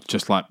was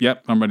just like,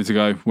 yep, I'm ready to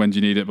go. When do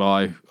you need it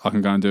by? I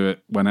can go and do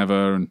it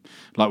whenever. And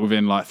like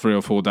within like 3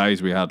 or 4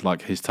 days, we had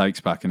like his takes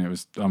back, and it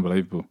was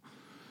unbelievable.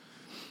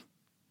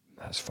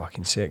 That's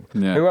fucking sick.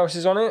 Yeah. Who else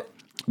is on it?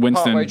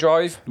 Winston. Parkway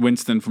Drive.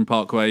 Winston from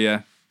Parkway,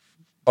 yeah.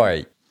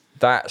 Wait,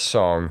 that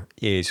song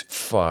is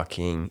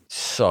fucking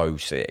so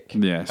sick.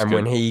 Yeah, it's and good.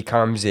 when he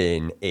comes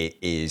in,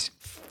 it's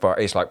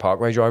like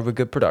Parkway Drive with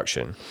good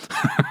production.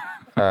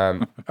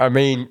 I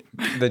mean,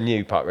 the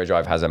new Parkway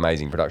Drive has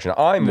amazing production.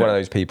 I'm one of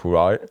those people,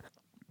 right?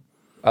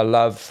 I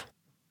love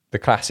the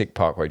classic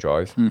Parkway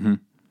Drive. Mm-hmm.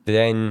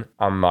 Then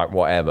I'm like,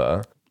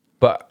 whatever.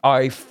 But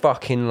I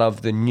fucking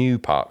love the new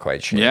Parkway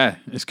shit. Yeah,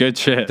 it's good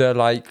shit. The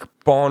like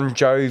Bon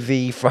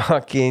Jovi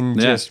fucking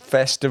just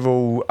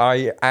festival.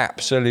 I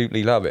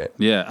absolutely love it.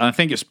 Yeah, and I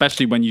think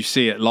especially when you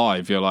see it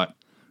live, you're like,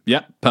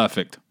 yep,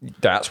 perfect.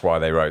 That's why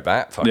they wrote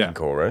that fucking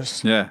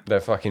chorus. Yeah. The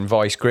fucking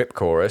Vice Grip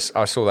chorus.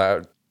 I saw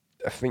that,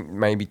 I think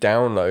maybe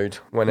Download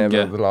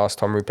whenever the last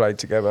time we played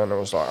together, and I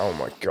was like, oh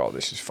my God,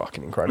 this is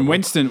fucking incredible.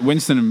 And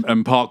Winston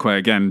and Parkway,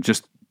 again,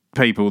 just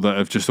people that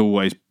have just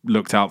always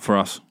looked out for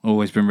us,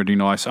 always been really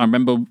nice. I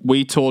remember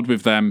we toured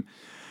with them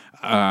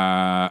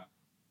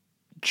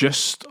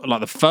just like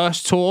the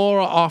first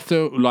tour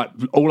after, like,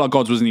 All Our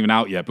Gods wasn't even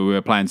out yet, but we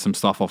were playing some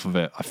stuff off of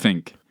it, I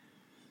think.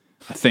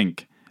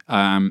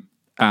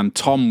 And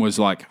Tom was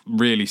like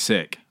really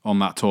sick on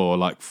that tour,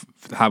 like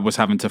was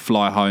having to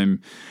fly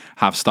home,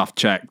 have stuff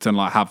checked, and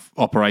like have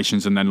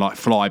operations, and then like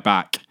fly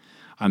back,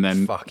 and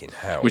then Fucking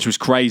hell. which was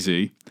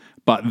crazy.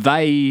 But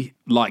they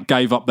like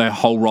gave up their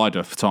whole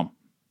rider for Tom,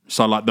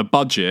 so like the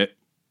budget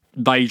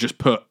they just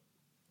put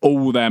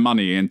all their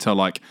money into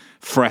like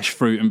fresh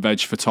fruit and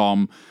veg for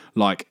Tom,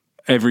 like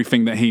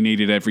everything that he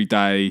needed every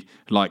day,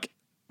 like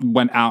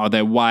went out of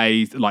their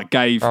way, like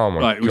gave. Oh my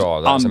like, it was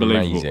God, that's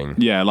unbelievable. amazing.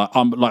 Yeah,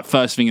 like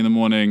first thing in the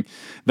morning,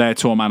 their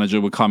tour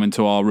manager would come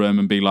into our room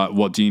and be like,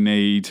 "What do you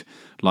need?"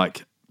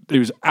 Like it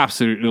was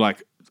absolutely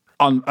like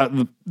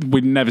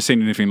we'd never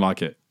seen anything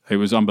like it. It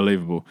was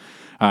unbelievable.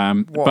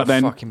 What but a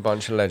then fucking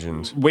bunch of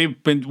legends. we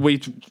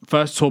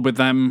first toured with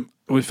them.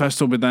 We first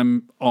toured with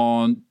them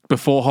on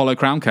before Hollow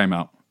Crown came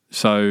out.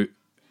 So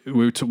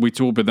we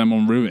toured with them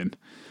on Ruin.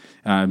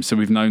 So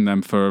we've known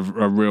them for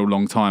a real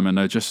long time, and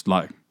they're just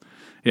like,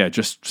 yeah,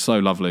 just so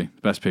lovely,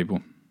 best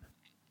people.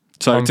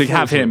 So to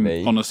have him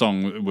on a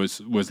song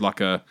was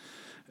like a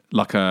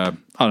I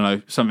don't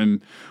know,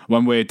 something.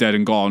 When we're dead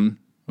and gone,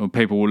 well,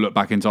 people will look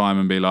back in time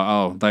and be like,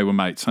 oh, they were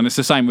mates. And it's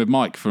the same with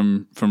Mike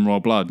from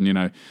Royal Blood. And, you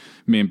know,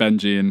 me and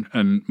Benji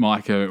and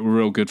Mike are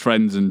real good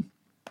friends and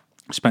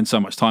spend so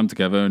much time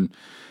together. And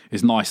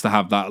it's nice to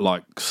have that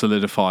like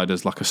solidified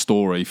as like a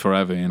story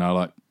forever. You know,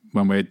 like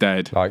when we're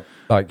dead,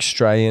 like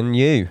Stray and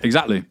you.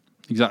 Exactly.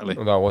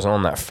 Although I wasn't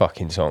on that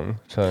fucking song,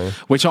 so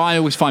which I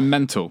always find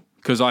mental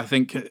because I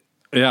think,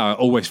 I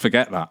always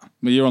forget that.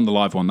 But you're on the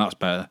live one, that's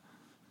better.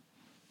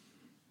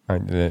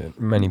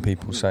 Many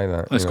people say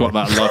that. It's got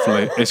that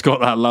lovely. It's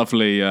got that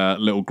lovely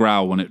little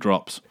growl when it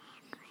drops.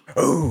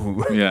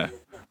 Oh, yeah,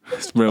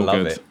 it's real love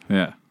good. It.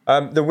 Yeah.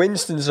 The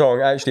Winston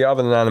song, actually,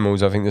 other than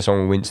Animals, I think the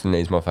song with Winston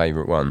is my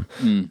favourite one.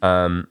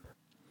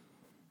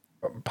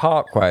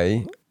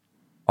 Parkway,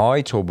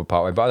 I toured with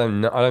Parkway, but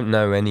I don't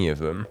know any of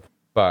them.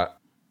 But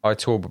I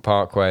toured with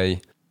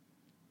Parkway,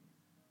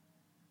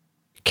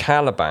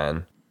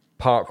 Caliban,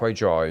 Parkway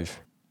Drive,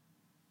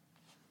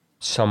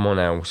 someone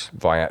else,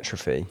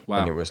 Viatrophy. Wow.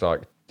 And it was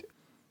like,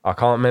 I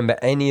can't remember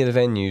any of the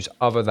venues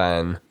other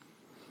than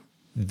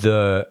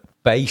the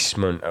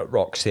basement at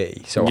Rock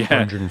City, so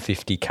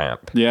 150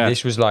 camp. Yeah.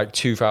 This was like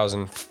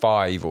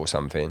 2005 or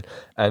something.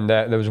 And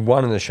there was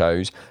one of the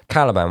shows,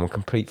 Caliban were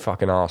complete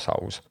fucking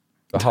assholes,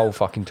 the whole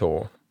fucking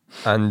tour.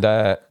 And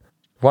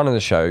one of the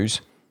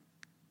shows,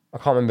 I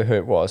can't remember who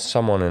it was,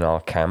 someone in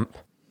our camp,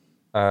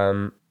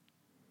 went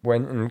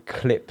and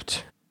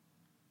clipped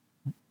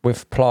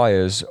with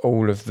pliers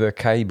all of the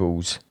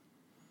cables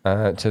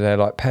to their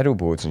like pedal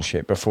boards and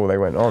shit before they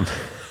went on.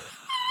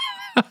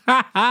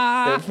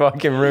 It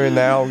fucking ruined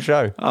their whole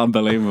show.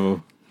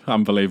 Unbelievable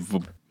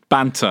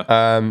banter.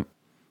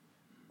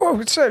 Well,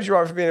 it serves you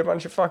right for being a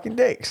bunch of fucking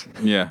dicks.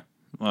 Yeah,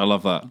 I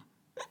love that.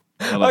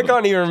 I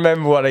can't even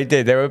remember what they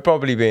did. They were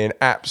probably being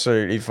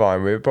absolutely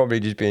fine. We were probably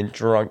just being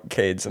drunk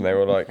kids, and they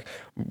were like,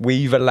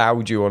 "We've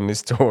allowed you on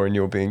this tour, and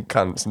you're being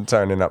cunts and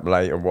turning up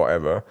late or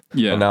whatever."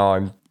 Yeah. And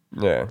now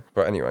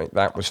but anyway,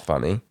 that was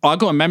funny. I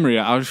got a memory.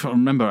 I just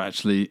remember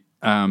actually.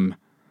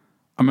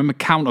 I remember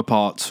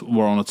Counterparts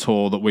were on a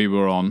tour that we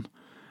were on,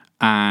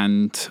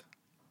 and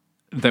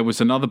there was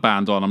another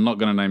band on. I'm not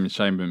going to name and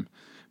shame him,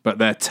 but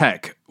their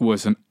tech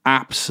was an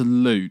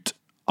absolute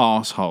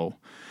arsehole.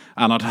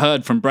 And I'd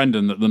heard from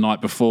Brendan that the night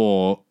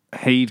before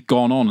he'd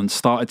gone on and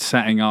started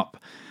setting up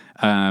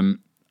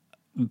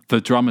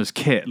the drummer's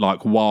kit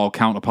like while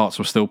Counterparts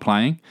were still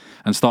playing,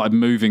 and started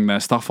moving their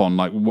stuff on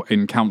like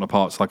in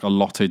Counterparts like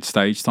allotted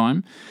stage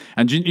time.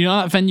 And you know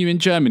that venue in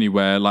Germany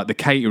where like the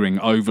catering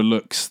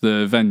overlooks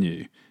the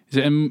venue? Is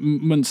it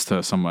in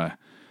Münster somewhere?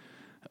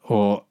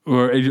 Or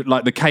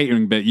like the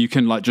catering bit, you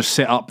can like just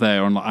sit up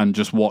there and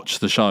just watch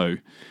the show.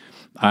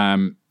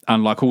 And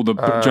like all the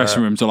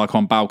dressing rooms are like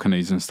on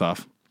balconies and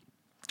stuff.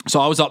 So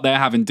I was up there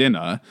having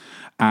dinner,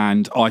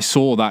 and I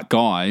saw that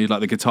guy, like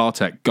the guitar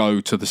tech,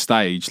 go to the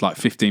stage like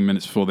 15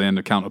 minutes before the end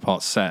of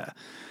Counterparts set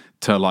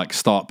to like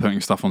start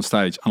putting stuff on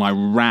stage. And I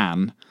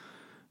ran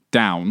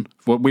down.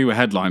 What we were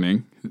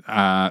headlining.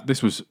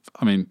 It was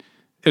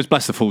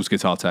Bless the Fools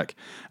guitar tech.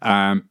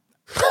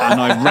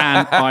 And I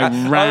ran.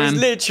 I was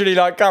literally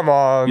like, come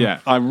on. Yeah,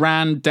 I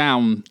ran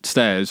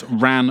downstairs,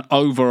 ran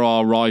over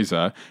our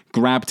riser,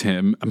 grabbed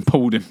him and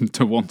pulled him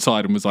to one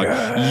side and was like,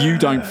 you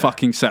don't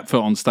fucking set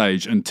foot on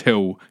stage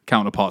until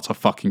Counterparts are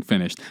fucking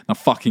finished. Now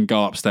fucking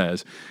go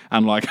upstairs.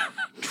 And like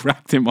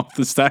dragged him off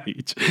the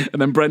stage.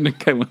 And then Brendan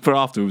came up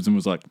afterwards and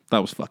was like, that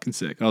was fucking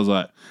sick. I was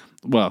like,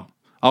 well,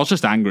 I was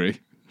just angry.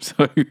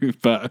 So,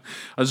 but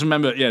I just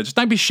remember, just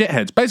don't be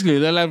shitheads. Basically,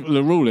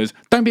 the rule is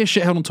don't be a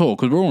shithead on tour,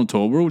 because we're all on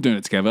tour, we're all doing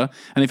it together.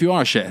 And if you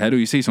are a shithead or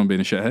you see someone being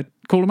a shithead,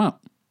 call them out.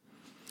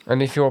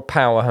 And if you're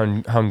power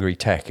hungry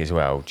tech as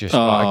well, just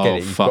I get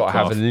it, you've got to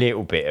have a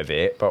little bit of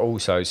it, but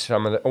also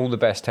all the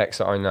best techs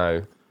that I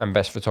know and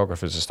best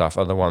photographers and stuff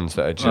are the ones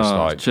that are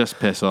just just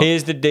piss off.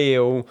 Here's the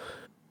deal.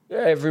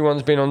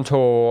 Everyone's been on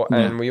tour,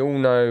 and we all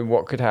know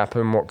what could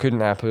happen, what couldn't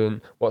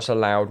happen, what's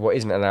allowed, what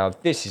isn't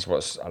allowed. This is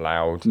what's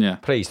allowed. Yeah.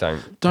 Please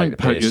don't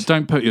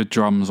put your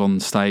drums on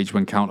stage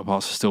when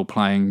Counterparts are still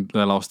playing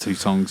their last two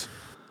songs.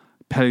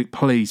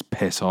 Please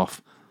piss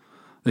off.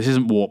 This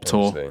isn't Warped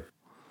Tour.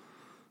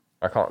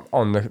 I can't.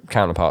 On the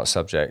Counterparts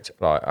subject,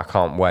 like I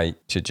can't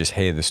wait to just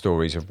hear the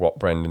stories of what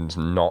Brendan's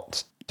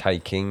not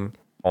taking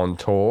on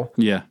tour.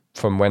 Yeah.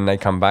 from when they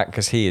come back,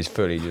 because he is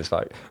fully just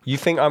like, you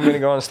think I'm going to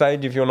go on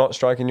stage if you're not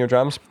striking your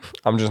drums?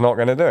 I'm just not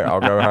going to do it. I'll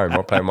go home.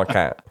 I'll play with my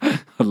cat. I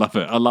love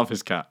it. I love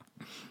his cat.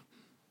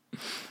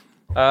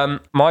 My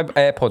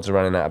AirPods are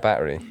running out of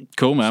battery.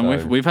 Cool, man.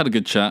 So- We've had a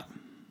good chat.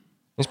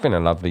 It's been a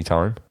lovely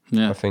time.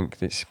 Yeah. I think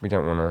we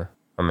don't want to.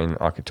 I mean,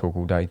 I could talk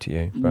all day to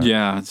you. But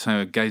Yeah,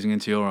 so gazing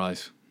into your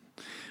eyes.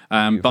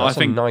 But that's I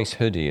think, a nice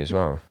hoodie as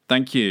well.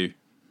 thank you.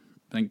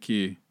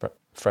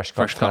 Fresh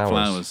Fresh cut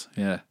flowers.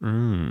 Yeah.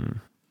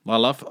 I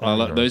love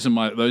those are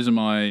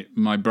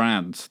my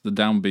brands, the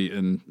Downbeat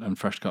and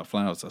Fresh Cut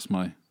Flowers. That's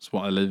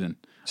what I live in.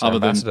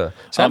 Ambassador.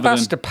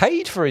 Ambassador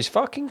paid for his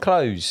fucking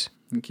clothes.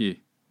 Thank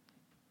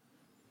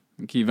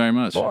you very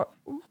much. What?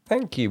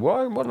 Thank you.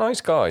 What a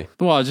nice guy.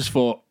 Well, I just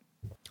thought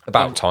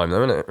About time,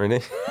 though, isn't it?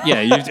 Really?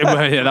 yeah,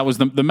 that was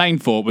the main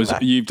thought was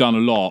you've done a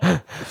lot.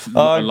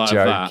 I'm like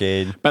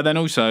joking. That. But then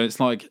also it's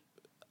like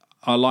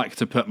I like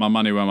to put my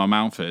money where my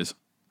mouth is,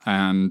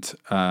 and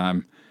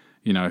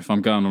if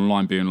I'm going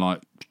online being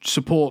like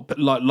support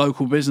like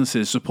local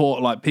businesses,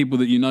 support like people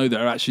that you know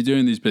that are actually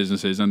doing these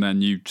businesses, and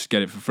then you just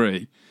get it for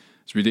free.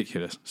 It's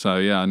ridiculous. So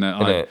yeah,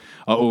 no,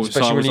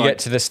 especially when you get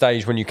to the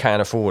stage when you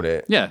can't afford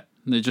it. Yeah,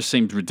 it just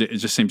seems ridiculous.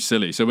 It just seems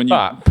silly. So when you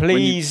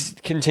please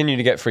continue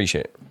to get free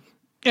shit.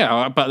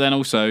 Yeah, but then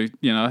also,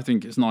 I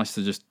think it's nice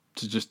to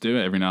just do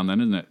it every now and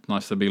then, isn't it?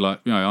 Nice to be like,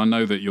 I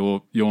know that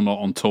you're not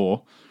on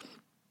tour.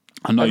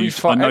 I know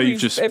you've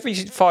just every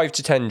 5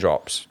 to 10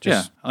 drops.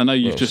 I know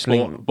you've just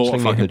bought a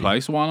fucking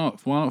place. Why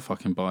not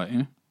fucking buy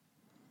it?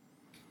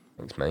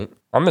 Thanks, mate.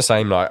 I'm the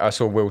same. Like I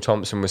saw Will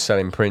Thompson was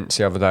selling prints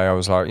the other day. I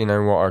was like, you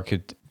know what? I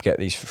could get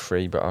these for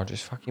free, but I'll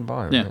just fucking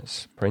buy them. Yeah.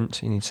 It's prints.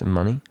 He needs some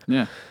money.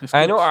 Yeah.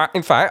 And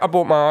in fact, I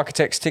bought my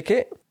architect's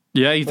ticket.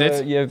 Yeah, you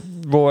did. Yeah,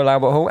 Royal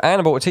Albert Hall, and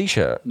I bought a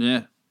T-shirt.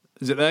 Yeah.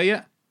 Is it there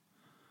yet?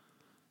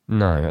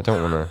 No, I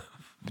don't want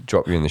to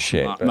drop you in the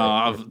shit. Trust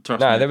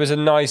me. There was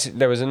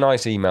a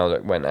nice email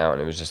that went out,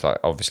 and it was just like,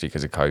 obviously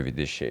because of COVID,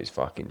 this shit is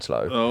fucking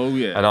slow. Oh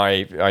yeah. And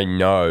I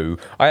know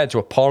I had to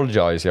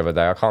apologise the other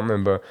day. I can't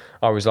remember.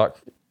 I was like,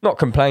 not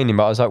complaining,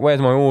 but I was like, "Where's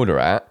my order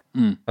at?"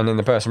 And then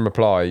the person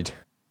replied.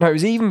 No, it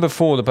was even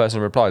before the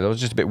person replied. I was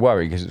just a bit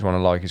worried because it's one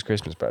of Leica's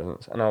Christmas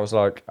presents. And I was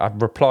like, I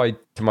replied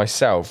to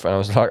myself and I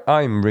was like,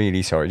 I'm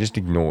really sorry. Just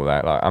ignore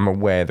that. Like, I'm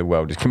aware the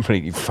world is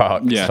completely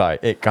fucked. Yeah.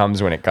 Like, it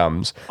comes when it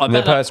comes. And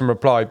the person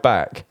replied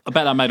back. I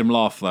bet that made them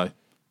laugh though.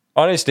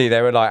 Honestly,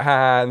 they were like,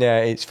 yeah,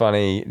 it's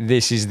funny.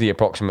 This is the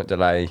approximate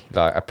delay.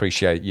 Like, I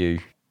appreciate you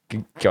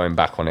going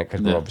back on it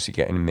because we're obviously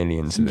getting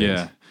millions of these.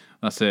 Yeah,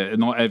 that's it.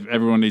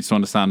 Everyone needs to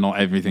understand not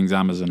everything's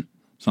Amazon.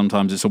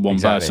 Sometimes it's a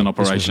one-person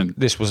operation.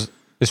 This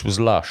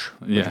was Lush.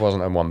 Yeah. It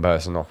wasn't a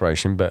one-person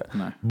operation, but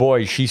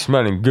boy, she's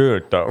smelling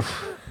good though.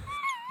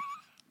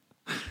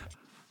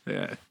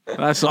 Yeah,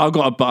 I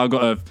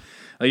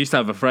used to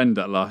have a friend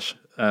at Lush,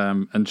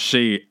 and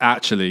she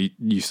actually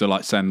used to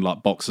like send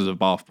like boxes of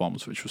bath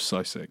bombs, which was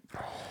so sick.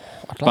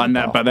 But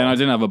then I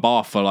didn't have a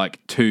bath for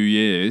like 2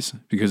 years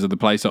because of the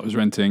place I was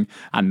renting,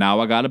 and now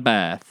I got a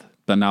bath.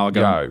 But now I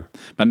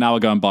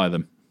go and buy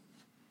them.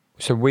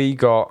 So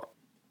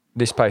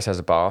this place has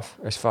a bath.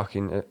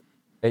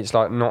 It's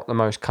like not the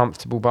most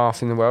comfortable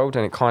bath in the world,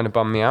 and it kind of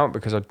bummed me out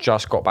because I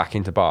just got back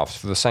into baths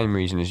for the same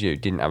reason as you.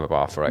 Didn't have a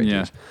bath for ages.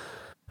 Yeah.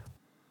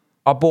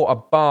 I bought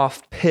a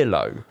bath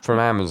pillow from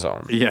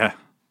Amazon. Yeah.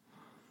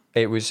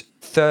 It was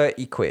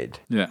 30 quid.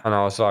 Yeah. And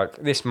I was like,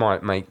 this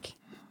might make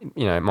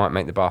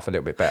the bath a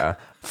little bit better.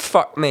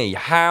 Fuck me.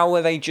 How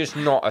are they just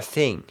not a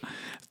thing?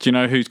 Do you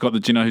know who's got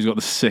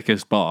the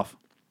sickest bath?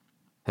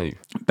 Who?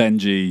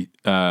 Benji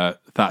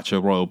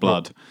Thatcher Royal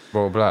Blood.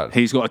 Royal Blood.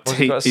 He's got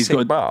he's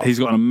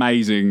got an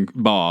amazing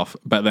bath,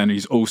 but then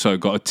he's also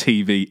got a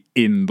TV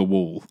in the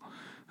wall.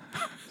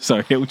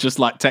 So he'll just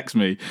like text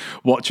me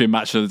watching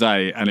Match of the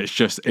Day, and it's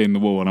just in the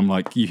wall, and I'm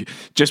like,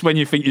 just when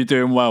you think you're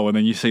doing well, and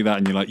then you see that,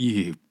 and you're like,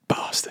 you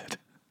bastard.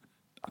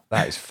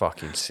 That is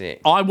fucking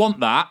sick. I want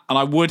that, and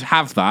I would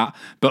have that,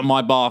 but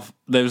my bath,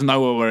 there's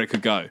nowhere where it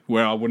could go,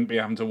 where I wouldn't be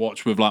having to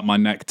watch with like my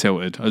neck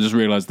tilted. I just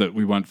realised that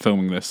we weren't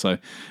filming this, so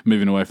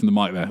moving away from the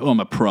mic there. Oh, I'm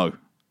a pro.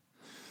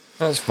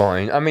 That's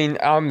fine. I mean,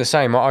 I'm the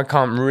same. I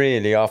can't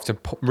really, after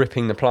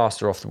ripping the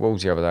plaster off the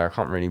walls the other day, I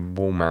can't really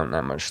wall mount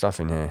that much stuff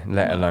in here,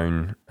 let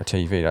alone a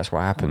TV. That's what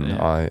happened.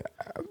 Yeah.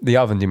 The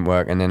oven didn't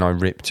work, and then I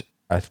ripped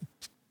a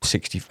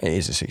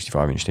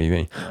 65-inch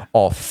TV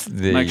off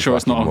the wall. Make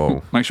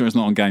sure it's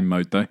not on game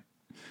mode though.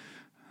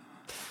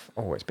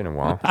 Oh, it's been a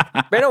while.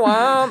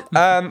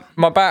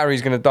 My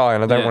battery's going to die,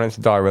 and I don't want it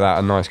to die without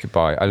a nice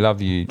goodbye. I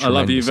love you tremendously. I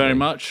love you very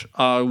much.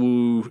 I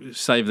will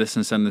save this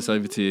and send this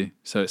over to you.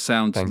 So it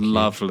sounds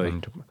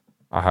lovely.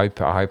 I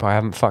hope I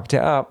haven't fucked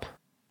it up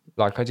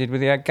like I did with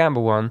the Ed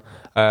Gamble one.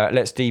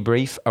 Let's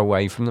debrief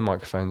away from the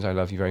microphones. I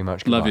love you very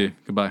much. Goodbye. Love you.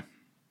 Goodbye.